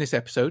don't see in this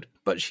episode,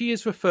 but she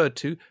is referred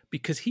to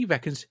because he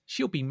reckons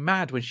she'll be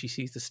mad when she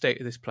sees the state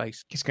of this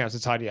place. He's going to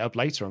have to tidy it up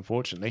later,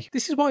 unfortunately.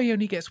 This is why he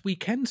only gets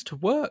weekends to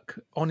work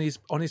on his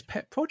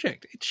pet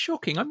project. It's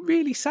shocking. I'm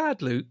really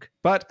sad, Luke.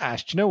 But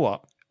Ash, do you know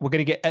what? We're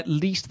going to get at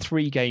least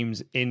 3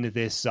 games in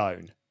this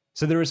zone.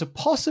 So there is a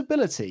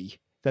possibility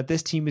that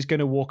this team is going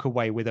to walk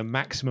away with a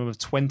maximum of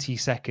 20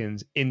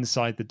 seconds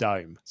inside the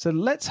dome. So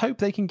let's hope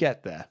they can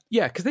get there.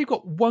 Yeah, because they've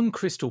got 1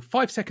 crystal,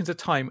 5 seconds a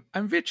time,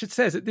 and Richard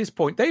says at this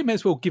point they may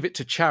as well give it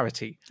to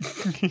charity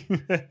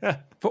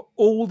for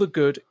all the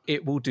good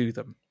it will do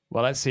them.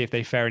 Well, let's see if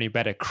they fare any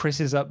better. Chris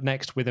is up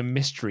next with a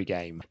mystery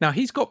game. Now,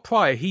 he's got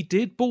prior. He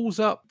did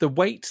balls up the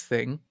weights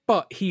thing,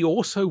 but he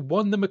also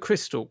won them a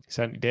crystal. He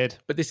certainly did.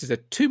 But this is a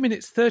 2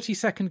 minutes,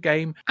 30-second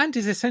game and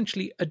is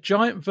essentially a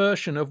giant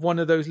version of one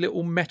of those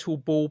little metal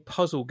ball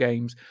puzzle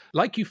games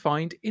like you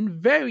find in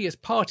various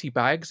party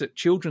bags at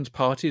children's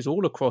parties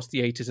all across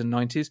the 80s and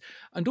 90s,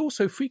 and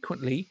also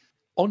frequently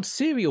on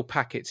cereal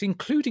packets,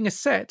 including a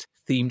set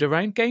themed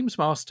around Games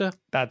Master.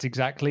 That's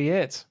exactly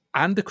it.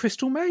 And the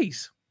Crystal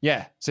Maze.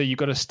 Yeah, so you've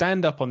got to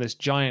stand up on this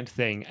giant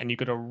thing and you've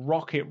got to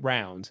rock it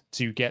round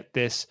to get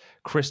this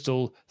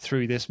crystal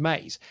through this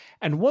maze.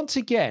 And once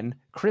again,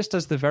 Chris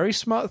does the very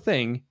smart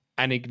thing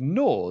and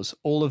ignores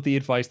all of the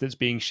advice that's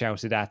being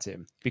shouted at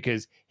him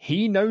because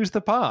he knows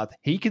the path.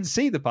 He can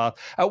see the path.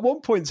 At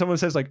one point, someone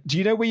says, like, do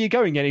you know where you're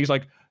going? And he's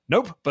like,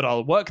 nope, but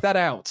I'll work that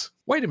out.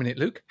 Wait a minute,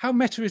 Luke. How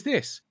meta is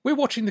this? We're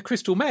watching the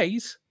Crystal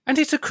Maze and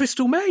it's a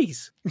crystal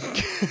maze.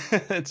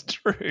 That's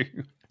true.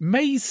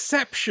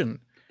 Mazeception.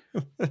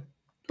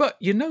 But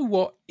you know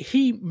what?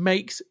 He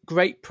makes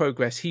great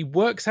progress. He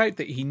works out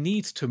that he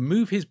needs to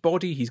move his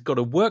body. He's got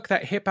to work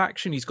that hip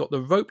action. He's got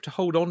the rope to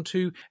hold on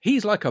to.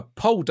 He's like a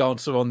pole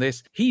dancer on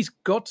this. He's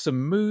got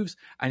some moves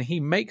and he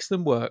makes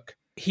them work.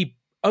 He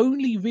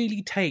only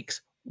really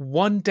takes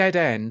one dead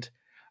end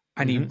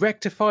and he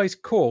rectifies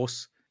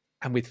course.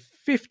 And with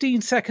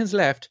 15 seconds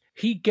left,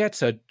 he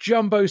gets a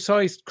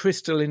jumbo-sized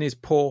crystal in his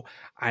paw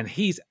and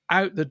he's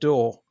out the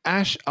door.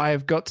 Ash, I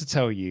have got to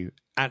tell you,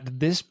 at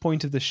this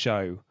point of the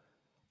show,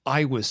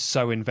 I was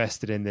so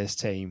invested in this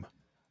team.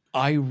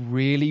 I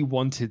really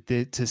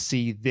wanted to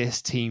see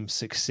this team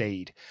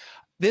succeed.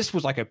 This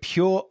was like a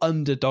pure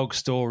underdog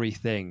story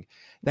thing.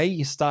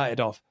 They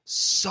started off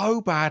so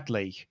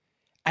badly,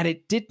 and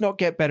it did not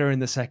get better in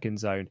the second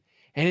zone,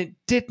 and it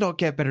did not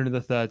get better in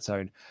the third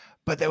zone.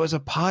 But there was a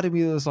part of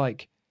me that was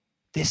like,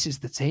 this is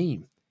the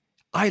team.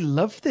 I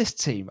love this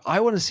team.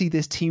 I want to see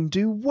this team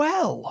do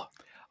well.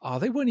 Oh,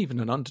 they weren't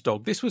even an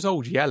underdog. This was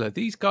Old Yeller.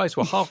 These guys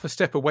were half a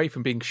step away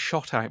from being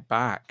shot out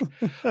back.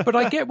 But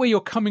I get where you're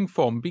coming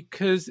from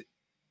because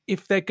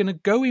if they're going to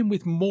go in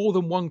with more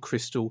than one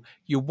crystal,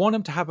 you want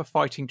them to have a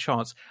fighting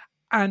chance.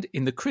 And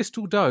in the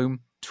Crystal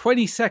Dome,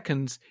 20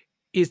 seconds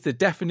is the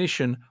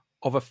definition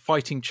of a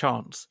fighting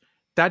chance.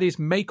 That is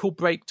make or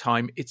break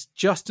time. It's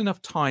just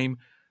enough time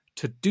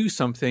to do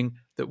something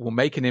that will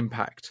make an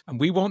impact. And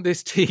we want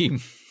this team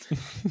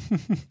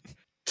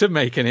to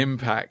make an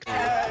impact.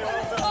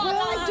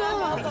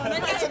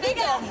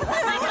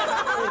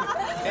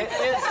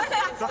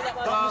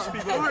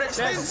 More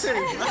expensive.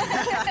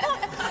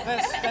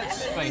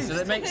 Let's face it,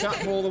 it makes up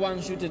for all the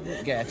ones you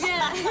didn't get.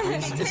 Yeah.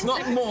 It's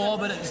not more,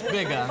 but it's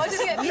bigger.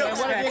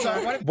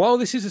 While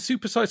this is a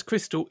supersized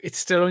crystal, it's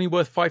still only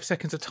worth 5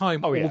 seconds a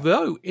time. Oh, yeah.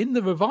 Although, in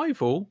the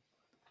revival,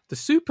 the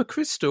super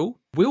crystal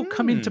will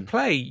come into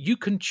play. You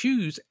can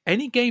choose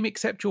any game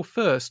except your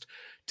first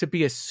to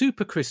be a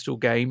super crystal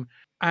game,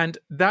 and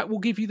that will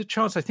give you the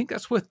chance. I think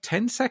that's worth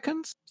 10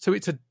 seconds. So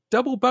it's a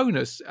double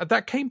bonus.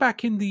 That came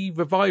back in the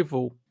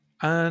revival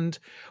and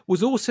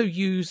was also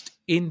used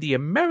in the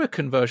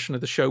American version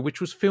of the show,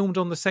 which was filmed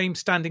on the same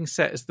standing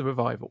set as the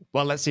revival.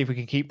 Well, let's see if we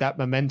can keep that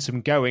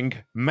momentum going.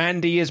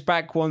 Mandy is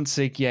back once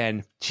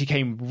again. She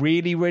came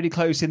really, really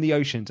close in the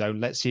Ocean Zone.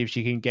 Let's see if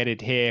she can get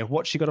it here.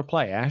 What's she got to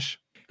play, Ash?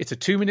 It's a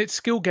 2-minute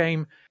skill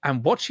game,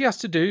 and what she has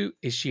to do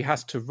is she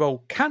has to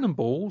roll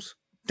cannonballs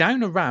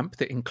down a ramp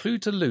that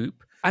includes a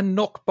loop and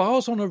knock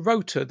bars on a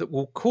rotor that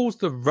will cause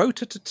the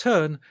rotor to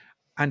turn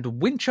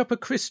and winch up a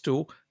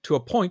crystal to a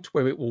point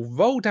where it will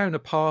roll down a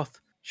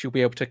path. She'll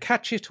be able to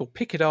catch it or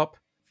pick it up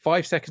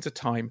 5 seconds at a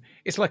time.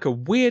 It's like a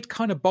weird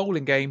kind of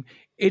bowling game.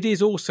 It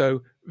is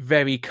also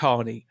very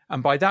carny.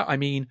 And by that, I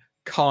mean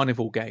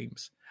carnival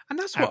games. And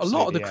that's what a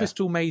lot of the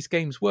Crystal Maze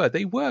games were.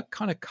 They were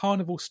kind of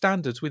carnival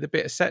standards with a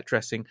bit of set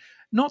dressing.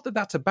 Not that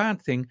that's a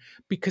bad thing,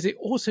 because it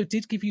also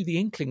did give you the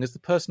inkling as the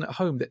person at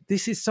home that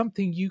this is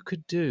something you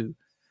could do.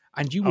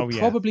 And you would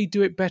probably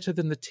do it better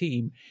than the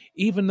team,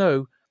 even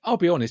though, I'll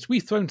be honest,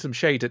 we've thrown some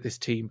shade at this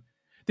team.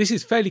 This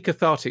is fairly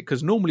cathartic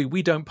because normally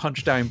we don't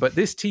punch down, but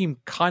this team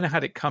kind of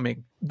had it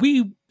coming.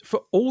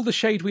 For all the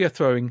shade we are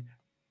throwing,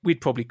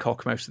 we'd probably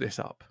cock most of this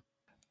up.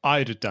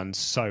 I'd have done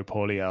so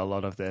poorly at a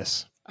lot of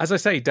this. As I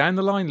say, down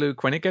the line,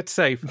 Luke, when it gets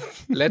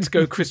safe, let's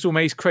go Crystal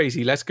Maze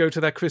crazy. Let's go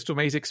to that Crystal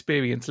Maze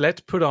experience. Let's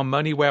put our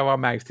money where our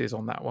mouth is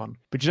on that one.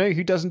 But you know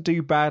who doesn't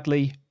do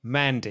badly?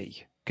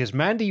 Mandy. Because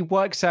Mandy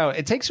works out,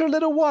 it takes her a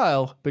little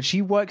while, but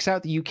she works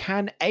out that you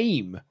can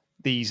aim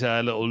these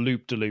little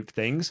loop-de-loop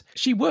things.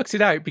 She works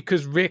it out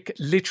because Rick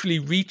literally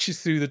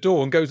reaches through the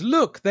door and goes,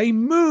 look, they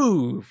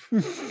move.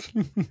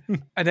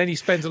 And then he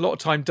spends a lot of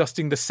time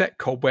dusting the set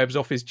cobwebs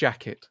off his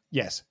jacket.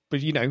 Yes,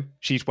 but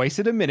she's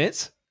wasted a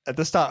minute at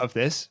the start of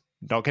this,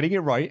 not getting it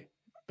right.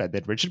 But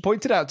then Richard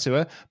pointed out to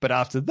her. But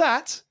after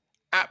that,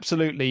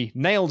 absolutely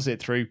nails it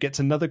through, gets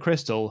another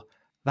crystal.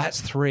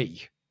 That's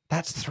 3.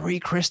 That's 3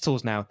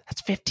 crystals now.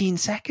 That's 15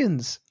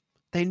 seconds.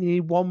 They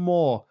need one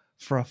more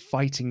for a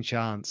fighting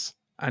chance.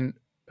 And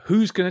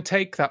who's going to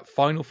take that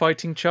final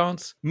fighting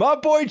chance? My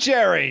boy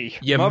Jerry.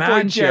 My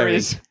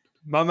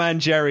man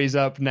Jerry's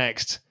up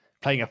next,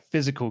 playing a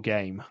physical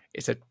game.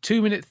 It's a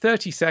 2 minute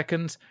 30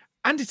 seconds,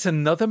 and it's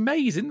another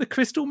maze in the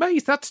crystal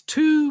maze. That's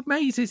 2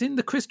 mazes in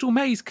the crystal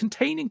maze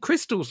containing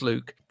crystals,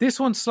 Luke. This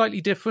one's slightly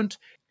different.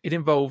 It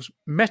involves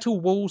metal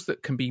walls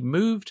that can be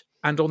moved,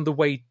 and on the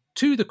way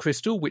to the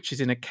crystal, which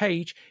is in a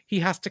cage, he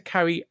has to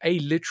carry a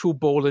literal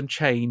ball and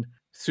chain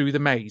through the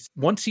maze.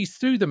 Once he's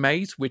through the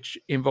maze, which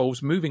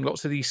involves moving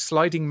lots of these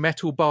sliding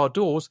metal bar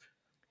doors,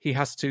 he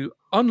has to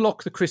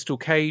unlock the crystal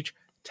cage,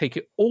 take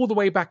it all the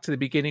way back to the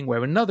beginning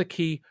where another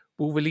key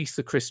will release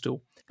the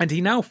crystal. And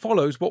he now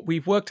follows what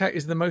we've worked out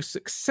is the most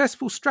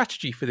successful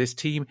strategy for this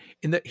team,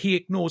 in that he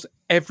ignores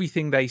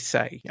everything they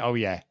say. Oh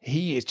yeah,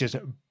 he is just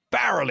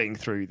barreling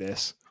through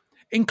this.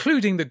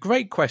 Including the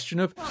great question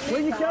of,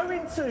 where are you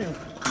going to?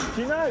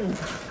 Do you know?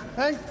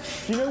 Hey?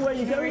 Do you know where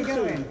you're going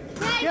to?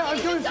 Yeah,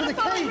 I'm going for the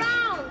cage.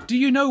 Do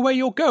you know where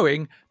you're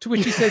going? To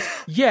which he says,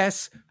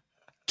 yes,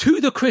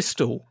 to the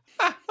crystal.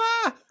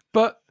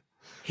 But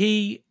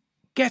he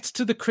gets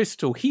to the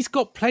crystal. He's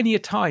got plenty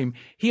of time.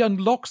 He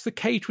unlocks the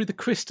cage with the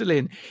crystal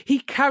in. He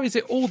carries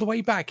it all the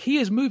way back. He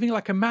is moving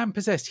like a man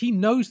possessed. He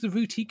knows the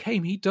route he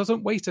came. He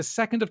doesn't waste a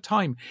second of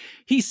time.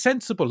 He's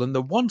sensible, and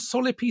the one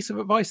solid piece of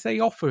advice they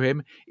offer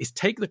him is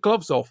take the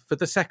gloves off for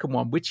the second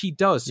one, which he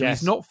does. So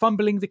he's not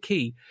fumbling the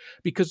key,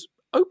 because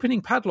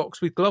opening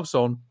padlocks with gloves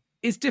on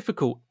is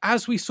difficult,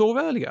 as we saw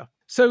earlier.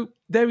 So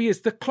there he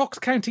is. The clock's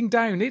counting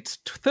down. It's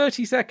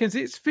 30 seconds.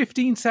 It's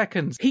 15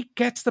 seconds. He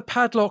gets the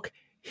padlock.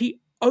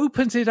 He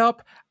opens it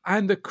up,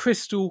 and the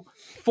crystal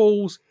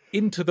falls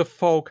into the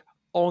fog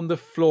on the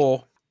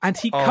floor. And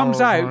he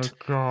comes out,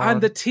 and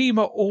the team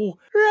are all,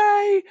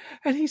 Ray!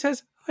 And he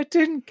says, I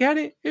didn't get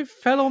it. It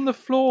fell on the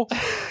floor.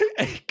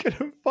 He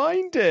couldn't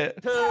find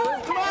it. 2,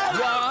 1,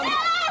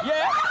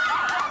 yeah!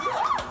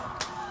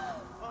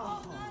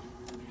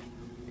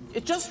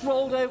 It just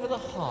rolled over the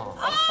hearth.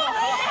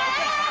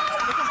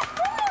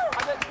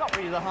 It's not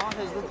really the heart,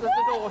 it's the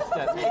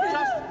doorstep.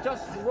 It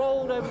just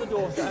rolled over the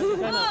doorstep.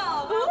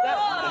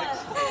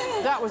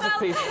 That was a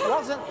piece.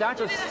 Wasn't that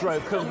a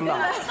stroke of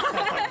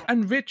luck?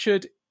 And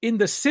Richard, in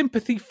the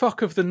sympathy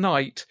fuck of the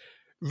night,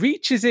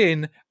 reaches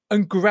in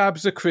and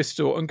grabs a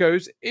crystal and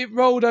goes, it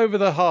rolled over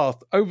the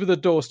hearth, over the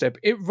doorstep.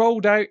 It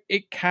rolled out,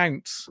 it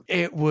counts.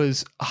 It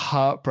was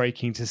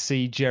heartbreaking to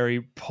see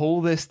Jerry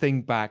pull this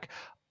thing back,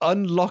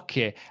 unlock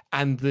it,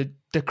 and the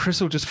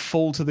crystal just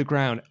fall to the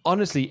ground.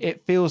 Honestly,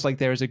 it feels like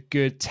there is a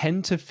good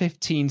 10 to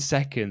 15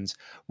 seconds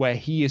where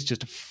he is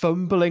just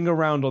fumbling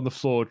around on the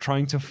floor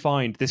trying to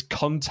find this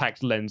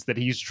contact lens that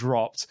he's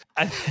dropped.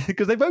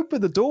 Because they've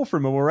opened the door for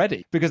him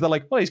already, because they're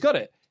like, well, he's got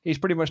it. He's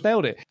pretty much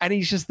nailed it. And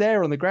he's just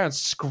there on the ground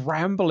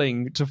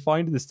scrambling to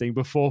find this thing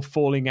before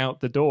falling out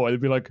the door.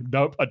 They'd be like,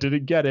 nope, I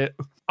didn't get it.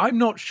 I'm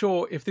not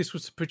sure if this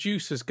was the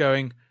producers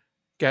going,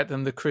 get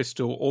them the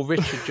crystal, or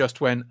Richard just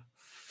went,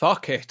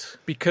 fuck it,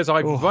 because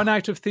I've run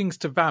out of things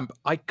to vamp.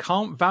 I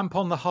can't vamp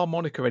on the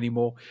harmonica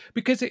anymore,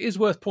 because it is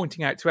worth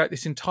pointing out throughout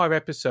this entire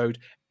episode,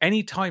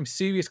 anytime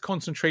serious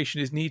concentration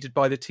is needed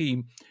by the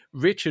team,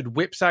 Richard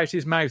whips out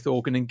his mouth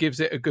organ and gives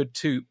it a good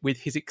toot with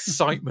his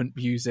excitement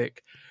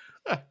music,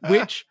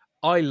 which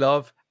I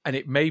love, and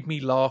it made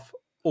me laugh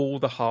all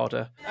the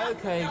harder.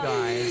 Okay,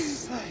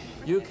 guys,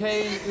 you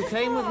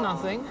came with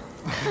nothing.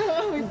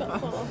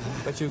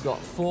 But you've got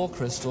 4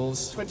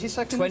 crystals. 20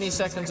 seconds? 20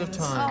 seconds of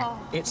time. Oh.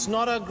 It's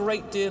not a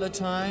great deal of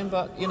time,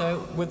 but, you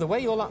know, with the way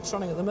your luck's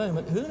running at the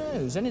moment, who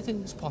knows?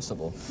 Anything's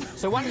possible.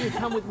 So why don't you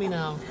come with me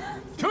now?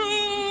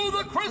 To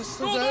the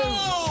crystal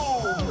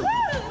dome!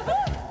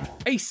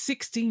 A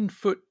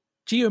 16-foot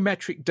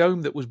geometric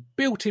dome that was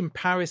built in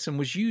Paris and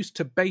was used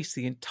to base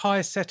the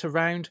entire set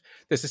around.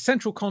 There's a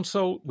central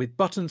console with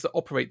buttons that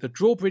operate the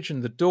drawbridge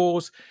and the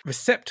doors,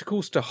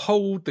 receptacles to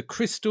hold the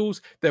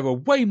crystals. There are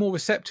way more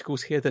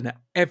receptacles here than are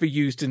ever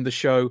used in the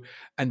show,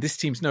 and this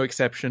team's no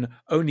exception,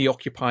 only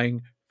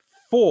occupying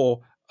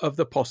 4 of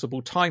the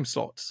possible time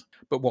slots.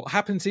 But what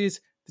happens is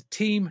the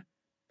team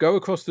go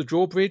across the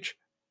drawbridge,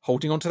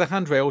 holding onto the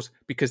handrails,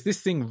 because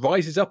this thing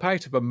rises up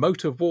out of a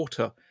moat of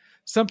water.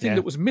 Something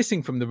that was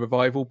missing from the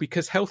revival,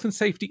 because health and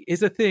safety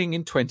is a thing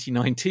in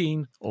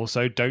 2019.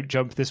 Also, don't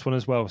jump this one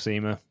as well,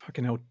 Seema.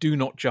 Fucking hell, do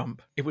not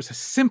jump. It was a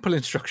simple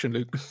instruction,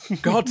 Luke.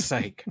 God's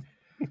sake.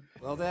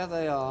 Well, there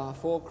they are,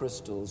 4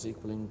 crystals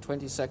equaling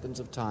 20 seconds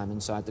of time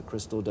inside the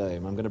crystal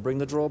dome. I'm going to bring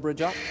the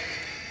drawbridge up,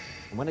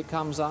 and when it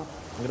comes up,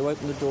 I'm going to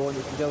open the door and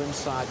you can go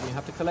inside, and you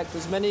have to collect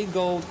as many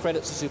gold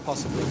credits as you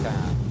possibly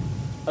can.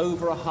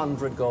 over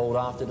 100 gold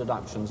after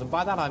deductions. And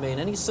by that I mean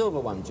any silver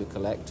ones you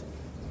collect,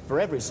 for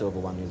every silver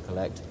one you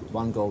collect,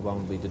 1 gold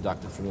one will be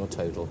deducted from your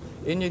total.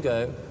 In you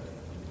go.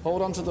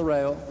 Hold on to the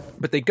rail.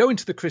 But they go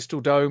into the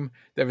Crystal Dome.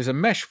 There is a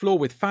mesh floor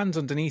with fans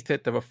underneath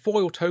it. There are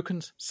foil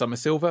tokens. Some are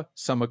silver,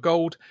 some are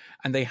gold.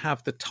 And they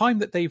have the time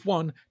that they've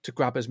won to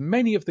grab as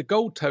many of the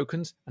gold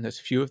tokens and as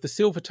few of the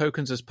silver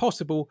tokens as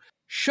possible,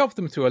 shove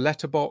them through a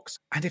letterbox.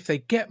 And if they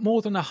get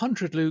more than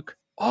 100, Luke,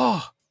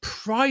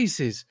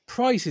 prizes,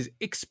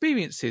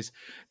 experiences.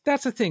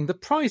 That's the thing. The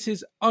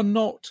prizes are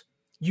not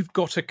you've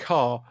got a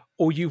car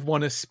or you've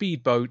won a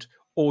speedboat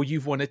or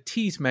you've won a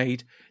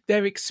Teasmade.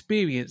 They're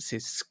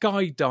experiences,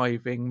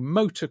 skydiving,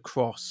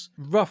 motocross,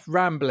 rough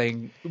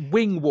rambling,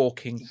 wing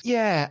walking.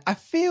 Yeah, I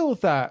feel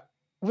that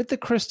with the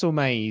Crystal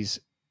Maze,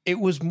 it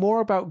was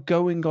more about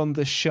going on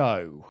the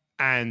show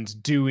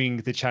and doing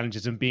the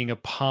challenges and being a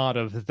part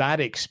of that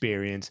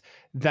experience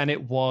than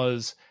it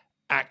was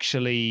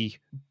actually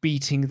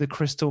beating the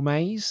Crystal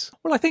Maze.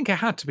 Well, I think it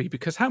had to be,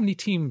 because how many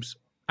teams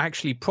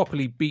actually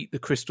properly beat the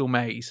Crystal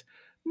Maze?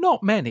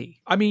 Not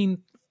many. I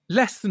mean,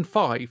 less than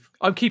 5.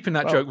 I'm keeping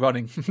that joke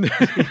running.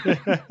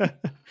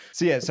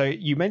 So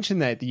you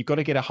mentioned there that you've got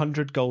to get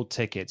 100 gold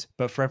tickets,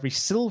 but for every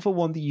silver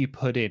one that you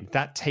put in,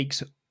 that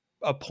takes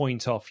a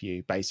point off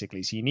you,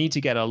 basically. So you need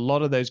to get a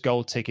lot of those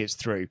gold tickets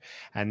through.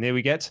 And there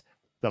we get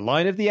the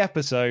line of the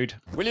episode.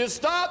 Will you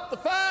start the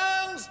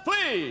fans,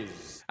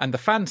 please? And the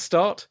fans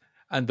start,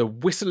 and the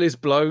whistle is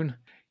blown.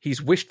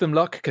 He's wished them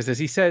luck, because as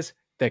he says,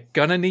 they're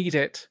gonna need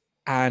it.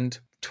 And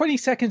 20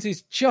 seconds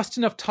is just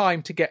enough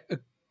time to get a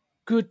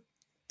good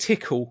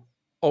tickle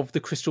of the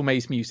Crystal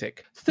Maze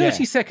music.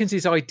 30 seconds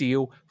is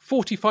ideal.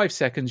 45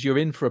 seconds, you're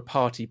in for a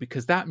party,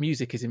 because that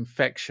music is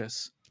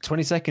infectious.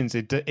 20 seconds,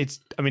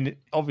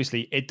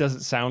 obviously it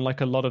doesn't sound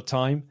like a lot of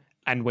time.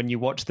 And when you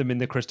watch them in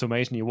the Crystal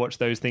Maze and you watch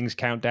those things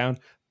count down,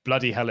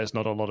 bloody hell, it's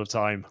not a lot of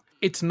time.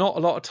 It's not a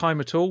lot of time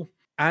at all.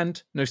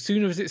 And no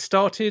sooner has it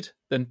started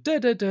than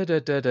dun.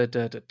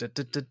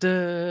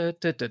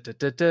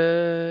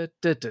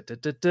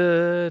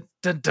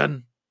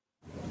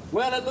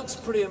 Well, it looks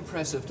pretty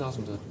impressive,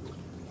 doesn't it?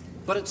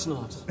 But it's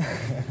not.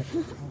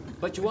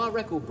 But you are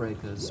record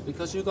breakers,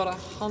 because you got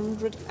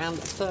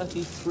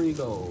 133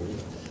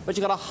 gold. But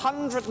you got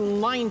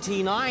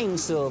 199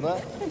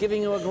 silver,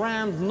 giving you a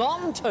grand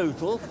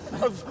non-total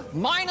of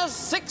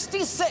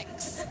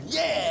 -66.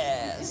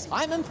 Yes!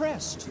 I'm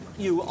impressed.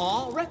 You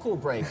are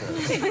record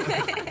breakers.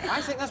 I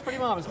think that's pretty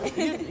marvellous.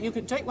 You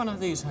could take one of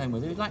these home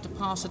with you. You'd like to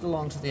pass it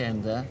along to the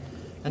end there.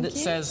 And it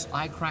says,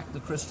 I cracked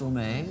the Crystal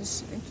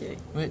Maze. Thank you.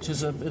 Which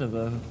is a bit of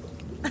a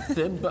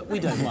fib, but we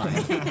don't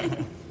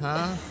mind.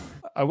 Huh?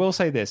 I will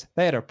say this.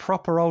 They had a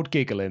proper old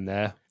giggle in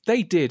there.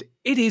 They did.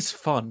 It is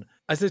fun.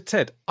 As I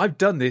said, I've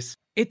done this.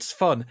 It's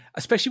fun.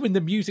 Especially when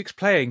the music's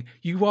playing.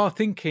 You are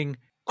thinking,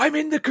 I'm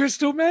in the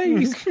Crystal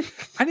Maze.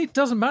 And it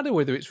doesn't matter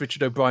whether it's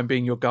Richard O'Brien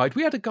being your guide.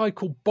 We had a guy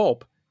called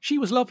Bob. She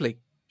was lovely.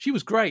 She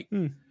was great.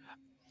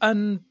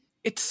 And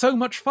it's so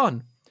much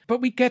fun.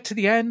 But we get to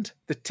the end.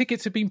 The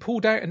tickets have been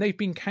pulled out and they've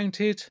been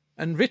counted.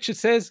 And Richard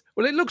says,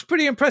 well, it looks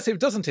pretty impressive,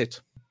 doesn't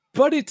it?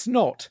 But it's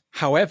not.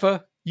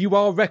 However, you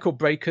are record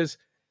breakers.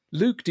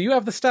 Luke, do you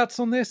have the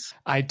stats on this?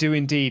 I do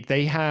indeed.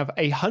 They have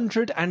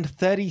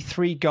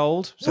 133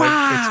 gold. So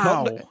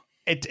wow!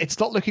 It's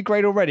not looking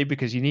great already,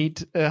 because you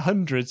need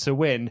 100 to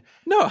win.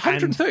 No,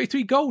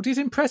 133 gold is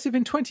impressive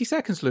in 20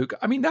 seconds, Luke.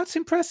 I mean, that's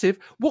impressive.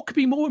 What could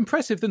be more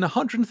impressive than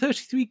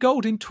 133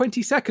 gold in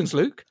 20 seconds,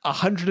 Luke?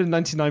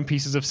 199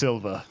 pieces of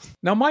silver.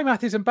 Now, my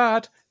math isn't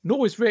bad,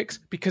 nor is Rick's,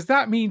 because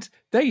that means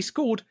they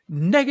scored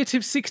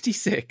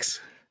 -66.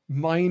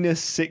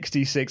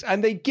 -66,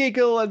 and they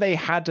giggle and they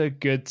had a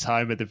good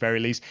time at the very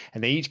least,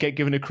 and they each get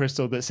given a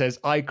crystal that says,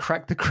 I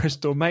cracked the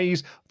Crystal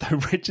Maze, though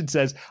Richard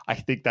says, I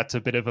think that's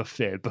a bit of a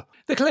fib.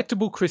 The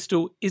collectible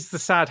crystal is the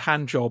sad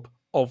hand job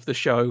of the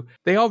show.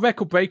 They are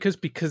record breakers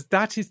because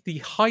that is the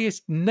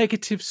highest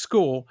negative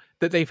score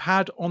that they've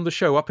had on the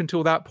show up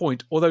until that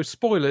point, although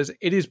spoilers,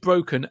 it is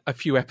broken a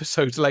few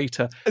episodes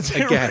later.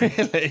 Again.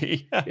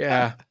 Really?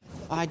 Yeah.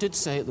 I did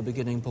say at the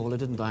beginning, Paula,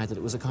 didn't I, that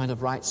it was a kind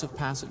of rites of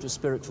passage, a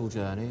spiritual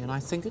journey, and I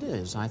think it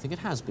is. I think it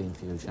has been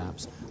for you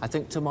chaps. I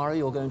think tomorrow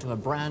you're going to a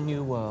brand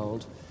new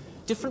world.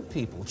 Different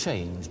people,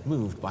 changed,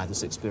 moved by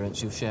this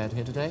experience you've shared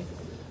here today.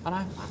 And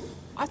I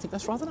think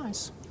that's rather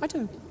nice. I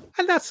do.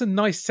 And that's a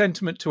nice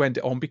sentiment to end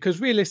it on,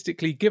 because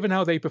realistically, given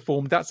how they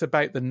performed, that's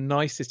about the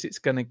nicest it's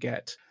going to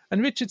get.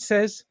 And Richard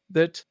says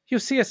that he'll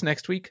see us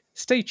next week.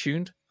 Stay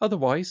tuned.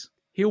 Otherwise,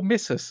 he'll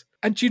miss us.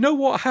 And do you know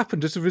what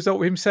happened as a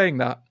result of him saying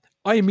that?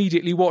 I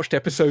immediately watched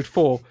episode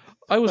 4.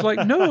 I was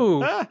like,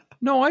 no,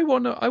 I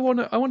want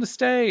to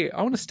stay.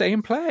 I want to stay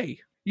and play.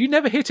 You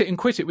never hit it and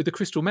quit it with the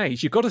Crystal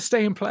Maze. You've got to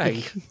stay and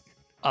play.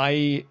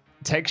 I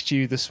text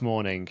you this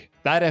morning.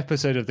 That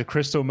episode of the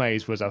Crystal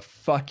Maze was a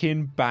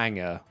fucking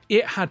banger.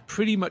 It had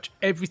pretty much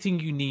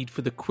everything you need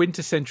for the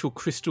quintessential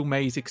Crystal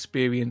Maze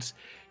experience.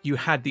 You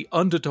had the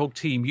underdog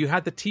team. You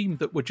had the team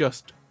that were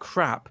just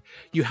crap.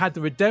 You had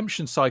the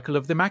redemption cycle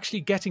of them actually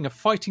getting a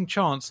fighting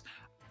chance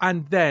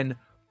and then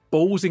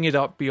ballsing it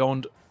up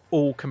beyond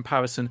all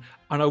comparison.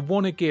 And I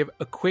want to give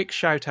a quick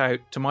shout out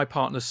to my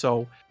partner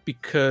Sol,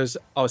 because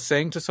I was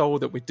saying to Sol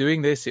that we're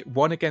doing this. It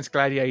won against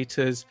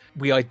Gladiators.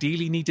 We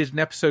ideally needed an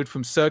episode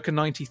from circa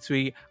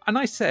 93. And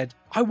I said,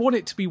 I want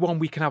it to be one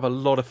we can have a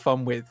lot of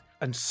fun with.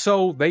 And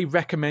Sol, they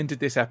recommended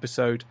this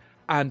episode.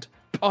 And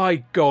by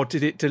God,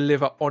 did it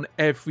deliver on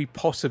every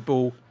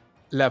possible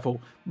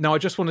level. Now, I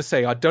just want to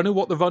say, I don't know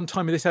what the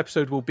runtime of this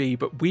episode will be,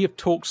 but we have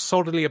talked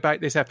solidly about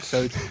this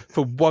episode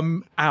for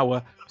 1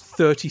 hour,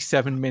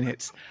 37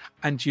 minutes.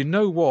 And you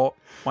know what?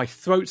 My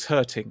throat's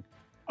hurting.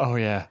 Oh,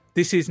 yeah.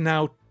 This is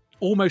now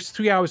almost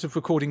 3 hours of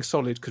recording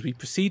solid, because we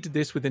preceded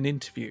this with an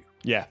interview.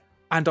 Yeah.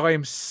 And I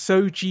am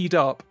so G'd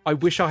up. I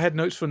wish I had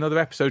notes for another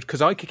episode,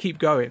 because I could keep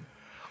going.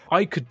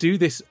 I could do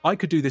this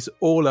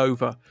all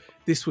over.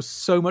 This was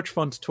so much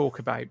fun to talk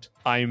about.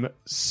 I'm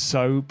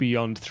so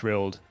beyond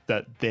thrilled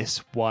that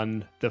this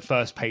won the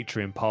first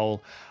Patreon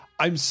poll.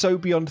 I'm so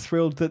beyond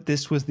thrilled that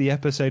this was the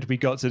episode we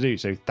got to do.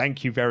 So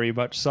thank you very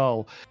much,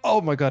 Sol. Oh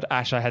my God,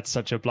 Ash, I had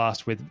such a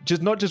blast with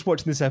not just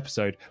watching this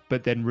episode,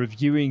 but then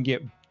reviewing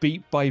it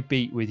beat by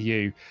beat with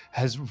you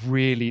has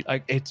really,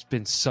 it's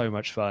been so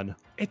much fun.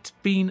 It's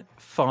been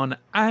fun.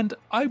 And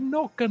I'm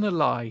not going to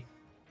lie.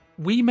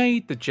 We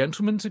made the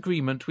gentleman's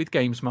agreement with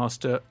Games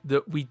Master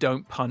that we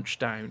don't punch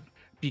down,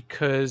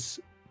 because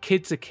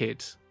kids are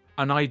kids.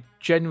 And I,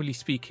 generally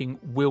speaking,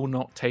 will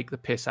not take the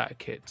piss out of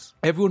kids.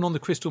 Everyone on the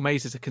Crystal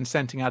Maze is a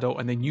consenting adult,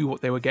 and they knew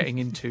what they were getting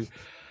into.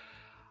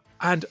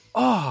 And,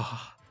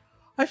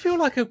 I feel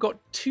like I've got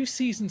 2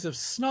 seasons of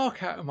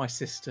snark out of my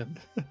system.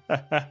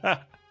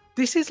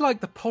 This is like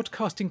the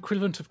podcast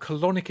equivalent of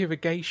colonic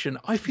irrigation.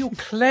 I feel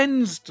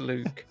cleansed,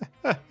 Luke.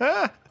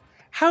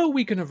 How are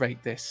we going to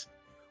rate this?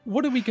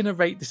 What are we going to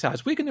rate this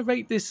as? We're going to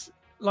rate this,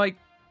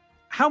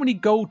 how many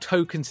gold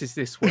tokens is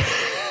this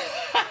worth?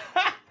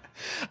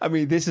 I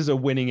mean, this is a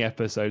winning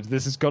episode.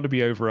 This has got to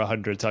be over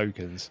 100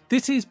 tokens.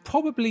 This is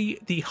probably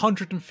the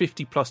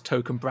 150 plus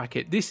token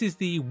bracket. This is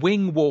the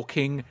wing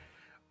walking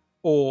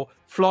or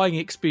flying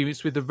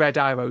experience with the red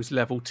arrows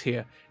level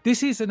tier.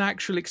 This is an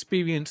actual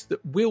experience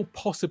that will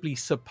possibly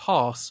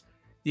surpass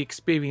the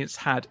experience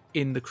had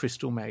in the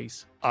Crystal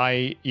Maze.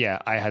 I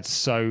had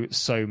so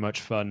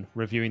much fun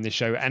reviewing the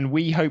show, and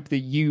we hope that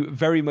you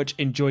very much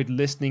enjoyed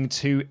listening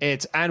to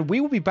it. And we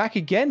will be back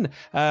again,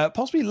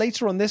 possibly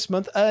later on this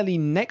month, early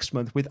next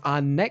month, with our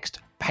next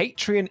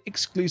Patreon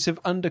exclusive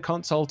Under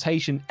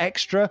Consultation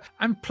extra.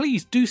 And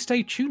please do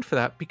stay tuned for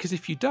that, because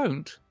if you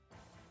don't,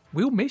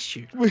 we'll miss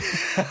you.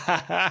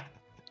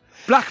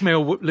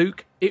 Blackmail,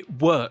 Luke,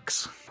 it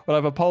works. We'll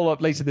have a poll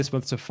up later this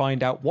month to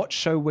find out what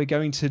show we're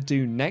going to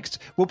do next.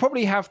 We'll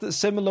probably have the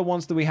similar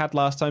ones that we had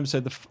last time, so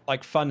the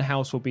Fun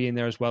House will be in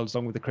there as well,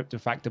 along with the Crypto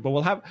Factor. But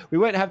we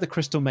won't have the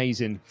Crystal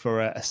Maze in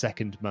for a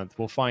second month.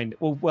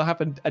 We'll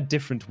have a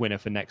different winner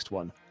for next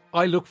one.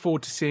 I look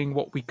forward to seeing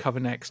what we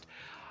cover next.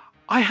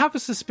 I have a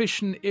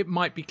suspicion it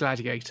might be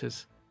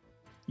Gladiators.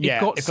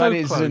 If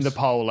Gladiators is in the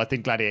poll, I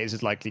think Gladiators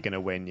is likely going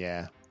to win.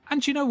 Yeah.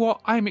 And you know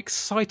what? I'm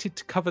excited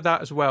to cover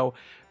that as well,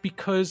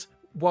 because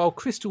while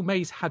Crystal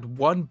Maze had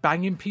one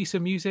banging piece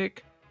of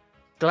music,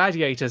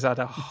 Gladiators had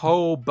a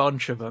whole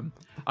bunch of them.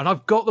 And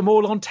I've got them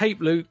all on tape,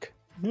 Luke.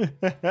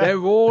 They're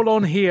all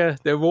on here.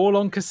 They're all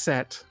on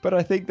cassette. But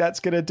I think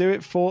that's going to do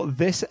it for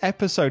this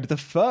episode,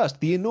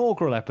 the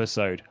inaugural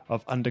episode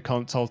of Under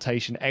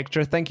Consultation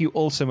Extra. Thank you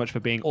all so much for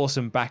being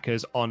awesome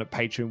backers on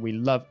Patreon. We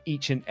love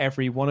each and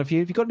every one of you.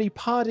 Have you got any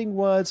parting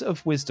words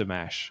of wisdom,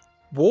 Ash?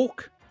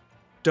 Walk,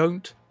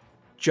 don't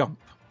jump.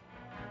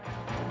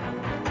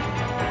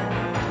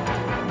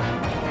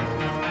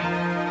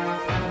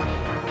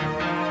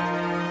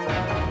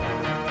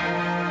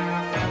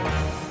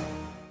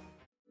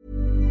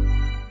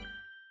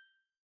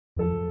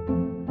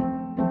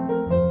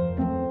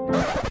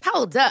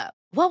 Hold up.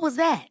 What was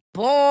that?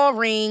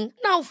 Boring.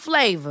 No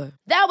flavor.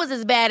 That was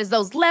as bad as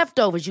those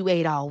leftovers you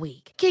ate all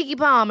week. Keke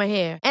Palmer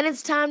here. And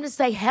it's time to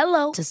say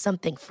hello to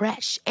something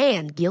fresh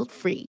and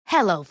guilt-free.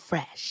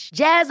 HelloFresh.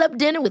 Jazz up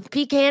dinner with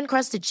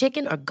pecan-crusted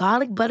chicken or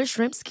garlic butter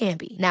shrimp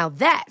scampi. Now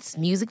that's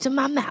music to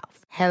my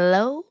mouth.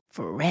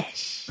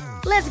 HelloFresh.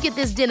 Let's get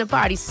this dinner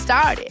party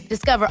started.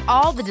 Discover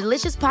all the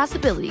delicious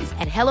possibilities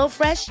at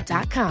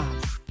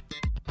HelloFresh.com.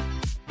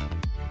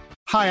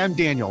 Hi, I'm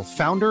Daniel,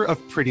 founder of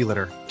Pretty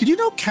Litter. Did you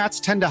know cats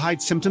tend to hide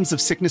symptoms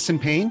of sickness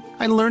and pain?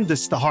 I learned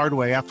this the hard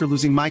way after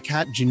losing my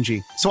cat,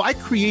 Gingy. So I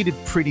created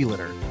Pretty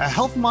Litter, a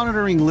health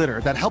monitoring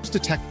litter that helps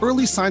detect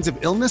early signs of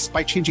illness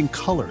by changing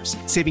colors,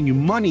 saving you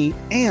money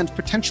and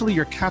potentially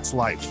your cat's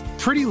life.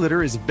 Pretty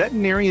Litter is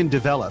veterinarian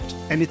developed,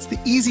 and it's the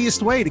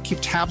easiest way to keep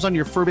tabs on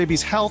your fur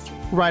baby's health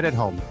right at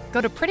home.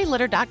 Go to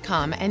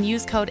prettylitter.com and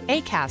use code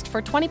ACAST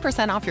for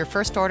 20% off your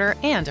first order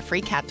and a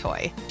free cat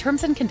toy.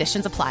 Terms and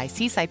conditions apply.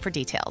 See site for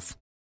details.